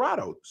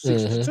Colorado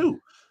 6-2.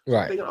 Mm-hmm.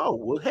 Right. Thinking,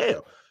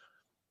 hell.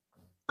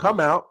 Come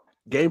out,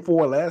 Game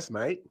 4 last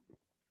night,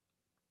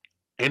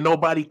 and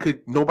nobody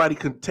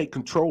could take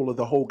control of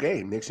the whole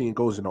game. Next thing it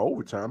goes into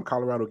overtime.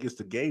 Colorado gets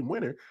the game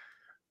winner,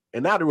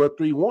 and now they're up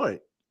 3-1.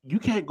 You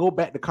can't go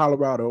back to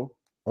Colorado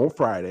on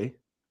Friday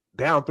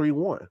down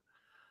 3-1.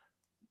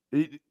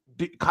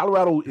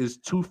 Colorado is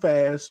too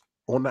fast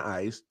on the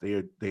ice.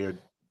 The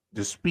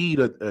speed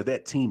of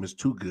that team is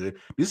too good.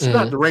 This is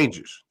not the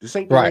Rangers. This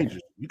ain't the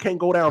Rangers. You can't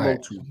go down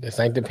 0-2. This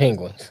ain't the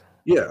Penguins.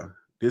 Yeah.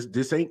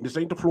 This ain't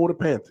the Florida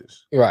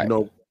Panthers. Right.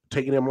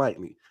 Taking them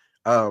lightly.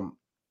 Now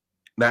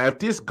if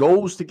this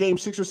goes to Game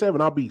 6 or 7,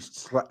 I'll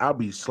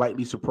be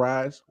slightly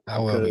surprised. I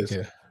will be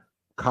too.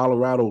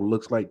 Colorado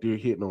looks like they're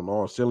hitting on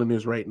all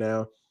cylinders right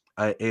now.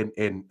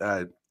 And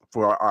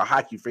for our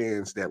hockey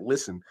fans that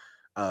listen,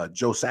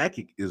 Joe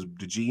Sakic is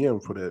the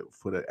GM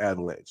for the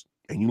Avalanche.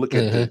 And you look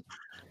at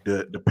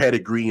the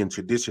pedigree and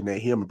tradition that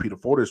him and Peter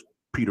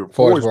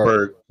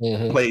Forsberg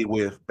played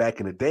with back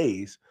in the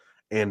days,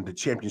 and the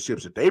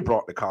championships that they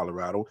brought to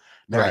Colorado.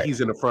 Now he's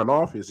in the front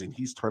office and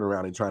he's turning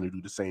around and trying to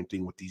do the same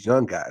thing with these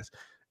young guys.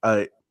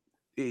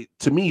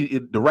 To me,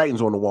 the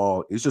writing's on the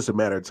wall. It's just a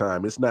matter of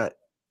time. It's not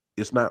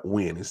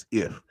when, it's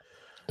if.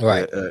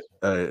 Right.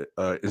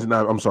 It's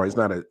not. I'm sorry. It's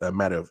not a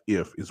matter of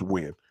if. It's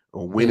when.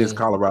 When is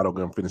Colorado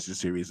going to finish the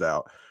series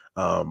out?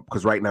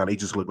 Because right now they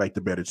just look like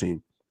the better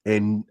team.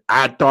 And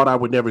I thought I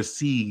would never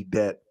see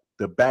that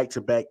the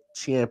back-to-back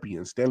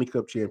champions, Stanley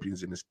Cup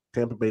champions, in the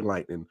Tampa Bay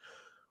Lightning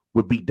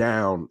would be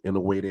down in a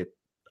way that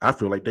I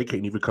feel like they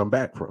can't even come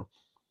back from.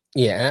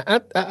 Yeah,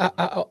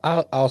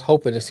 I was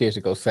hoping the series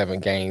would go 7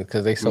 games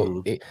because they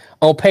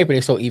on paper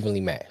they're so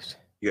evenly matched.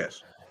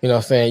 Yes. You know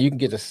what I'm saying? You can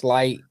get a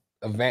slight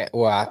advantage.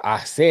 Well, I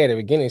said at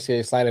the beginning,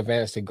 a slight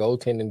advantage to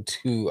goaltending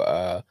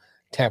to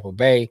Tampa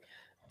Bay.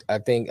 I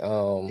think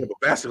but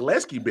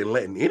Vasilevsky been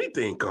letting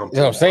anything come. You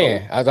know what I'm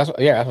saying? That's what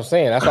I'm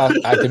saying. That's why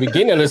at the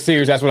beginning of the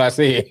series, that's what I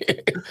said.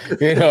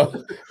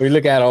 We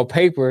look at it on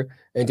paper,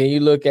 and then you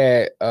look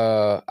at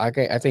I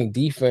think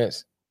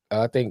defense.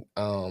 I think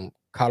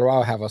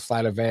Colorado have a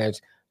slight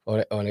advantage on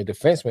a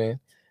defenseman.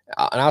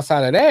 And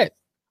outside of that,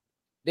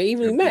 they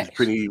evenly matched.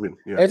 Pretty even.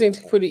 Yeah. Everything's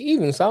pretty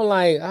even. So I'm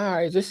like, all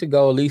right, this should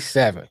go at least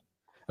 7.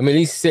 I mean, at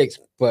least 6,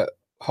 but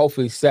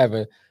hopefully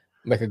 7.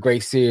 Make a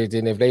great series.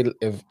 And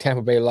if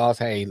Tampa Bay lost,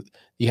 hey,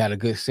 you had a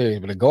good series.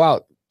 But to go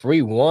out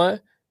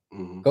 3-1,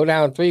 go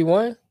down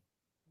 3-1,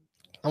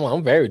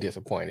 I'm very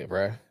disappointed,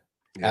 bro.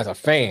 Yeah. As a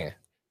fan,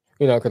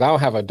 because I don't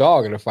have a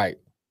dog in the fight.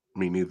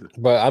 Me neither.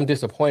 But I'm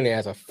disappointed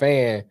as a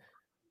fan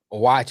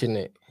watching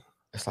it.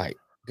 It's like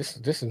this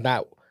is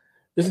not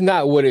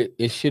what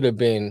it should have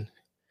been.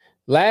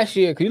 Last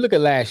year, can you look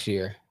at last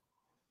year?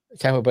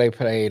 Tampa Bay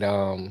played.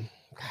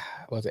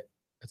 Was it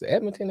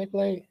Edmonton they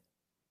played?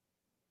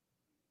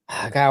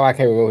 God, I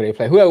can't remember who they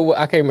played.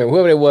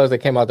 Whoever it was that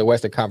came out the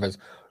Western Conference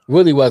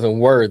really wasn't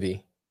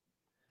worthy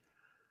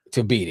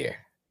to be there.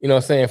 You know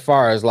what I'm saying? As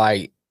far as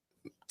like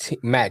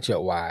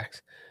matchup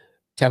wise,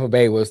 Tampa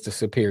Bay was the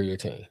superior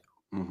team.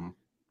 Mm-hmm.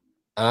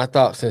 And I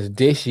thought since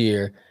this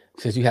year,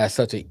 since you had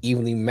such an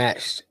evenly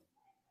matched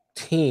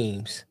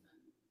teams,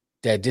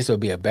 that this would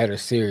be a better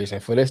series.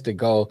 And for this to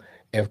go,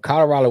 if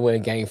Colorado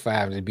win Game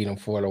 5 and beat them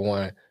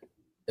 4-1,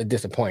 it's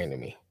disappointing to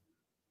me.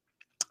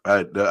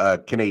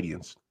 The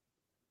Canadians.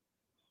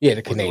 Yeah,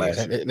 the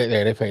Canadians.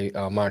 They play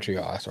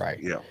Montreal. That's right.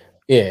 Yeah.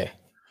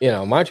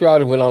 Yeah,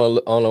 Montreal went on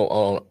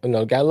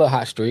got a little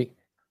hot streak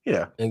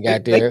Yeah, and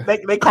got there.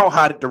 They call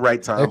hot at the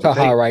right time. They call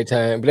hot at the right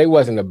time, but they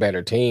wasn't a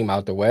better team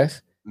out the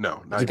West.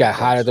 No, not just got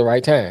hot at the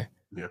right time.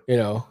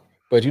 Yeah,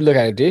 But you look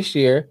at it this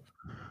year,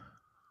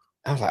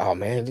 I was like, oh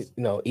man,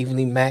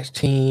 evenly matched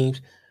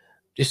teams.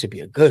 This should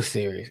be a good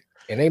series,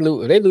 and they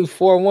lose. They lose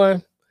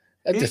 4-1.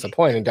 That's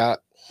disappointing,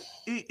 Doc.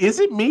 Is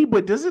it me?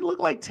 But does it look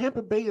like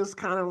Tampa Bay is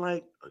kind of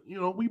like,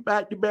 we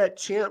back-to-back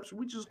champs?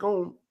 We just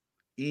gonna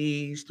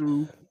ease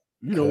through.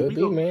 We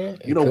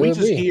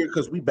just here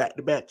because we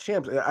back-to-back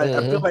champs.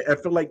 I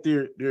feel like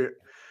they're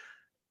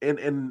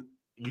and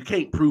you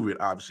can't prove it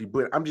obviously,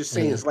 but I'm just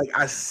saying it's like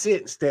I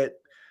sense that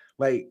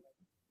like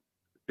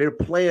they're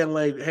playing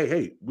like,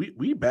 hey,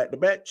 we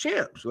back-to-back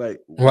champs.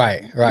 Like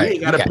right. We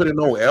ain't got to put in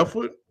no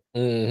effort.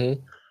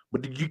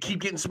 But you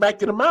keep getting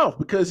smacked in the mouth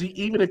because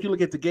even if you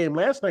look at the game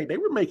last night, they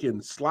were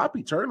making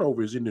sloppy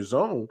turnovers in the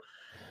zone,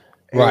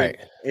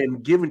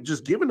 and giving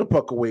the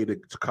puck away to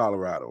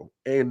Colorado.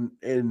 And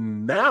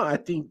now I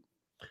think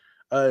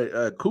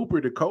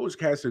Cooper, the coach,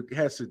 has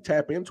to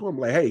tap into him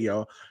like, hey,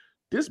 y'all,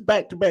 this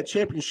back-to-back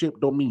championship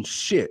don't mean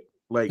shit.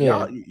 Like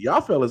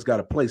y'all fellas got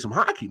to play some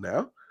hockey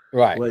now,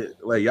 right?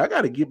 Like y'all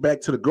got to get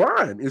back to the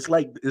grind. It's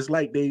like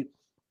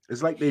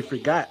they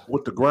forgot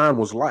what the grind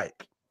was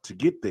like to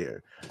get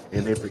there,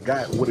 and they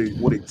forgot what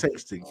it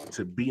takes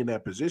to be in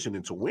that position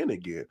and to win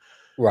again.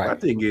 Right. My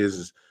thing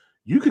is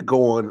you could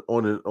go on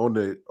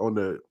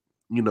the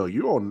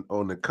you're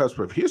on the cusp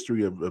of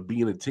history of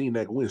being a team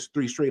that wins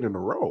 3 straight in a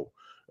row.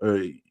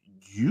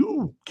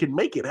 You can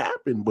make it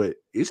happen, but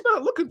it's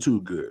not looking too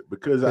good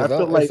because I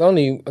feel like I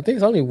think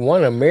it's only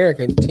one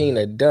American team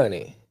that done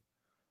it.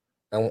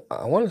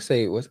 I want to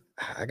say it was.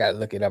 I gotta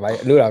look it up. I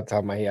knew it off the top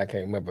of my head. I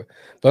can't remember.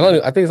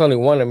 But I think it's only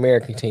one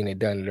American team that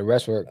done it. The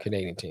rest were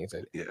Canadian teams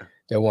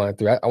that won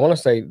 3. I want to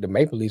say the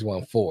Maple Leafs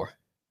won 4.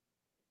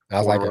 I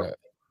was like,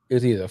 it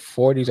was either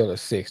 40s or the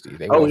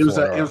 60s. It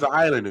was the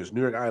Islanders,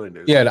 New York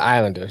Islanders. Yeah, the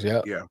Islanders.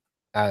 Yep. Yeah,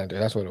 Islanders.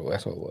 That's what it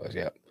was.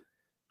 Yep.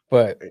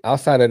 But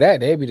outside of that,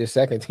 they'd be the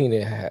second team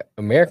that had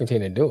American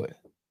team to do it.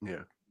 Yeah.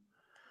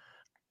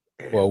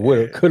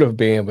 Well, could have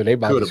been, but they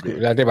about to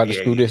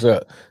screw this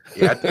up.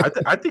 Yeah,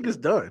 I think it's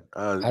done.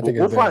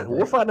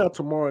 We'll find out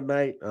tomorrow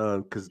night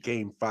because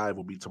Game 5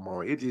 will be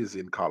tomorrow. It is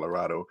in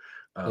Colorado,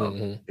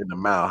 in the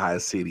Mile High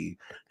City,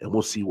 and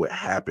we'll see what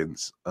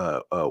happens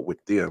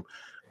with them.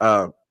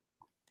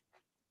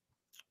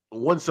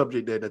 One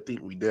subject that I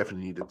think we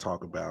definitely need to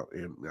talk about,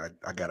 and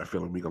I got a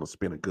feeling we're going to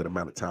spend a good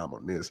amount of time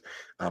on this,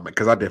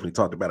 because I definitely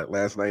talked about it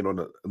last night on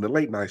the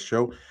late night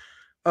show.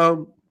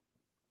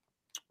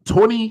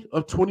 20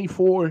 of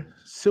 24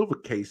 silver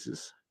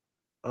cases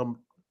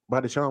by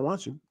Deshaun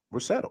Watson were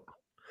settled.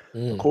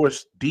 Of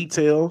course,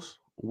 details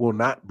will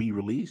not be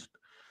released.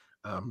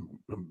 I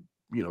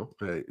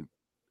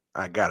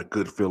got a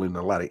good feeling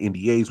a lot of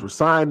NDAs were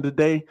signed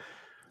today.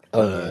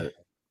 A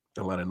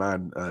lot of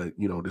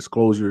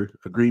non-disclosure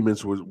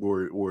agreements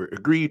were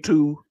agreed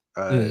to.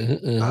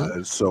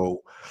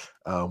 So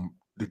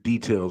the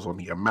details on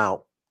the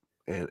amount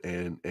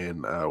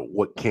and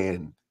what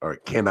can or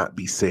cannot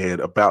be said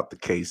about the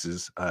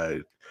cases,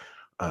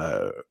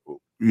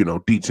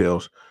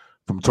 details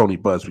from Tony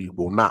Buzbee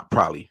will not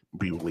probably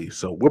be released.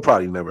 So we'll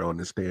probably never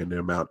understand the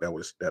amount that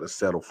is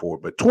settled for,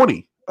 but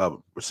 20 of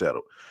them were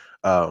settled.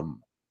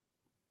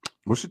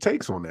 What's your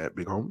takes on that,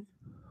 big homie?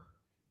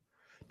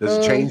 Does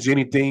it change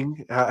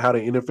anything how the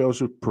NFL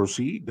should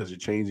proceed? Does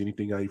it change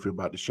anything how you feel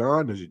about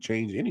Deshaun? Does it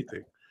change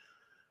anything?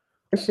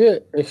 It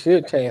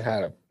should change how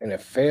the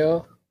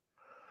NFL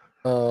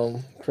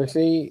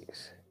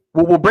proceeds.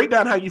 Well, we'll break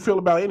down how you feel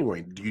about it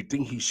anyway. Do you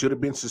think he should have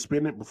been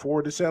suspended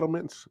before the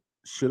settlements?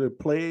 Should have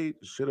played?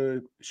 Should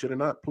have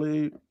not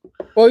played?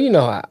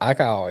 Well, I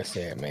can always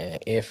say, man,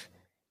 if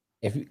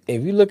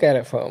you look at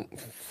it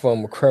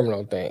from a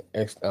criminal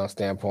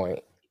standpoint,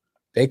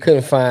 they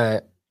couldn't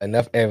find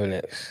enough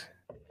evidence.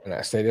 And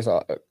I say this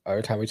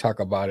every time we talk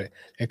about it,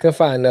 they couldn't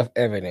find enough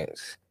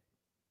evidence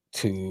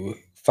to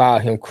file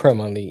him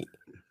criminally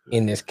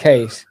in this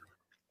case.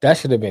 That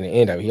should have been the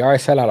end of it. He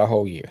already sat out a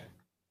whole year.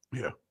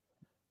 Yeah.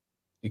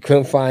 You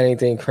couldn't find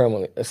anything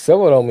criminally. A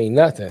civil don't mean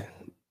nothing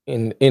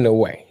in a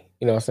way.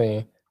 You know what I'm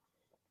saying?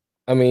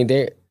 I mean,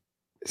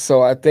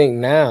 so I think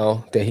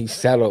now that he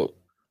settled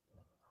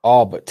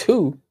all but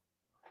 2,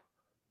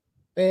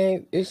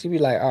 man, it should be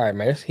like, all right,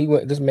 man,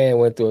 this man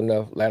went through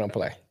enough, let him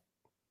play.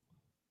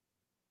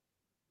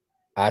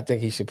 I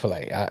think he should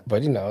play.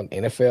 But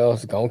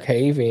NFL's gonna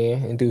cave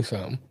in and do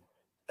something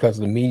because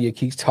the media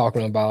keeps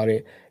talking about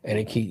it and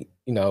they keep,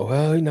 hey,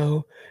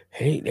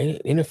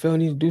 NFL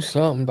needs to do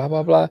something, blah,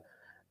 blah, blah.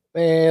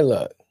 Man,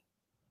 look,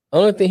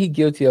 only thing he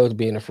guilty of is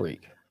being a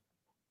freak.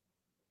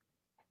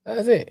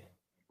 That's it.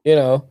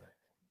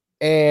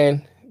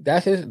 And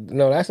that's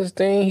his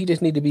thing. He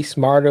just need to be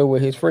smarter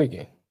with his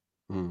freaking.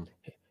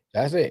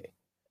 That's it.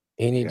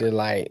 He need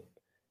to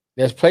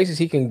there's places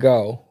he can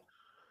go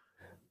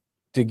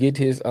to get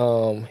his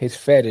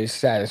fetish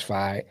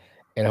satisfied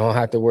and don't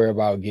have to worry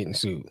about getting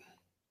sued.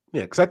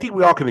 Yeah, because I think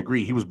we all can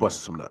agree he was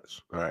busting some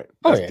nuts. All right.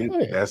 Oh, That's, yeah. the, Oh,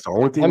 yeah. that's the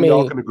only thing I we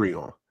all mean- can agree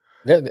on.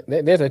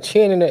 There's a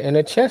chin and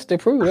a chest to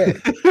prove that.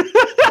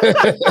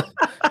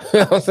 You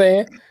know what I'm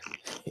saying?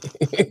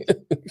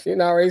 She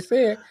already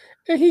said,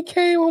 and he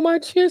came on my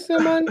chest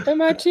and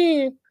my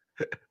chin.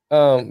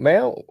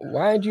 Man,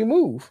 why'd you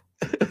move?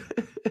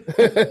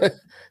 You know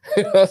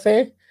what I'm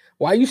saying?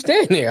 Why you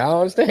standing there? I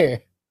don't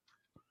understand.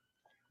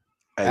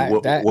 Hey,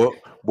 what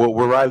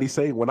Riley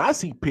say? When I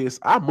see piss,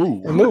 I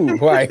move.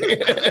 Move, right.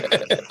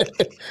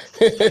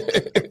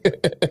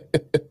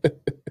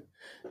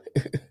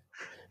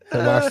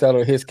 And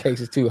Marcelo, his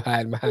case is too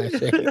hiding behind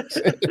shades.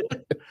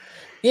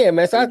 Yeah,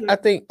 man. So I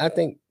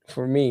think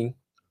for me,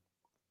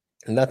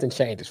 nothing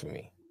changes for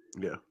me.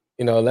 Yeah.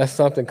 You know, unless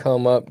something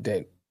come up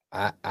that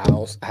I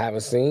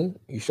haven't seen,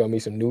 you show me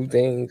some new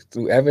things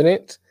through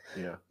evidence,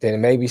 Yeah.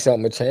 then maybe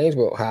something will change.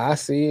 But how I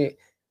see it,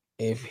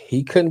 if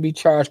he couldn't be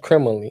charged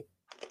criminally,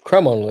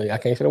 I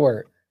can't say the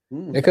word.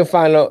 They couldn't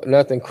find out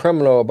nothing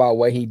criminal about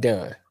what he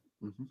done.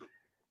 Mhm.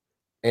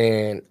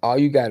 And all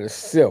you got is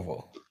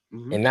civil.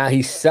 Mhm. And now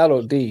he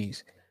settled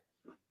these.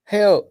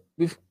 Hell,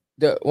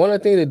 one of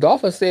the things the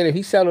Dolphins said, if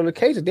he settled the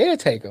case, they'll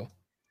take him.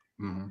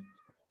 Mhm.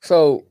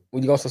 So,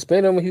 were you gonna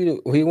suspend him when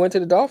he went to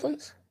the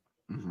Dolphins?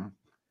 Mhm.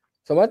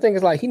 So my thing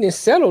is like he didn't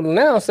settle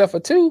now except for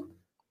 2.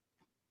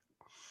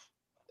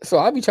 So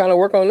I'll be trying to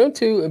work on them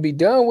 2 and be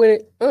done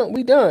with it.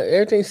 We done.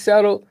 Everything's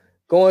settled.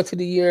 Go into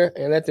the year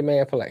and let the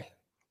man play.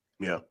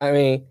 Yeah. I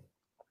mean,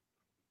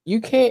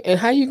 you can't. And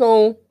how you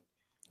gonna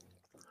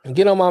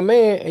get on my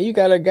man? And you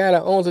got a guy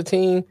that owns a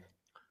team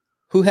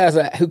who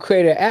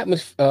created an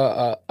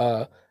atmosphere,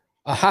 a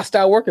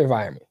hostile work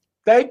environment.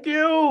 Thank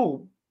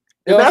you.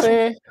 You know what I'm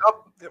saying?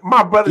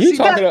 My brother, You see,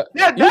 talking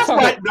that's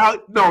why.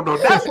 No,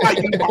 that's why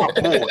you my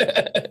boy.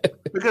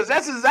 Because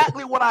that's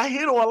exactly what I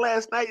hit on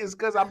last night. Is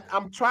because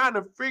I'm trying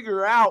to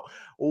figure out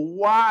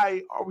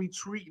why are we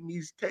treating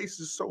these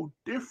cases so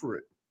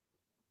different,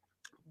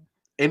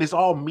 and it's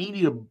all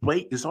media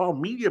based. It's all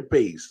media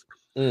based.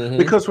 Mhm.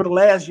 Because for the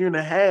last year and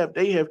a half,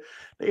 they have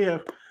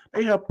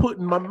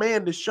putting my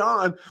man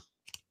Deshaun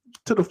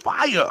to the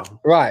fire.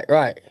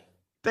 Right.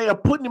 They are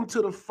putting him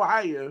to the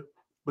fire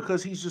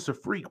because he's just a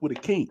freak with a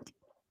kink.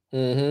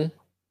 Mm-hmm.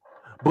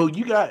 But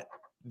you got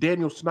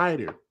Daniel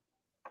Snyder,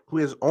 who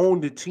has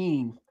owned the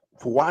team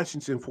for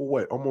Washington for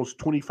what, almost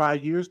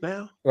 25 years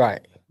now?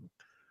 Right.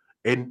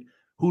 And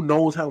who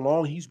knows how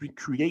long he's been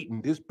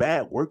creating this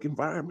bad work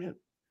environment?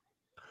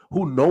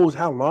 Who knows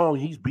how long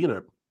he's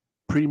been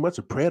pretty much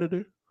a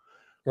predator?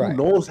 Right. Who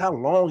knows how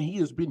long he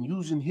has been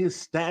using his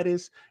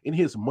status and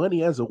his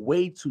money as a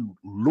way to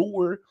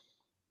lure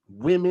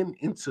women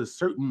into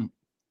certain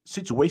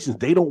situations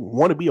they don't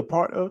want to be a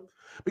part of?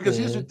 Because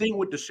here's the thing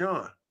with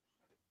Deshaun.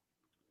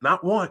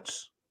 Not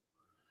once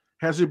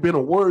has there been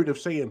a word of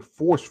saying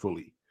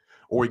forcefully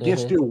or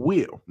against their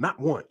will. Not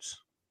once.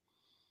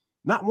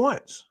 Not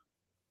once.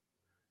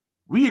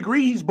 We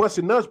agree he's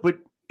busting nuts, but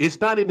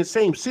it's not in the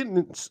same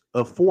sentence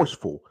of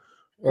forceful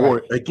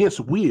or against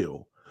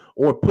will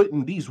or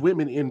putting these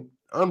women in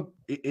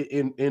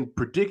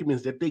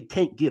predicaments that they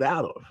can't get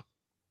out of.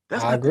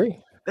 I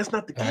agree. That's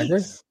not the case. I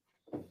agree.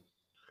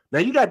 Now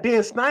you got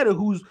Dan Snyder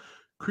who's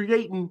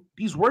creating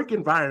these work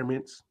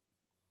environments.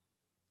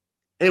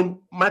 And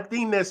my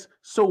thing that's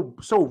so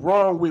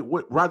wrong with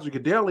what Roger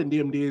Goodell and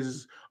them did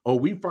is,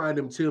 we fined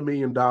him $10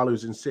 million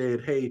and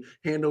said, hey,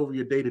 hand over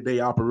your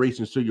day-to-day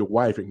operations to your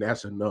wife, and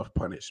that's enough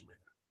punishment.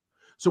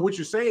 So what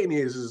you're saying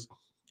is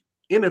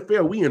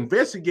NFL, we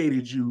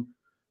investigated you,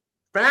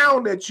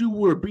 found that you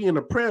were being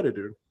a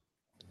predator,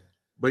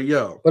 but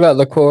what up,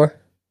 LaCour?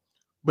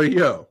 But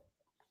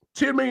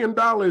 $10 million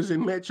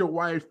and let your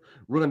wife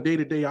run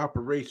day-to-day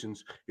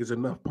operations is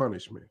enough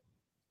punishment.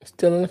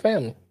 Still in the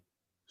family.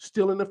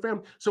 Still in the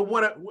family. So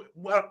what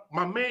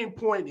my main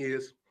point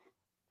is,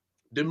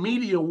 the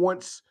media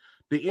wants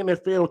the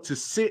NFL to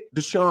sit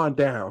Deshaun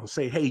down and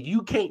say, hey,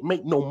 you can't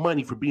make no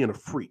money for being a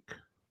freak.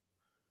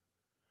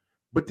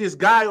 But this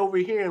guy over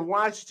here in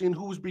Washington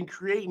who's been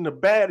creating a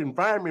bad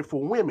environment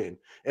for women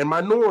and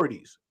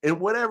minorities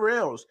and whatever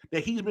else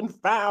that he's been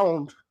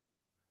found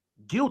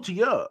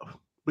guilty of,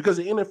 because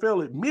the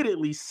NFL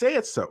admittedly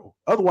said so.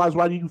 Otherwise,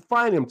 why do you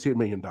fine him $10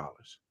 million?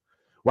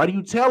 Why do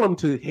you tell him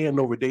to hand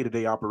over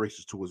day-to-day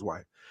operations to his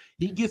wife?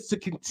 He gets to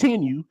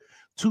continue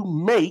to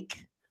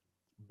make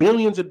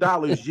billions of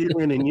dollars year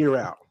in and year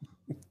out.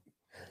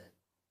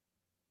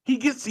 He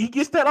gets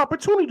that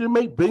opportunity to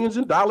make billions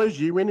of dollars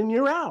year in and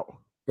year out.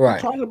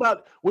 Right.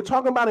 We're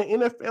talking about an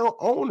NFL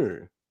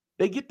owner.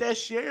 They get that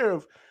share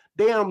of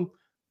damn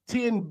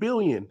 10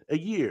 billion a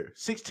year,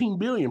 16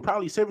 billion,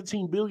 probably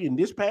 17 billion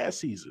this past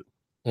season.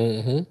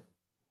 Mm-hmm.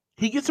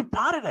 He gets a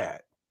pot of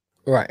that.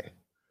 Right.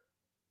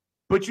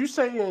 But you're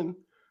saying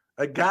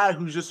a guy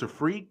who's just a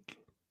freak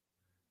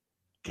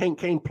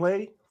can't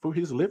play for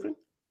his living?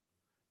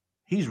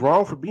 He's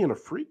wrong for being a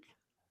freak?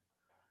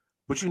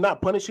 But you're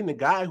not punishing the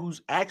guy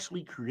who's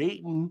actually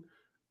creating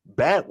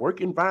bad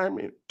work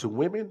environment to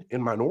women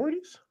and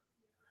minorities?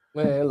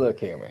 Man, look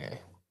here, man.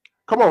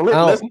 Come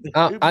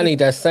on, I need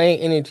that same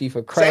energy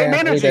for Kraft.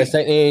 I need that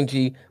same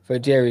energy for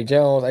Jerry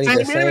Jones. I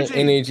need that same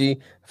energy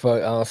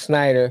for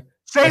Snyder.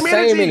 Same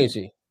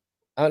energy.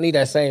 I don't need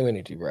that same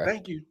energy, bro.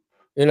 Thank you.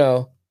 You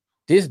know,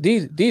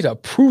 these are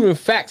proven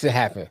facts that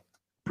happen.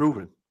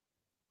 Proven.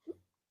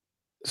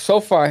 So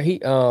far,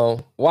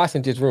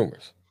 Watson just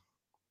rumors.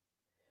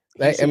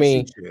 Like, I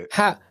mean,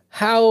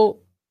 how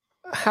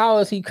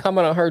is he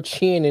coming on her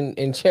chin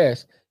and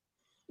chest?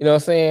 You know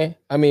what I'm saying?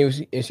 I mean,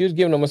 if she was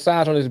giving a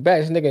massage on his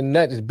back, this nigga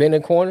nut is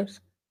bending corners.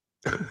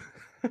 You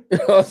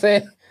know what I'm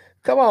saying?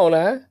 Come on,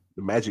 now.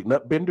 The magic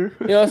nut bender.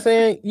 You know what I'm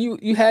saying?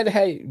 You had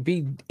to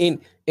be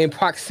in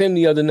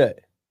proximity of the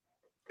nut.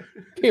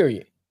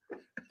 Period.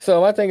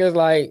 So my thing is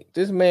like,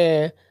 this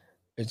man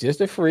is just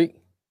a freak.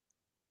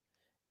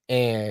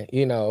 And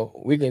you know,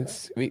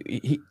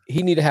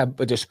 he need to have a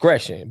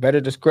better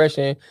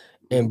discretion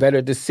and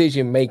better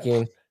decision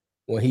making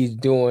when he's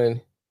doing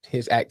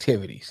his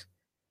activities.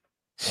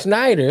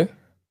 Snyder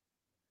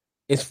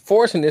is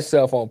forcing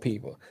itself on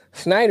people.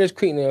 Snyder's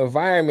creating an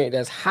environment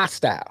that's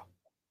hostile.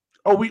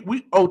 Oh,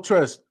 we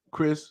trust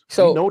Chris.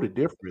 So we know the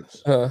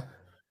difference.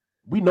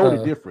 We know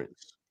the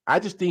difference. I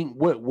just think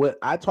what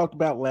I talked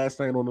about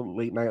last night on the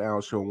Late Night Owl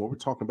show, and what we're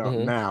talking about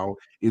now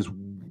is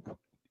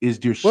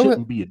there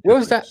shouldn't be a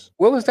difference.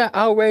 What was that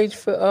outrage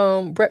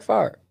for Brett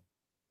Favre?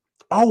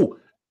 Oh,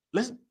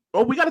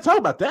 we got to talk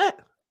about that.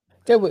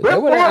 There was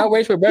an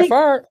outrage for Brett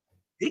Favre.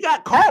 He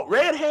got caught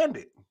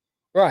red-handed.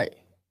 Right.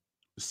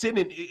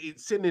 Sending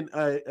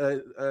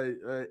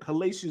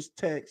hellacious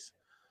text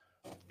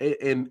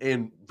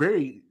and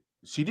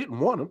she didn't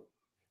want him.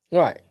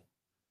 Right.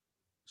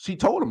 She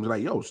told him,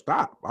 like, yo,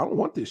 stop. I don't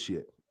want this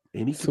shit.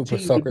 And he Super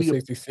Sucker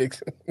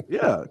 66.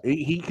 Yeah.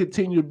 He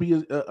continued to be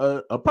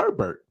a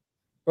pervert.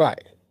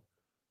 Right.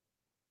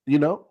 You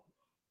know,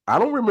 I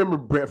don't remember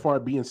Brett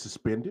Favre being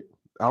suspended.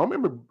 I don't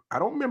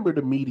remember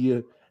the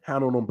media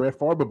hounding on Brett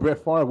Favre, but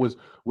Brett Favre was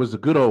a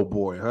good old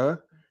boy, huh?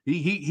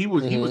 He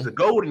was the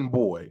golden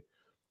boy,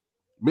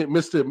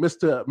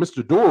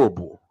 Mr.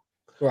 Durable,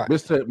 right?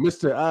 Mr.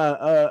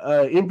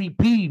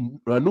 MVP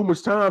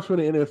numerous times for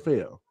the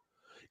NFL,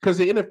 because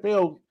the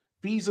NFL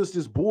feeds us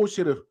this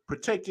bullshit of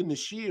protecting the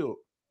shield,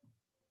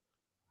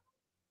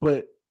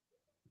 but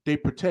they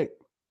protect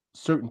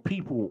certain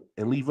people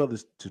and leave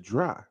others to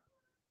dry.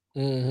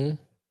 Mm-hmm.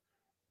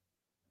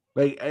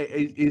 Like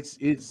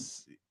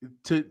it's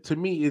to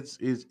me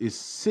it's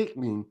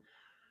sickening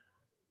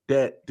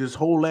that this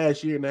whole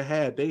last year and a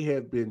half they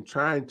have been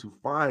trying to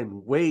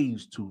find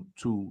ways to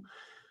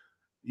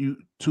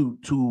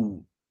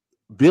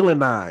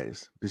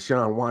villainize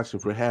Deshaun Watson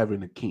for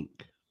having a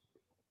kink.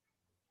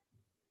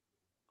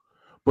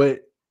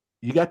 But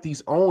you got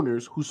these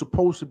owners who's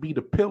supposed to be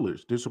the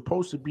pillars. They're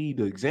supposed to be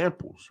the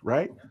examples,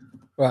 right?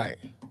 Right.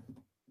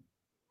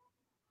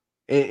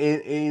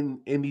 And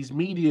these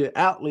media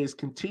outlets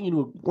continue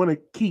to want to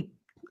keep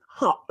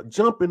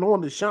jumping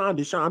on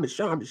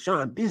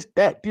Deshaun, this,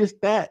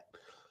 that.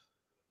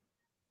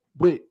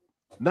 But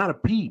not a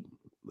peep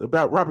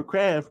about Robert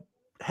Kraft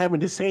having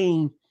the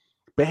same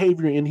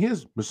behavior in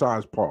his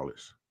massage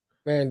parlors.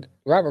 Man,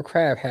 Robert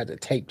Kraft had the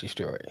tape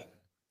destroyed.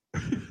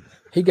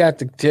 He got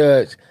the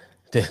judge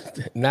to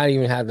not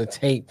even have the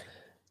tape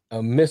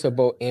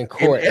admissible in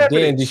court, and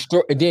then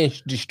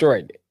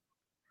destroyed it.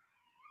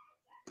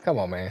 Come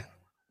on, man.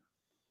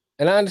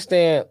 And I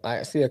understand.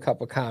 I see a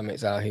couple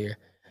comments out here.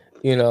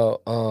 You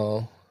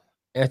know,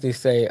 Anthony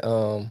say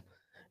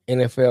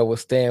NFL will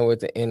stand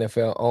with the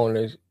NFL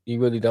owners. You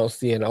really don't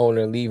see an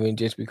owner leaving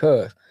just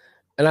because.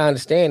 And I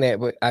understand that,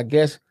 but I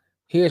guess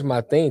here's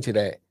my thing to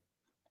that.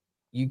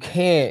 You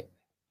can't,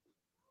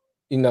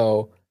 you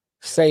know,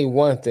 say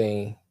one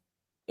thing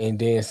and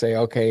then say,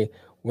 okay,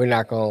 we're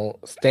not going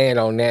to stand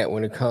on that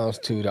when it comes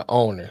to the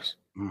owners.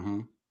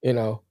 Mm-hmm. You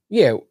know,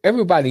 yeah,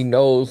 everybody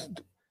knows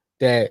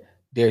that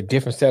there are a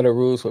different set of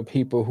rules for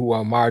people who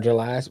are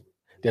marginalized.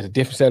 There's a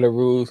different set of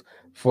rules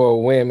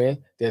for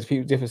women. There's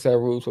different set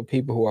of rules for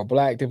people who are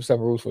black, different set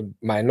of rules for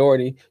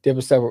minority,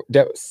 different set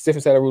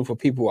of rules for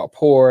people who are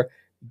poor,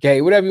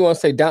 gay, whatever you want to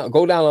say.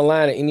 Go down the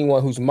line of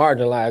anyone who's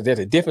marginalized. There's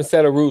a different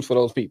set of rules for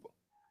those people.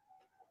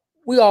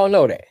 We all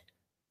know that.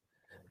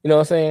 You know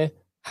what I'm saying?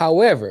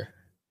 However,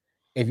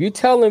 if you're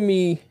telling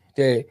me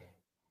that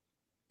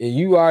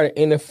you are the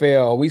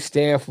NFL, we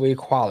stand for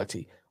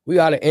equality. We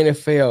are the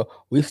NFL.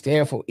 We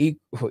stand for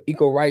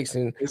equal rights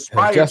and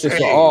justice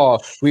for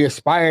all. We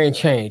aspire and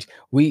change.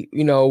 We're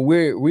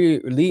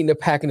leading the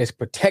pack in this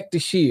protect the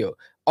shield.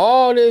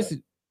 All this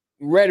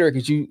rhetoric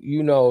that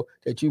you know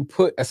that you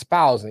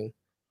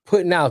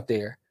putting out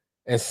there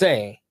and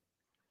saying,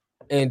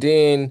 and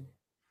then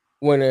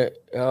when the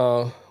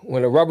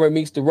rubber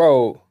meets the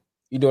road,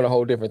 you're doing a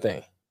whole different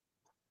thing.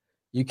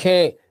 You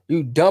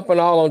dumping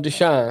all on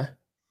Deshaun,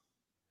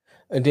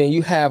 and then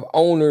you have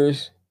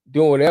owners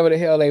doing whatever the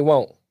hell they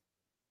want,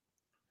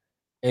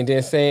 and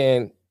then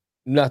saying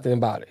nothing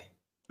about it.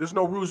 There's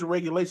no rules and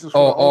regulations.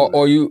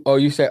 Or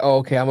you say, oh,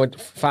 okay, I'm gonna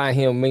fine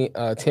him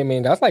 $10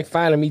 million. That's like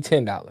fining me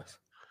 $10.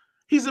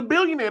 He's a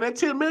billionaire. That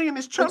 10 million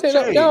is chump That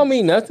change. don't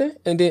mean nothing.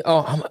 And then,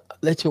 I'm gonna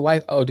let your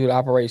wife do the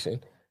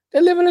operation.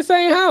 They live in the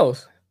same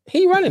house.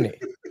 He running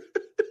it.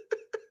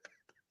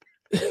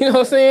 You know what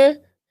I'm saying?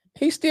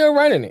 He's still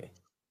running it.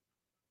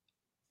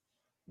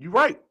 You're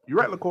right. You're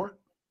right, LaCour.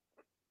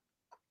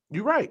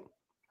 You're right.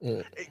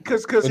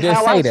 Because didn't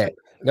how say I that.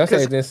 Don't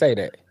say it didn't say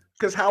that.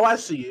 Because how I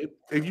see it,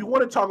 if you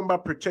want to talk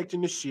about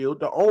protecting the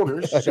shield, the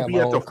owners I should got be my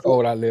at own the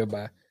code I live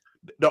by.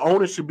 The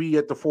owners should be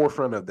at the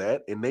forefront of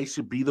that, and they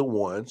should be the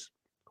ones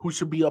who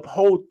should be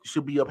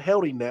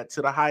upholding that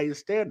to the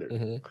highest standard.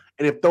 Mm-hmm.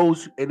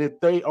 And if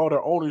they are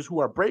the owners who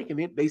are breaking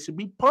it, they should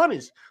be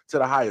punished to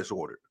the highest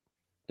order.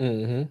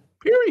 Mm-hmm.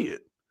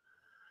 Period.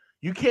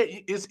 You can't.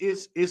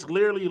 It's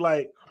literally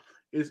like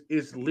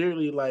it's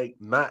literally like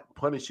not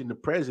punishing the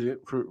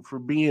president for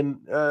being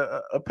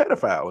a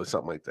pedophile or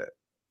something like that.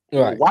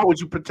 Right. Why would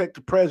you protect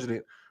the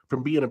president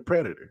from being a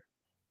predator?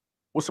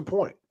 What's the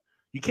point?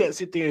 You can't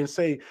sit there and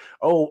say,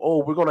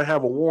 "Oh, we're going to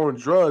have a war on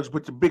drugs,"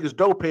 but the biggest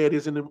dope head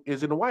is in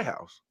the White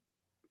House.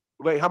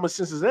 Like, how much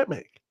sense does that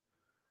make?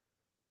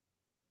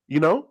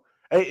 You know,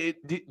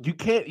 you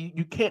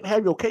can't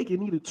have your cake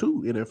and eat it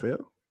too,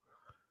 NFL.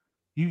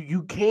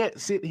 You can't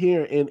sit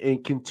here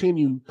and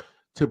continue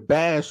to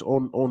bash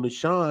on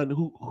Deshaun,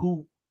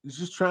 who is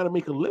just trying to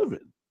make a living.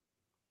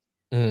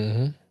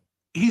 Mm-hmm.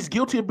 He's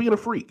guilty of being a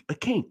freak, a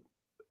kink.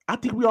 I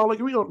think we all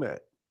agree on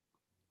that.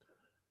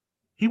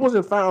 He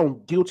wasn't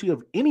found guilty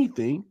of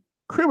anything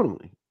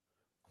criminally.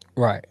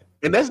 Right.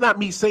 And that's not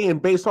me saying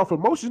based off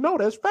emotions. No,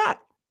 that's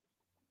fact.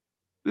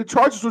 The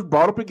charges was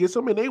brought up against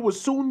him, and they were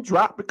soon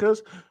dropped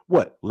because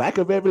what? Lack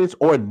of evidence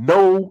or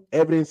no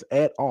evidence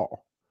at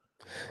all.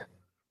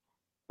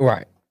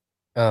 Right.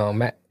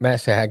 Matt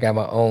said, I got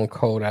my own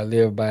code I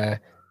live by.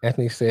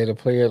 Anthony said the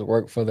players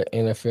work for the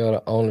NFL,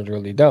 the owners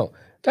really don't.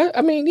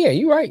 Yeah,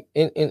 you're right.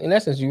 In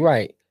essence, you're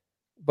right.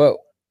 But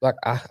like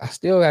I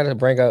still got to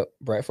bring up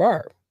Brett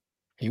Favre.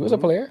 He was a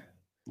player.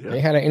 Yeah. They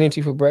had an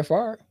energy for Brett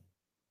Favre.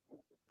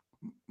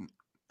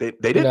 They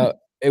didn't.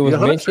 It was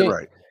mentioned.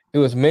 Right. It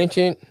was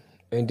mentioned,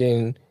 and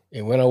then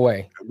it went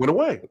away. It went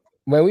away.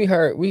 When we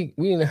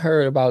didn't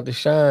heard about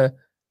Deshaun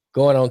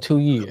going on 2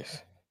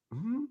 years.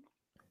 Mm-hmm.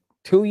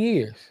 2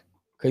 years,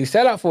 because he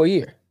sat out for a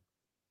year.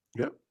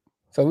 Yep.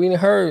 So we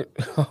didn't heard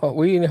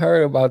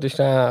about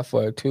Deshaun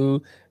for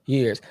 2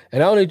 years,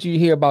 and not only did you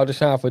hear about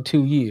Deshaun for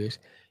 2 years,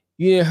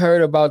 you didn't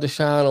heard about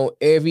Deshaun on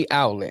every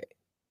outlet.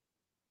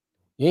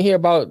 You didn't hear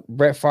about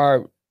Brett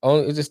Favre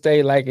only to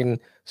stay like in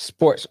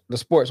the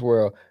sports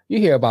world. You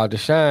hear about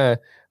Deshaun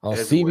on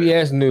everywhere.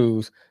 CBS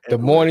News, the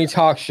morning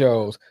talk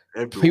shows.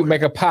 Everywhere. People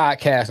make a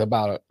podcast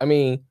about it. I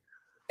mean,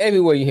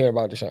 everywhere you hear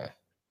about Deshaun.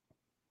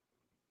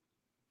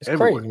 It's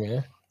crazy,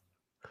 man.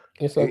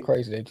 It's so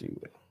crazy that you.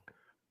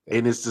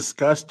 And it's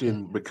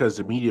disgusting because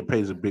the media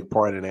plays a big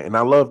part in that. And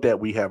I love that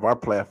we have our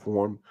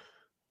platform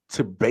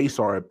to base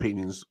our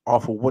opinions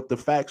off of what the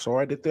facts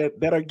are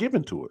that are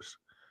given to us.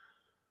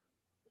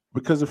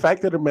 Because the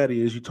fact of the matter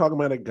is, you're talking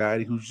about a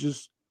guy who's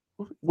just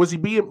was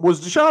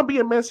Deshaun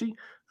being messy?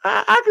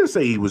 I can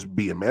say he was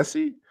being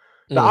messy.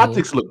 The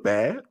optics look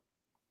bad.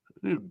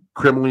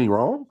 Criminally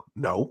wrong?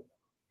 No.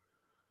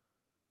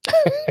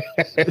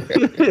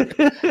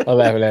 I'm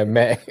laughing at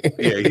Matt.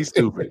 Yeah, he's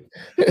stupid.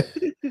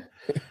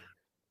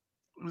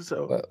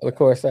 So, of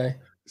course,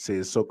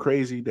 it's so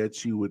crazy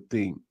that you would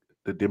think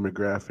the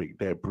demographic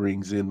that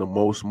brings in the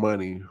most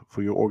money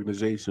for your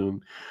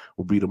organization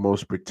will be the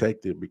most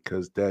protected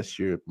because that's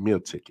your meal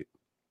ticket.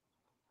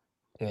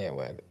 Yeah,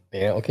 well,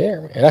 they don't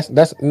care, man.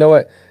 That's you know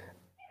what?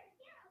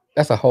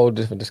 That's a whole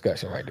different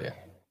discussion right there.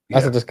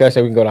 That's a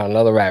discussion we can go down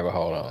another rabbit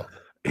hole on.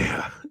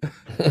 Yeah.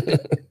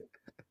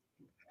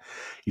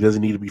 He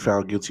doesn't need to be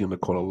found guilty in the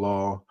court of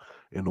law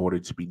in order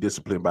to be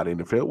disciplined by the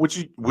NFL,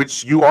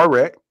 which you are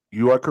correct.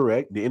 You are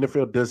correct. The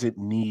NFL doesn't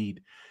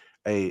need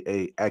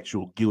a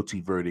actual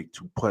guilty verdict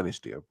to punish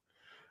them.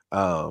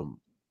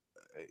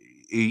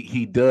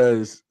 He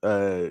does.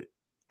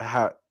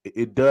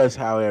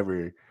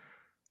 However,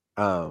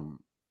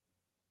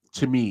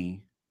 to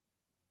me,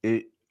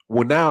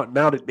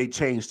 now that they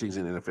changed things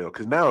in the NFL,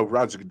 because now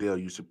Roger Goodell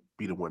used to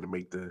be the one to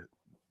make the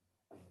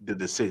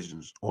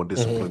decisions on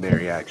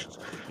disciplinary actions.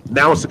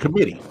 Now it's a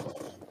committee.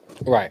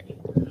 Right.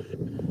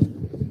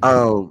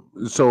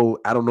 So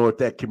I don't know if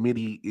that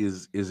committee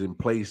is in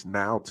place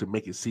now to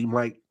make it seem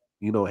like,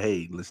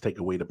 hey, let's take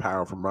away the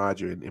power from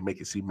Roger and make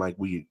it seem like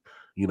we,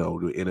 the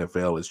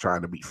NFL is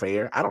trying to be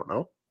fair. I don't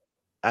know.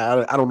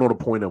 I don't know the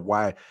point of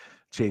why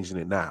changing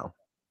it now.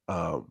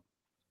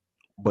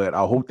 But I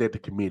hope that the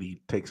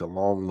committee takes a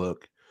long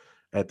look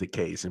at the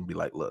case and be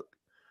like, look,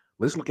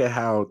 let's look at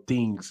how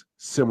things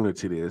similar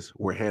to this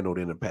were handled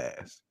in the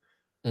past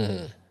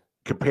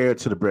compared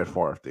to the Brett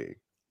Favre thing.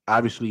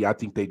 Obviously, I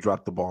think they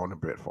dropped the ball on the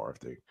Brett Favre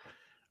thing.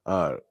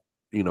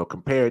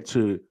 Compared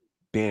to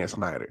Dan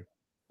Snyder,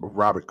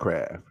 Robert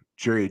Kraft,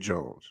 Jerry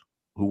Jones,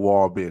 who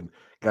all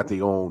got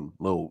their own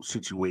little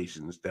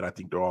situations that I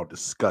think they're all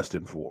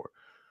disgusting for.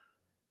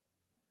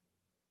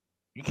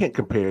 You can't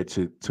compare it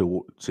to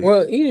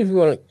Well, even if you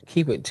want to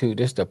keep it to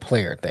just the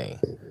player thing,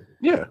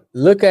 yeah.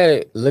 look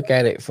at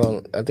it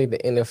from, I think, the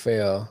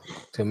NFL,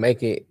 to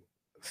make it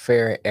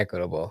fair and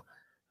equitable.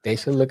 They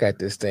should look at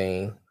this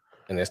thing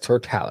in its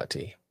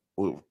totality.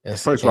 Well, And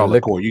first of all,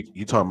 LaCour,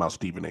 you talking about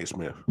Stephen A.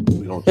 Smith.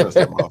 We don't trust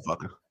that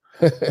motherfucker.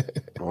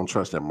 Don't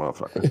trust that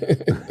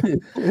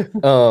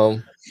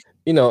motherfucker.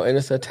 You know, in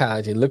its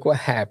totality, look what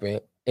happened.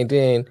 And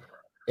then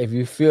if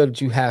you feel that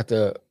you have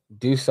to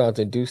do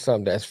something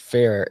that's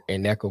fair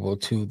and equitable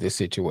to the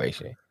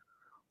situation.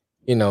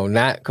 You know,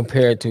 not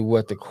compared to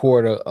what the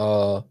court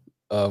of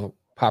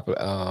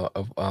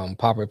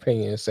popular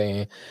opinion is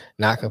saying,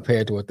 not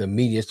compared to what the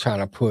media is trying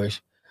to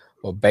push,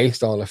 but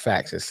based on the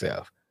facts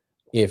itself.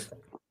 If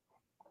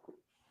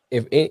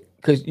it,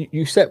 because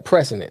you set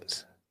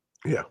precedents.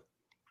 Yeah.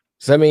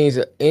 So that means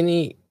that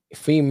any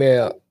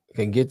female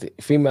can get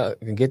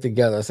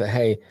together and say,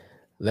 hey,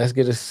 let's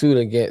get a suit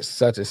against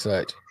such and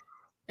such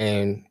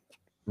and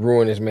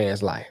ruin this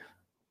man's life.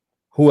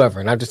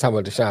 Whoever, not just talking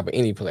about Deshaun, but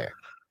any player.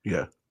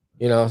 Yeah.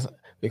 You know,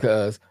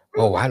 because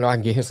I know I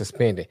can get him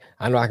suspended.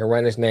 I know I can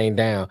run his name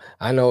down.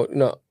 I know,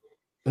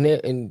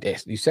 and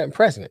you set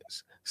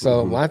precedents.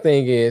 So my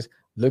thing is,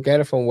 look at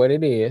it from what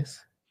it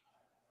is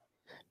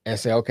and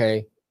say,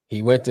 okay,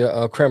 he went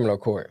to a criminal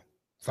court,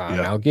 found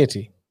out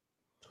guilty.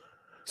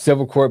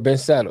 Civil court been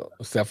settled,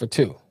 except for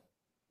 2.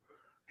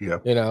 Yeah.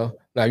 You know,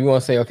 now you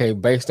want to say, okay,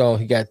 based on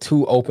he got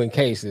 2 open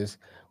cases,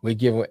 we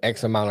give him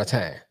X amount of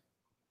time.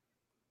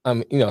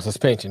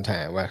 Suspension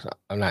time. Right?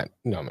 I'm not,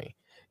 you know what I mean?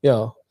 You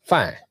know,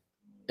 fine.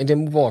 And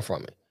then move on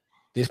from it.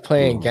 Just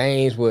playing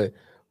games with,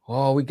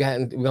 we're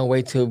gonna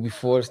wait till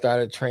before the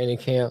start of training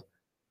camp.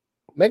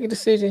 Make a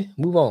decision,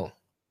 move on.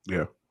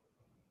 Yeah.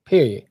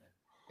 Period.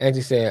 As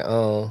you said,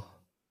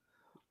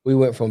 we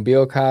went from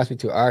Bill Cosby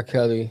to R.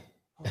 Kelly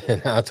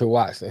and now to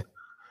Watson.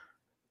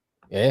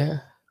 Yeah.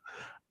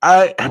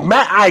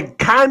 Matt, I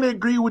kind of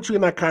agree with you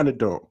and I kind of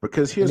don't,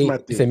 because here's my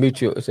thing. It's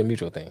a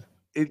mutual thing.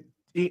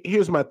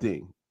 Here's my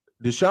thing.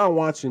 Deshaun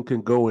Watson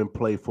can go and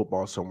play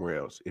football somewhere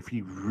else if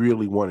he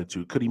really wanted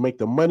to. Could he make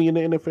the money in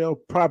the NFL?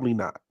 Probably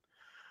not.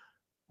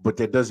 But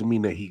that doesn't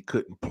mean that he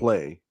couldn't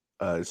play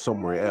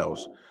somewhere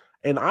else.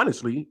 And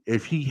honestly,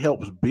 if he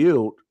helps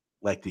build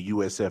like the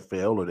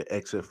USFL or the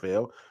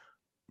XFL,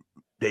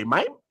 they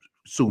might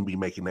soon be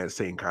making that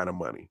same kind of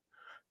money.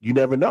 You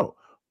never know.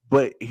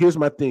 But here's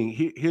my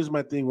thing. Here's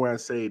my thing where I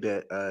say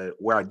that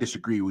where I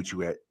disagree with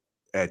you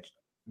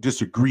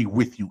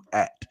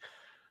at.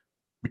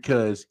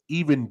 Because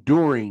even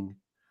during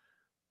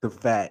the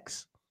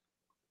facts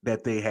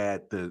that they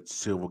had the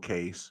civil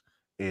case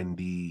and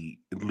the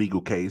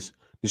legal case,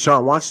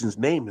 Deshaun Watson's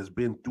name has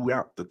been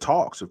throughout the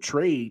talks of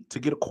trade to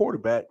get a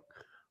quarterback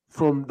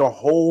from the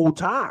whole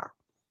time.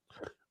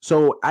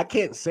 So you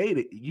can't say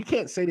that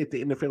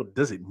the NFL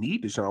doesn't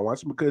need Deshaun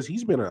Watson, because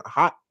he's been a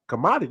hot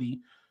commodity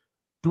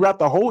throughout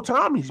the whole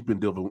time he's been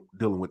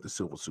dealing with the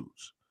civil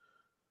suits.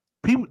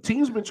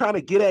 Teams been trying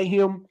to get at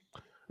him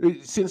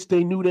since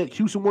they knew that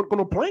Houston weren't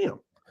going to play him.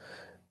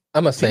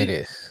 I'm going to say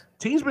this.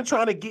 Teams been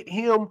trying to get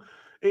him.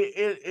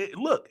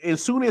 Look,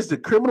 as soon as the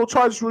criminal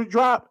charges were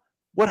dropped,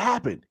 what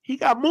happened? He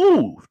got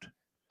moved.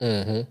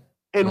 And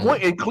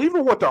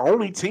Cleveland weren't the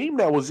only team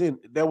that was in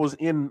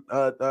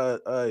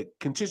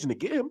contention to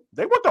get him.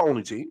 They weren't the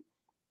only team.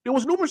 There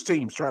was numerous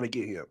teams trying to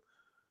get him.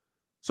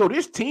 So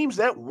there's teams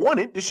that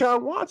wanted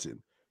Deshaun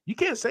Watson. You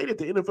can't say that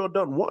the NFL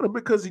doesn't want him,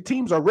 because the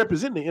teams are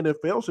representing the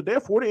NFL. So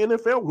therefore, the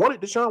NFL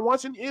wanted Deshaun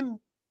Watson in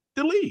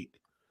the league.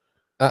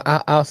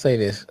 I'll say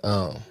this.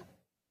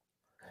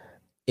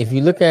 If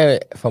you look at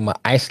it from an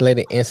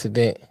isolated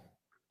incident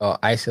or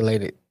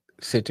isolated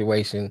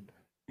situation,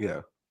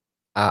 yeah,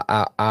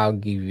 I'll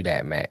give you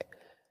that, Matt.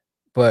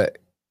 But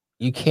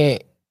you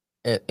can't,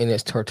 in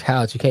its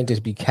totality, you can't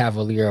just be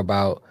cavalier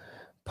about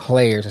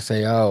players and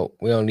say, "Oh,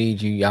 we don't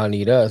need you, y'all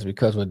need us,"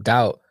 because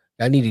y'all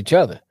need each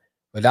other.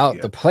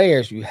 Without the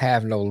players, you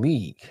have no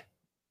league.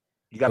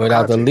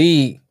 Without the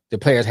league, the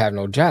players have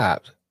no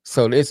jobs.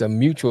 So it's a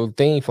mutual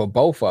thing for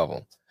both of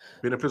them.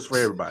 Benefits for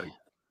everybody.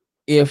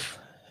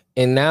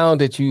 And now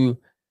that you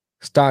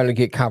starting to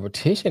get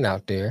competition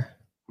out there,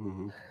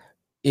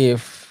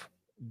 if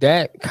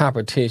that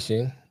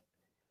competition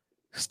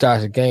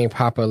starts to gain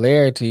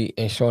popularity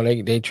and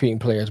showing they treating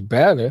players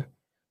better,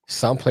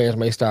 some players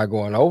may start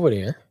going over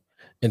there.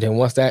 And then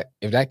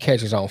if that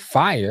catches on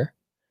fire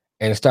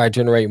and start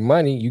generating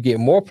money, you get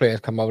more players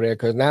come over there,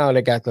 because now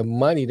they got the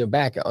money to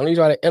back it. Only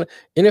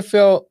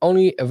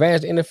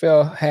advantage the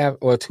NFL have,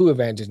 or 2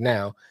 advantages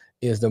now,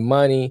 is the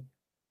money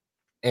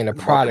and the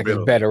product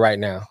is better right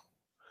now.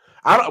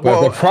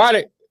 The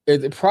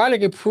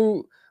product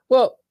improved.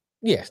 Well,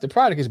 yes, the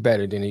product is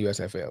better than the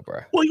USFL, bro.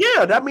 Well,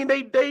 yeah, I mean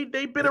they've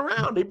been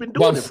around. They've been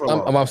doing it for a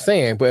long time. I'm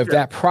saying, but if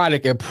that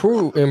product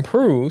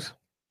improves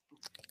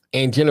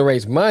and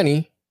generates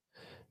money,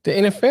 the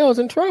NFL is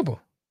in trouble.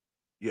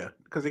 Yeah,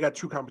 because they got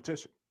true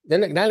competition.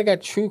 Now they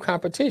got true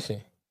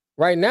competition.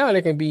 Right now,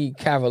 they can be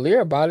cavalier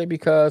about it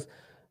because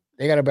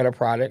they got a better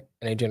product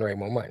and they generate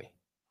more money.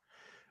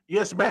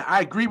 Yes, man,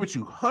 I agree with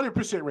you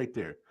 100% right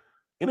there.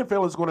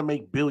 NFL is going to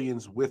make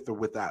billions with or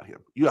without him.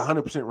 You're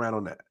 100% right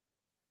on that.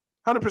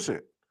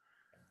 100%.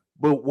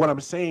 But what I'm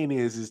saying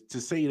is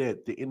to say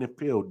that the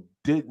NFL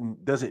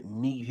doesn't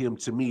need him,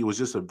 to me, it was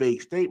just a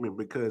vague statement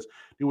because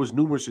there was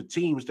numerous of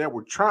teams that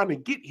were trying to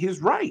get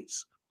his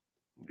rights.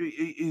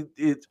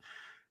 If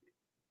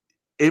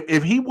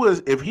he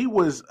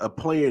was a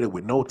player that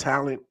with no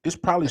talent, this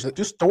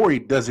story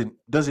doesn't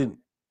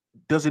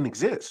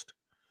exist.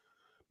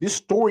 This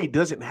story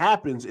doesn't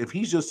happen if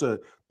he's just a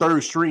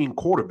third string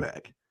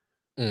quarterback.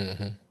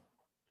 Mm-hmm.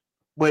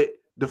 But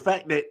the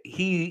fact that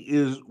he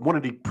is one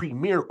of the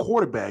premier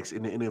quarterbacks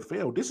in the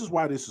NFL, this is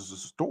why this is a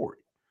story.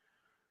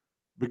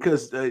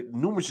 Because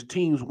numerous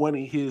teams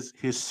wanted his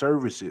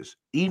services,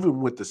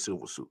 even with the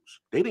Silver Suits.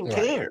 They didn't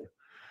care.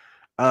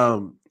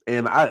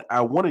 And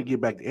I want to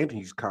get back to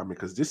Anthony's comment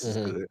because this is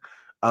good.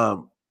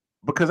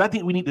 Because I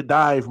think we need to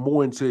dive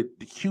more into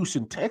the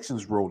Houston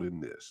Texans' role in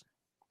this.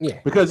 Yeah.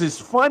 Because it's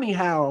funny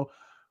how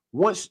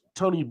once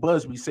Tony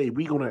Busby say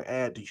we're going to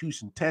add the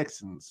Houston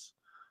Texans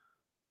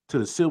to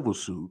the Silver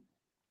Suit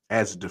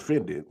as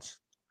defendants,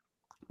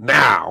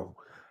 now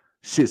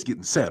shit's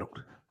getting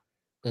settled.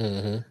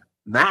 Mm-hmm.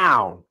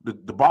 Now the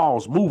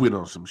ball's moving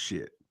on some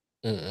shit.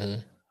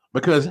 Mm-hmm.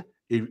 Because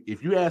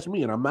if you ask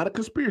me, and I'm not a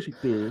conspiracy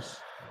theorist,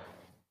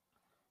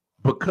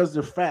 because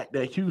the fact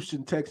that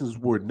Houston Texans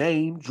were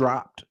name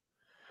dropped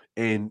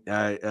and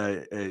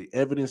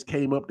evidence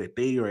came up that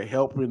they are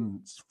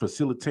helping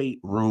facilitate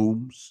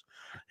rooms,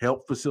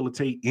 help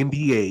facilitate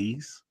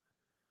NDAs,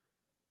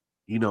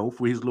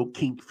 for his little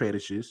kink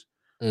fetishes.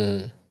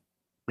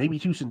 Maybe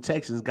Houston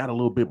Texans got a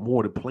little bit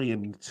more to play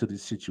into the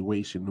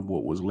situation than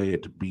what was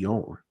led to be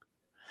on.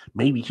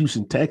 Maybe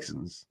Houston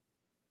Texans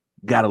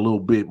got a little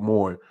bit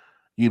more,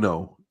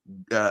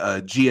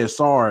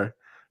 GSR.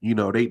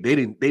 They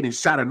didn't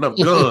shot enough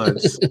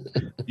guns.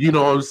 You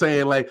know what I'm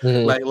saying? Like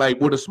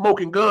where the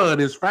smoking gun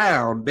is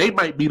found, they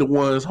might be the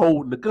ones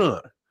holding the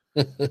gun.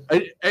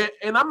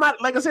 and I'm not,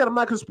 like I said, I'm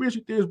not a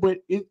conspiracy theorist, but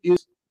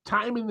it's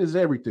timing is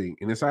everything,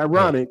 and it's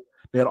ironic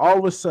that all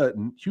of a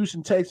sudden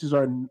Houston Texans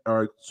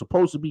are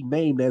supposed to be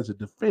named as a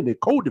defendant,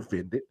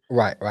 co-defendant.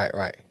 Right.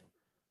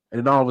 And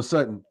then all of a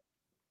sudden,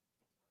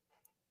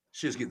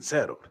 shit's getting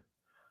settled.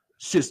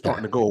 Shit's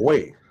starting to go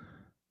away.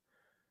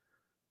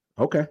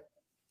 Okay.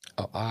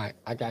 Oh, all right.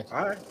 I got you.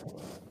 All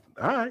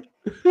right.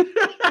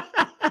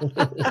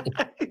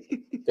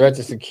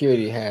 Director of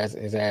Security has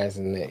his ass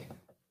in there.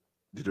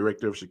 The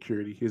Director of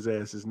Security, his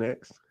ass is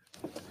next.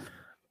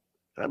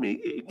 I mean,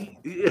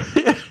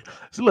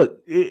 so look.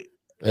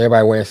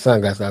 Everybody wearing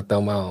sunglasses. I throw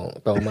mine on.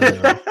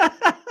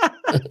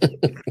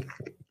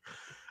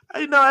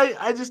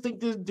 I just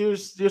think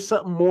there's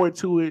something more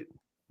to it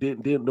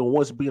than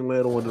what's being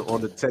led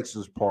on the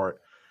Texans part.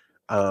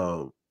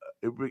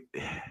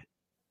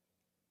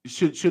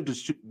 Should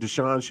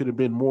Deshaun should have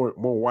been more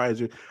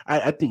wiser.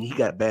 I think he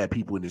got bad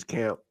people in his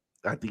camp.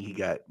 I think he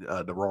got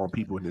the wrong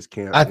people in his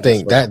camp. I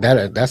think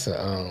that's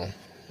a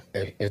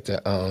if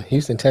the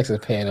Houston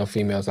Texans paying no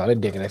females, they're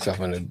digging themselves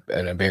in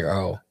a bigger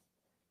hole.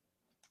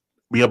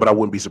 Yeah, but I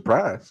wouldn't be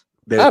surprised.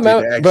 But I'm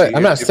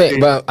not saying.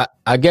 But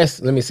I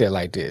guess let me say it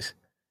like this: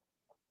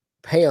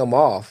 pay them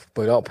off,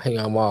 but don't pay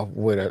them off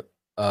with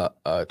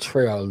a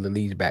trail that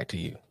leads back to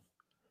you.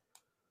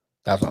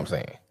 That's what I'm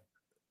saying.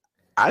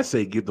 I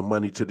say give the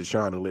money to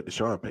Deshaun and let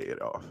Deshaun pay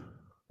it off.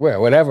 Well,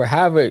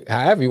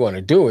 however you want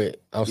to do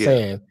it, I'm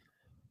saying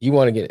you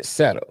want to get it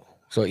settled.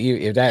 So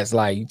if that's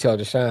like you tell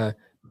Deshaun,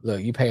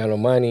 look, you pay on the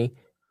money,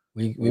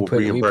 we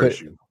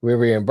reimburse you.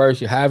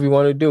 However you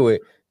want to do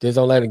it, just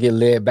don't let it get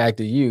led back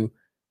to you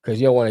because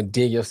you don't want to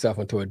dig yourself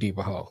into a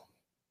deeper hole.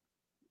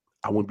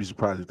 I wouldn't be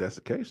surprised if that's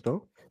the case,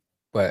 though.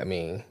 But I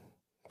mean,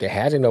 they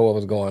had to know what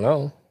was going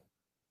on.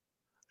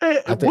 And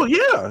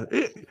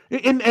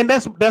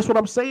that's what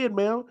I'm saying,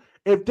 man.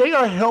 If they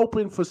are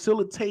helping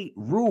facilitate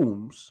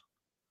rooms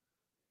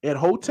at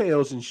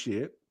hotels and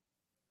shit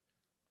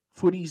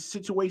for these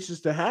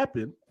situations to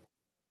happen,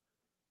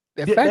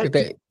 the fact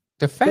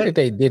that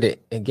they did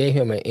it and gave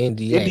him an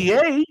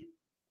NDA,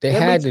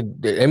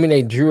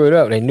 they drew it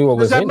up. They knew it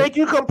was. Does that make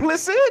you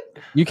complicit?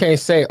 You can't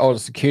say, "Oh, the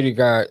security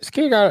guard,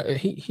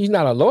 he's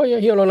not a lawyer.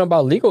 He don't know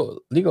about legal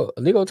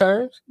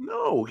terms."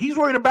 No, he's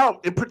worried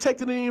about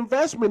protecting the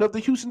investment of the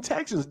Houston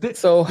Texans.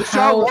 So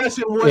Deshaun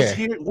Watson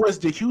was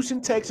the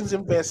Houston Texans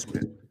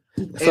investment,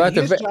 so and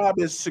his job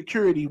as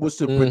security was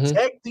to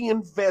protect the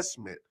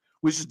investment,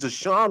 which is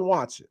Deshaun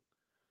Watson.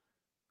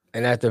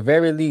 And at the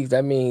very least,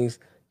 that means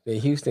the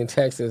Houston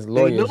Texans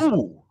lawyers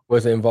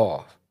was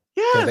involved.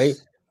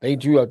 Yes, they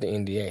drew up the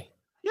NDA.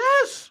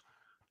 Yes,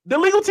 the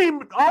legal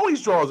team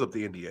always draws up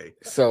the NDA.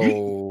 So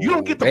you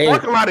don't get the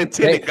parking lot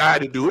attendant guy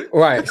to do it,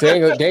 right?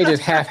 So they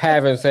just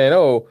having said,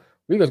 "Oh,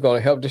 we was going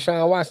to help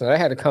Deshaun Watson." They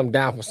had to come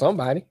down from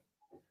somebody,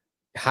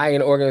 hire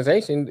an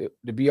organization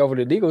to be over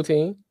the legal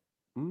team.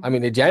 I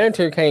mean, the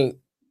janitor can't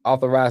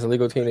authorize the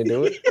legal team to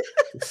do it.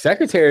 The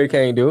secretary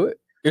can't do it.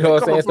 You know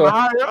what I'm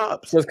saying?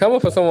 So it's coming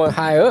from someone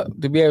high up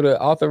to be able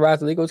to authorize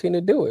the legal team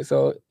to do it.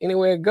 So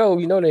anywhere it goes,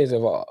 you know they're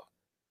involved.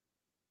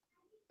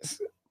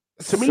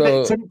 To me,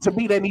 to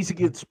me, that needs to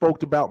get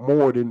spoke about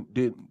more than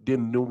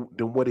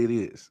what it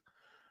is.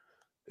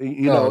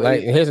 You know,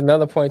 like here's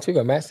another point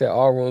too. Matt said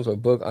all rooms were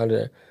booked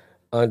under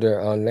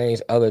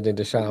names other than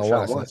Deshaun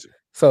Watson.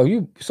 So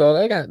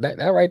they got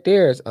that right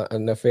there is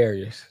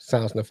nefarious.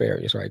 Sounds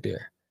nefarious right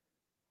there.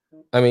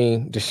 I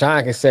mean,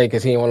 Deshaun can say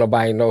because he didn't want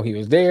nobody to know he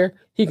was there.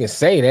 He can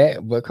say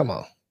that, but come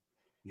on.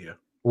 Yeah.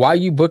 Why are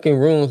you booking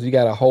rooms? You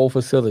got a whole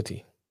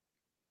facility.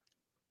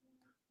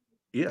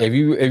 Yeah. If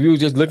you were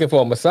just looking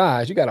for a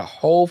massage, you got a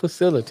whole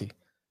facility.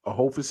 A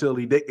whole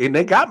facility.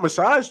 They got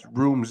massage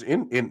rooms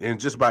in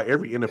just about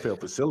every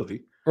NFL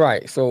facility.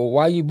 Right. So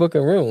why are you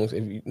booking rooms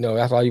if you know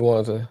that's all you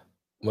want to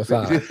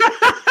massage?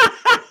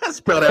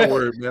 Spell that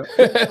word, man.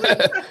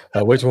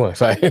 Which one?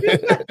 Sorry.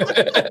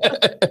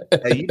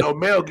 Hey, you know,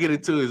 Mel get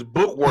into his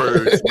book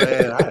words,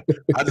 man.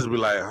 I just be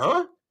like,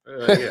 huh?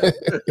 Yeah.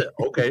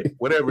 Okay,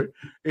 whatever.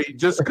 Hey,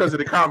 just because of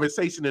the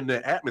conversation in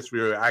the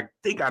atmosphere, I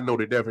think I know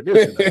the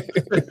definition.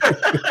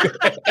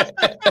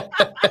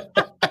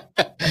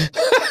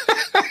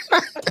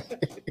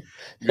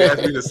 You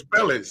asked me to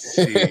spell it.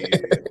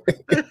 Shit.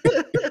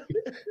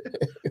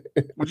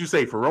 What'd you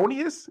say?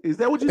 Feronious? Is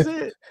that what you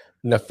said?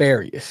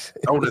 Nefarious.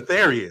 Oh,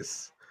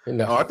 nefarious.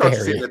 No, I thought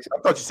you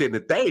said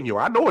Nathaniel.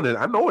 I know a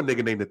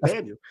nigga named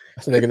Nathaniel.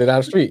 That's a nigga down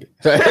the street.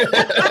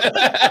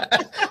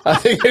 I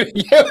think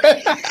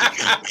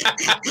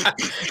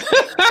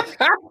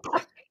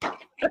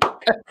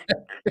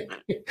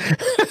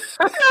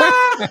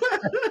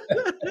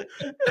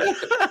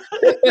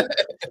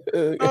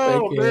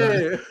oh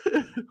man.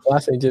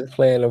 Watson just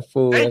playing a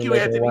fool. Thank you,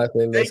 Anthony.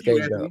 Thank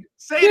you, Anthony.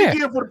 Say it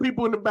again for the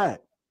people in the back.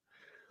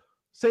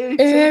 Say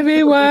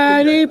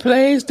everybody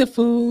plays the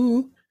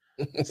fool.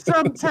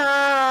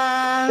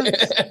 Sometimes.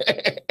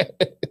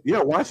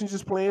 Yeah,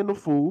 Washington's playing the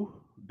fool.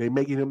 They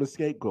making him the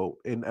scapegoat,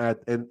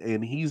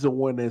 and he's the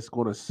one that's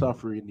going to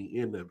suffer in the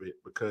end of it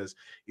because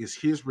it's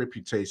his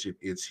reputation,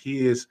 it's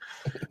his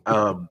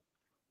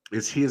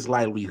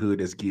livelihood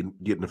that's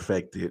getting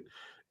affected,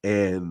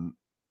 and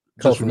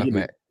just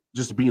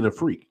being a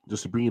freak,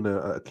 just being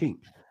a king.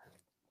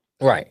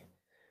 Right,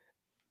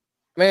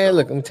 man.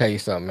 Look, let me tell you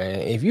something,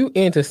 man. If you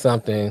into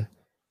something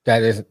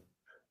that is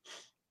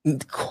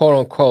quote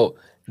unquote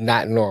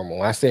not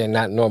normal, I say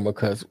not normal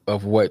because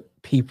of what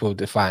people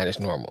define as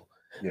normal.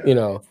 Yeah. You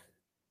know,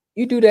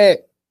 you do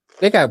that.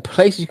 They got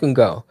places you can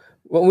go.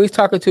 When we was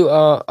talking to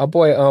a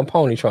boy,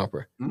 Pony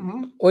Trumper,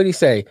 what did he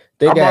say?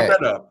 They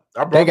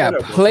got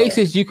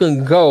places you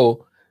can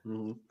go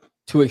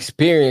to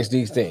experience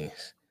these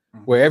things,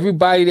 where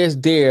everybody that's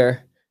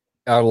there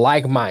are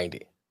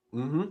like-minded.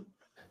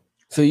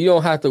 So you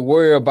don't have to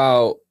worry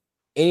about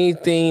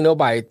anything.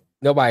 Nobody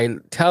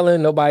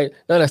telling nobody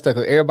none of that stuff.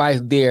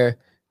 Everybody's there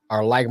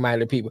are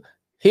like-minded people.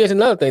 Here's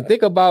another thing.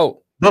 Think about.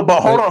 But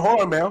hold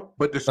on, man.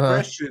 But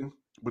discretion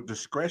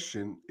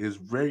is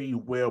very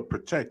well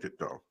protected,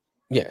 though.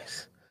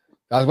 Yes,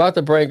 I was about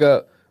to bring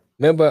up.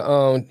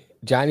 Remember,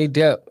 Johnny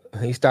Depp?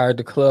 He started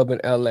the club in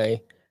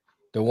L.A.,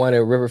 the one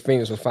that River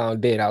Phoenix was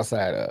found dead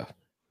outside of.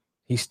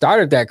 He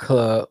started that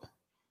club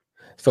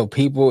so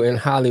people in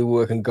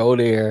Hollywood can go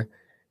there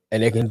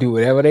and they can do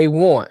whatever they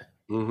want.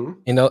 You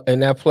know, in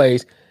that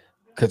place,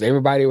 because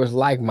everybody was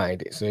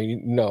like-minded. So you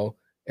know.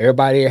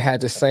 Everybody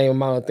had the same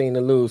amount of thing to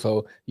lose.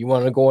 So you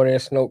want to go in there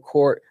and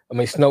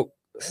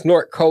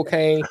snort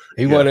cocaine.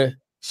 You want to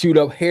shoot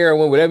up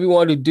heroin, whatever you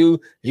want to do.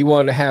 You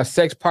want to have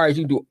sex parties.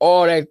 You do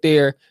all that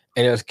there,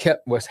 and it was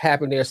kept. What's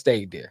happened there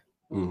stayed there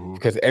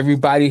because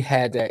everybody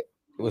had that.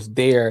 Was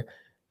there,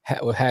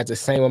 had the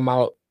same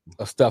amount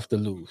of stuff to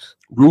lose.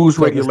 Rules,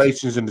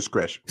 regulations, and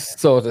discretion.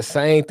 So it's the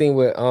same thing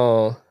with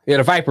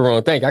the Viper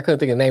Room. I couldn't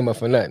think of the name of it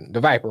for nothing. The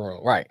Viper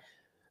Room, right?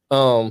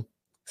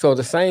 So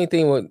the same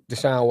thing with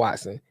Deshaun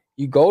Watson.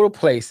 You go to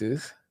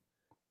places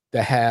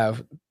that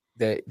have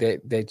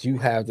that you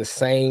have the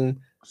same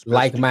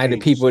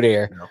like-minded people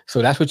there. Yeah.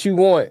 So that's what you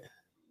want.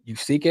 You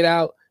seek it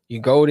out. You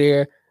go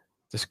there.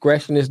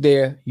 Discretion is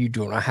there. You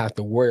do not have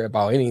to worry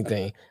about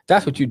anything.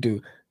 That's what you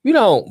do. You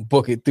don't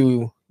book it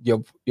through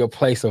your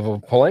place of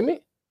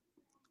employment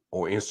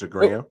or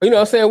Instagram. You know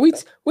what I'm saying? We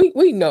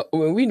know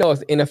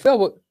it's NFL,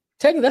 but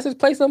technically that's his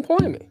place of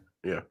employment.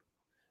 Yeah.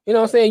 You know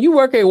what I'm saying? You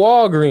work at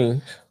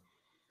Walgreens.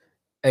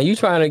 And you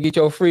trying to get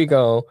your freak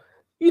on,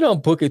 you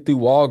don't book it through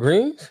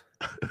Walgreens.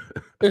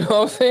 You know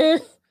what I'm saying?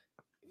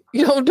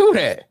 You don't do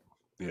that.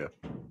 Yeah.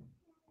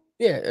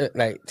 Yeah,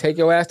 like take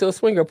your ass to a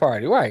swinger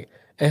party, right?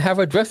 And have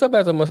her dress up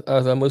as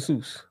a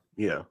masseuse.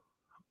 Yeah.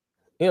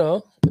 You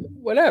know,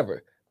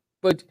 whatever.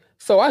 But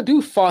so I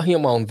do fault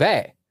him on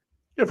that.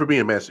 Yeah, for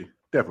being messy.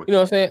 Definitely. You know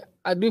what I'm saying?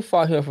 I do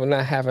fault him for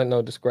not having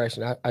no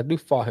discretion. I do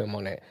fault him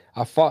on that.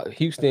 I fought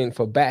Houston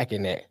for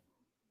backing that.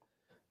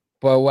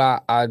 But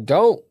while I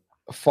don't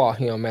fault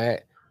him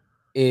at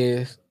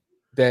is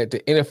that the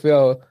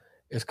NFL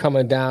is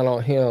coming down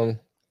on him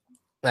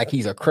like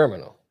he's a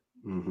criminal.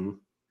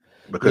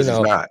 Because he's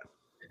not.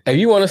 If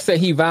you want to say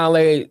he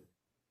violated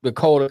the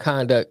code of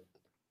conduct,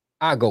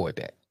 I'll go with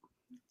that.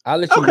 I'll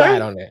let you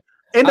ride on that.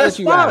 And I'll that's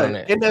let you ride on fine.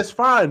 that. And that's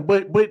fine.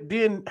 But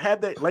then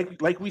have that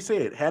like we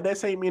said, had that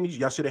same energy.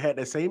 Y'all should have had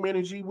that same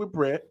energy with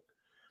Brett.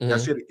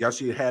 Mhm. Y'all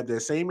should have that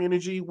same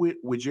energy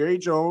with Jerry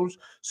Jones,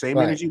 same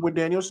Right. energy with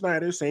Daniel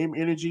Snyder, same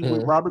energy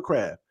with Mhm. Robert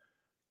Kraft.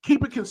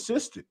 Keep it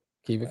consistent.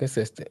 Keep it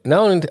consistent.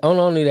 Not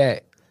only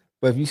that,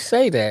 but if you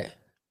say that,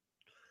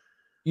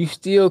 you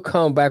still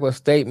come back with a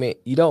statement.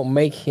 You don't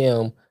make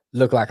him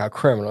look like a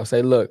criminal.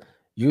 Say, look,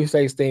 you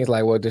say things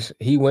like, well,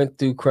 he went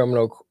through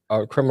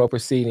criminal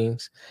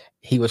proceedings.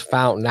 He was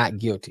found not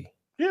guilty.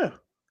 Yeah.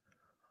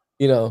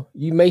 You know,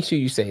 you make sure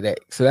you say that,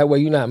 so that way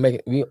you're not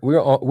making.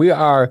 We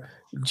are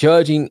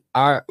judging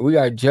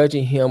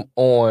him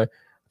on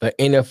the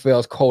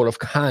NFL's code of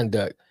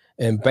conduct,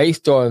 and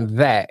based on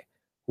that,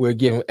 we're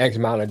giving X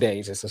amount of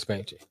days of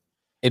suspension.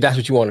 If that's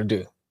what you want to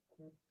do.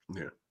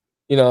 Yeah.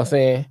 You know what I'm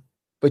saying?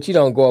 But you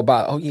don't go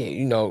about, oh yeah,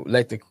 you know,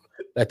 let the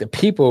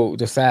people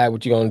decide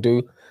what you're gonna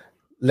do.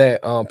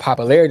 Let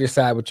popularity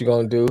decide what you're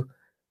gonna do.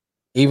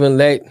 Even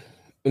let,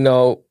 you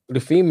know, the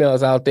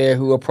females out there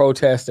who are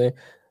protesting,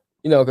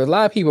 you know, because a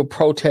lot of people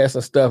protest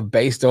and stuff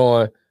based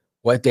on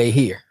what they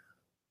hear,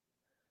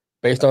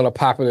 based on a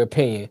popular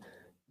opinion.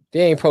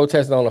 They ain't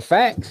protesting on the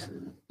facts. A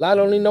lot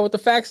don't even know what the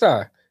facts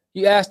are.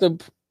 You ask them,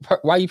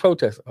 why you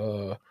protest?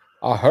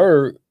 I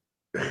heard.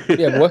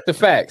 Yeah, but what's the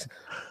facts?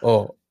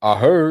 Oh, I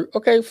heard.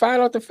 Okay,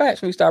 find out the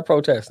facts when we start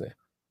protesting.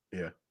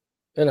 Yeah.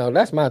 You know,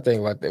 that's my thing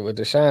about that with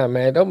Deshaun,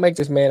 man. Don't make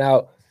this man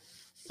out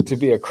to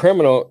be a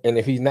criminal. And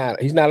if he's not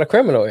a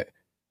criminal.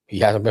 He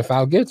hasn't been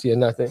found guilty or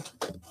nothing.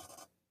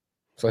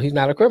 So he's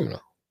not a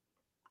criminal.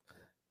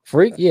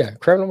 Freak, yeah.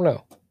 Criminal,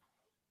 no.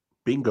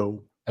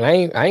 Bingo. And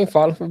I ain't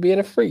falling for being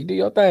a freak. Do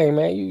your thing,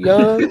 man. You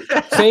young,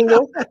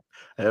 single.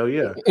 Hell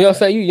yeah. You know what I'm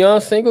saying? You young,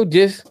 single,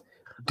 just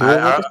do it with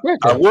the I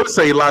scripture. would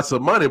say lots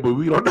of money, but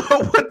we don't know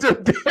what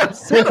the damn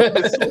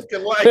settlement's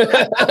looking like.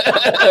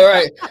 All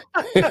right.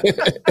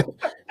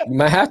 You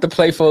might have to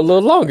play for a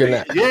little longer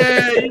now.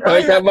 Yeah, you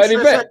Make that money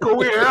back. That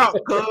career out,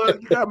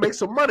 cuz you gotta make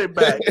some money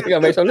back. You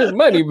gotta make some of this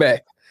money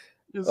back.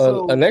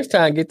 So, Next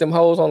time, get them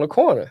hoes on the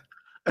corner.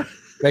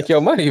 Make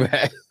your money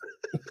back.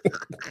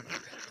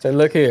 Say,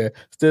 look here,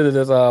 instead of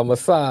this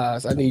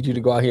massage, I need you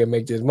to go out here and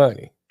make this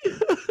money.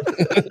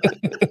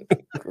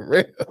 For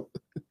real.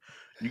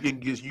 you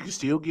can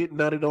still get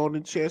nutted on the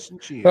chest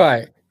and chin. All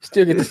right.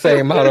 Still get the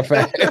same amount of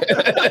fat.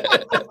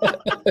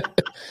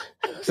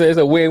 So it's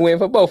a win-win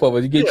for both of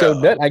us. You get your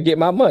nut, I get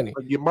my money.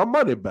 I get my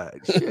money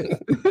back. Shit.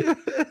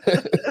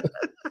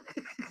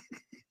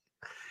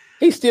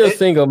 He's still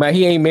single, man.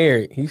 He ain't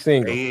married. He's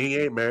single. He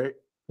ain't married.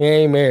 He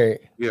ain't married.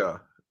 Yeah.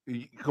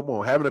 Come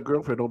on, having a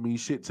girlfriend don't mean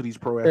shit to these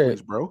pro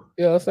athletes, bro.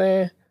 You know what I'm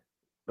saying?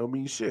 Don't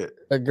mean shit.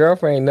 A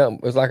girlfriend ain't nothing.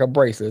 It's like a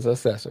bracelet. It's an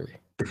accessory.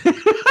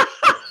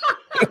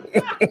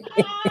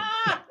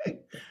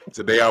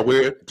 Today I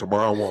wear it,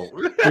 tomorrow I won't.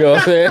 You know what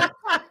I'm saying?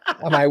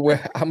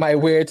 I might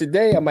wear it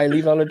today. I might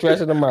leave it on the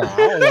dresser tomorrow. I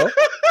don't know.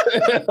 You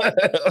know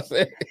what I'm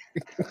saying?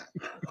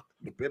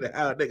 Depending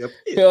how a nigga feel.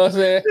 You know what I'm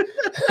saying?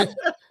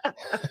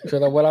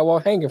 So what I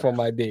want hanging from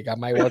my dick. I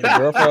might want the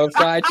girlfriend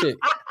side chick.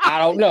 I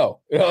don't know.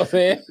 You know what I'm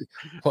saying?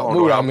 What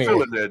mood I'm in.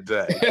 feeling that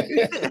day.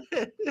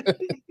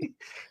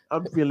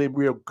 I'm feeling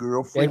real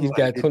girlfriend. Yankees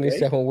got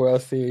 27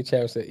 World Series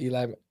championships.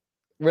 Eli,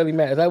 really,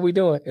 Matt? Is that what we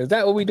doing? Is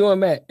that what we doing,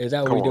 Matt? Is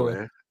that what we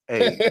doing?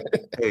 Man.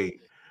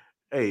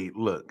 Hey,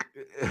 look.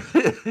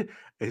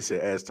 They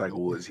said as Tiger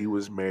Woods, he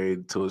was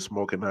married to a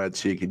smoking hot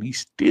chick and he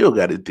still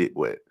got his dick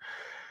wet.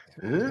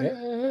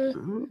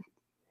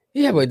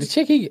 Yeah, but the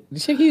chick he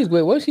was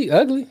with, was she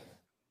ugly?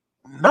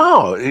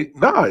 No. I'm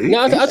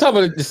talking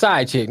about the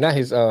side chick, not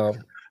his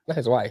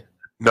wife.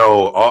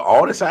 No,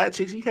 all the side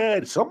chicks he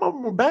had, some of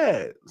them were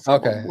bad. Some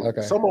of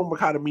them were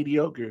kind of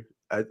mediocre.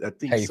 I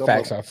think. Hey,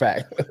 facts are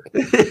facts.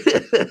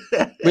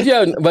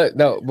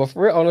 But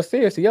for real, on a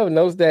serious, you ever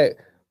notice that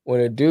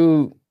when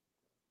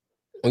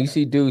you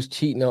see dudes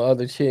cheating on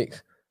other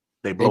chicks,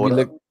 they blow it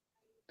up.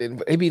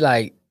 It be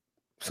like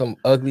some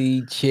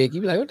ugly chick.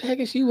 You be like, what the heck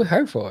is she with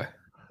her for?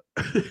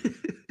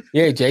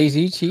 Yeah,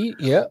 Jay-Z cheat.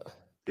 Yep.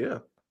 Yeah.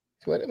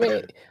 What I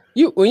mean,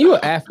 when you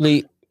an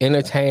athlete,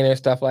 entertainer,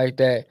 stuff like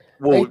that.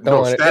 Well,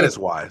 no, status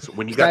wise,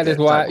 when you got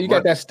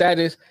that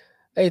status,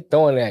 they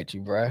throwing it at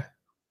you, bro.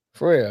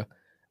 For real.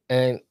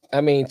 And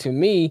I mean, to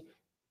me,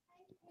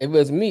 if it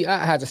was me,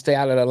 I had to stay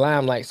out of the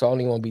limelight, so I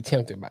don't even want to be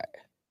tempted by it.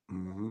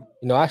 Mm-hmm.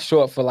 You know, I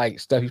show up for like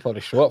stuff you're supposed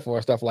to show up for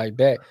and stuff like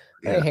that.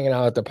 I ain't hanging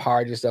out at the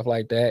party and stuff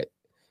like that.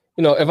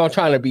 You know, if I'm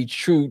trying to be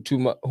true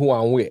to who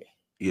I'm with.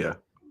 Yeah.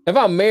 If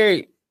I'm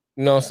married,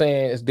 you know what I'm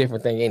saying, it's a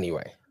different thing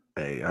anyway.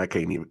 Hey, I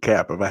can't even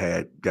cap. If I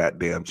had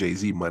goddamn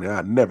Jay-Z money,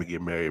 I'd never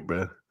get married,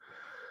 bro.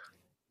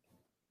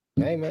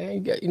 Hey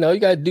man, you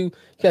gotta do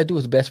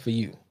what's best for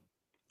you.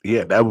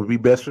 Yeah, that would be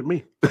best for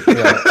me.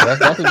 Yeah,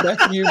 that's what's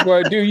best for you,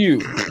 bro. Do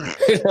you?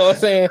 You know what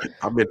I'm saying?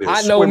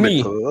 I know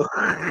me.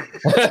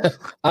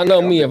 I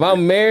know me. If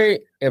I'm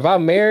married,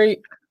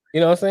 you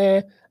know what I'm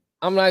saying?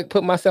 I'm like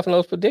putting myself in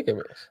those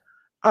predicaments.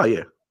 Oh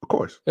yeah, of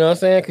course. You know what I'm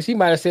saying? Because she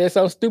might have said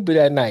something stupid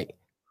that night.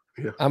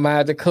 Yeah. I'm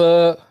out at the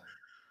club.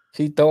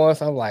 She throwing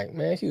something like,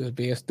 man, she was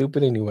being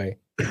stupid anyway.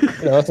 You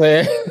know what I'm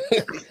saying?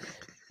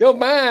 Your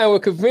mind will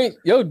convince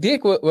your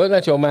dick. Well,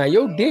 not your mind.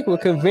 Your dick will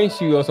convince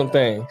you of some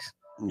things.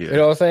 Yeah. You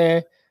know what I'm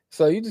saying?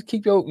 So you just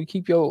keep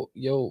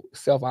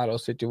yourself out of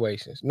those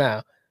situations.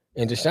 Now,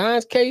 in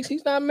Deshaun's case,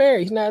 he's not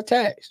married. He's not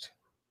attached.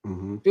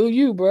 Mm-hmm. Do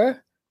you, bruh?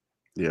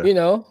 Yeah. You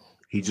know,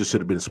 he just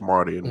should have been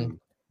smarter. And,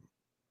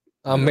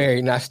 I'm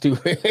married, not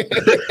stupid.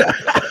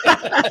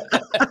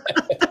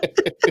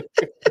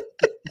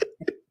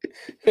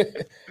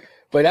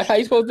 But that's how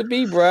you're supposed to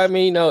be, bro. I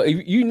mean,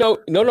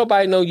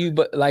 nobody know you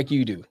but like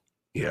you do.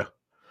 Yeah.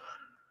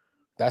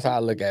 That's how I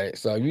look at it.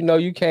 So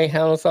you can't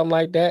handle something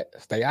like that,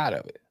 stay out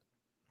of it.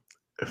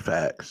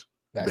 Facts.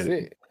 That's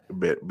it.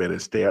 Better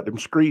stay out them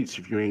streets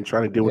if you ain't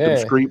trying to deal with them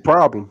street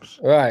problems.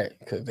 Right.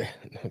 Because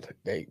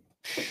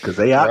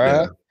they out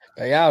there.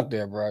 They out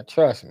there, bro.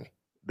 Trust me.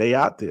 They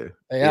out there.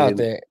 Out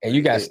there. And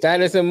you got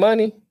status and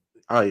money.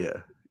 Oh, yeah.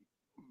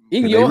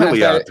 Even you don't have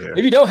status,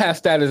 if you don't have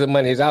status and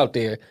money, it's out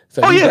there.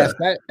 So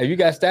if you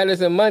got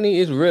status and money,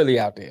 it's really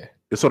out there.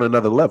 It's on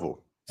another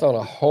level. It's on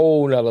a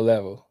whole nother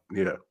level.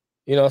 Yeah.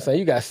 You know what I'm saying?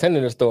 You got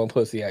senators throwing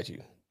pussy at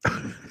you.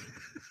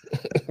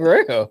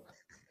 Real.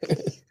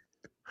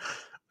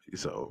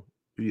 So,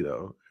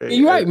 you're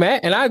right, man.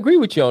 And I agree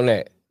with you on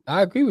that.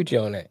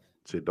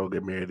 So don't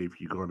get married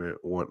if you're gonna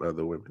want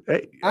other women.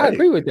 Hey, I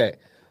agree with that.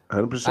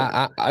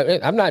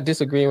 100%. I'm not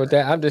disagreeing with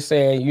that. I'm just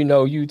saying,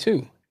 you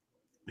too.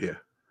 Yeah.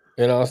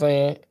 You know what I'm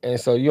saying? And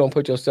so you don't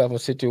put yourself in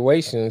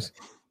situations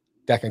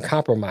that can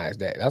compromise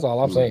that. That's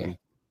all I'm saying.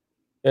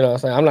 You know what I'm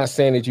saying? I'm not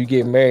saying that you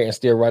get married and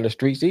still run the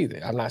streets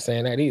either. I'm not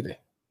saying that either.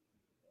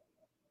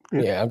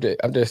 Yeah,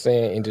 I'm just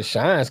saying in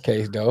Deshaun's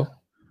case though,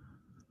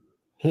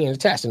 he ain't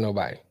attached to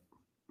nobody.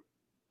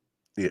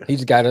 Yeah. He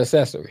just got an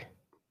accessory.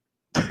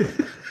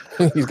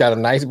 He's got a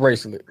nice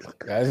bracelet.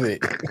 That's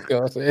it. You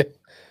know what I'm saying?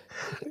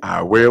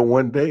 I wear it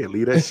one day and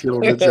leave that shit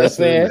on the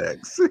dresser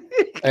next.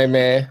 Hey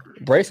man,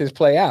 bracelets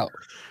play out.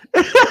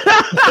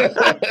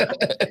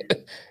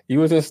 You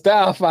was in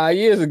style 5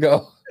 years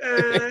ago.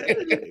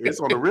 It's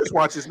on the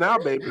wristwatches now,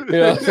 baby. You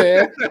know what I'm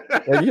saying?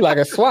 And you like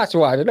a Swatch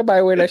watch.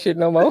 Nobody wear that shit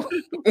no more.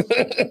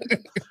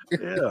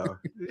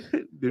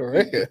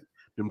 Yeah.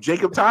 Them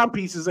Jacob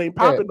timepieces ain't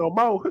popping no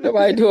more.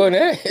 Nobody doing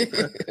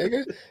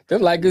that. They're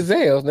like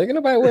gazelles, nigga.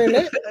 Nobody wearing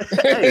that.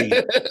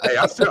 hey,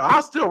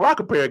 I still rock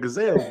a pair of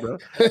gazelles, bro.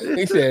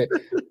 He said,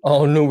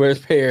 "On numerous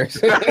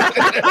pairs."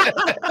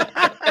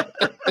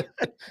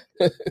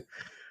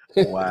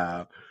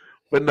 Wow.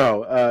 But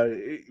no,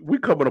 we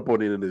coming up on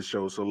the end of this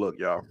show. So look,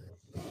 y'all,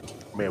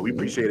 man, we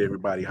appreciate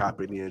everybody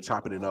hopping in,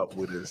 chopping it up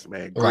with us,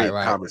 man. Great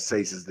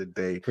conversations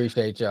today.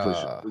 Appreciate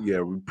y'all. Yeah,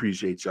 we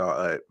appreciate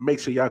y'all. Make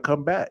sure y'all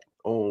come back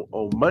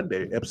on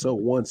Monday, episode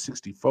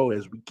 164,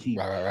 as we keep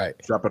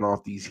dropping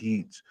off these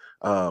heats.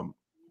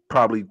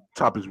 Probably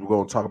topics we're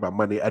going to talk about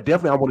Monday. I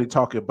want to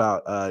talk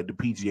about the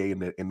PGA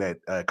and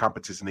that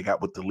competition they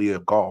got with the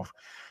LIV Golf,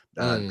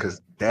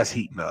 because that's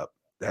heating up.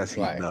 That's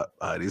heating up.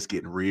 It's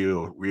getting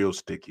real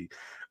sticky.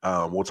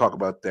 We'll talk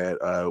about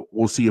that.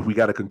 We'll see if we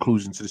got a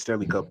conclusion to the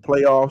Stanley Cup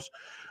playoffs.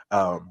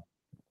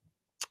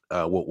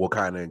 We'll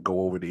kind of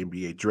go over the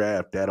NBA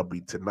draft. That'll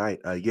be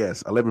tonight.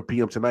 Yes, 11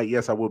 p.m. tonight.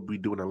 Yes, I will be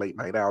doing a late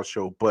night owl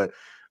show, but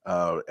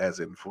as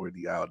in for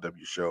the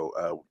ILW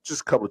show,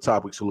 just a couple of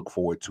topics to look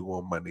forward to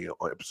on Monday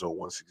on episode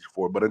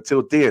 164. But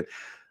until then,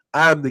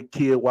 I'm the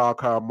kid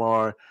Wildcard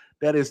Mar.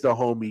 That is the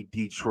homie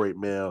Detroit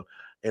Mel.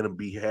 And on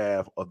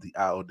behalf of the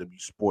ILW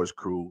Sports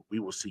Crew, we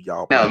will see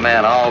y'all. No,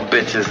 man, all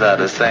bitches are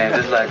the same,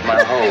 just like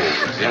my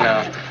hoes, you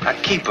know. I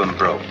keep them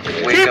broke.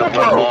 Wake up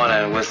one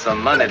morning with some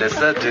money, the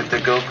subject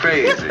to go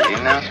crazy,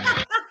 you know.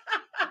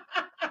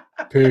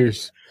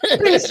 Peace.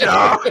 Peace,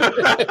 y'all.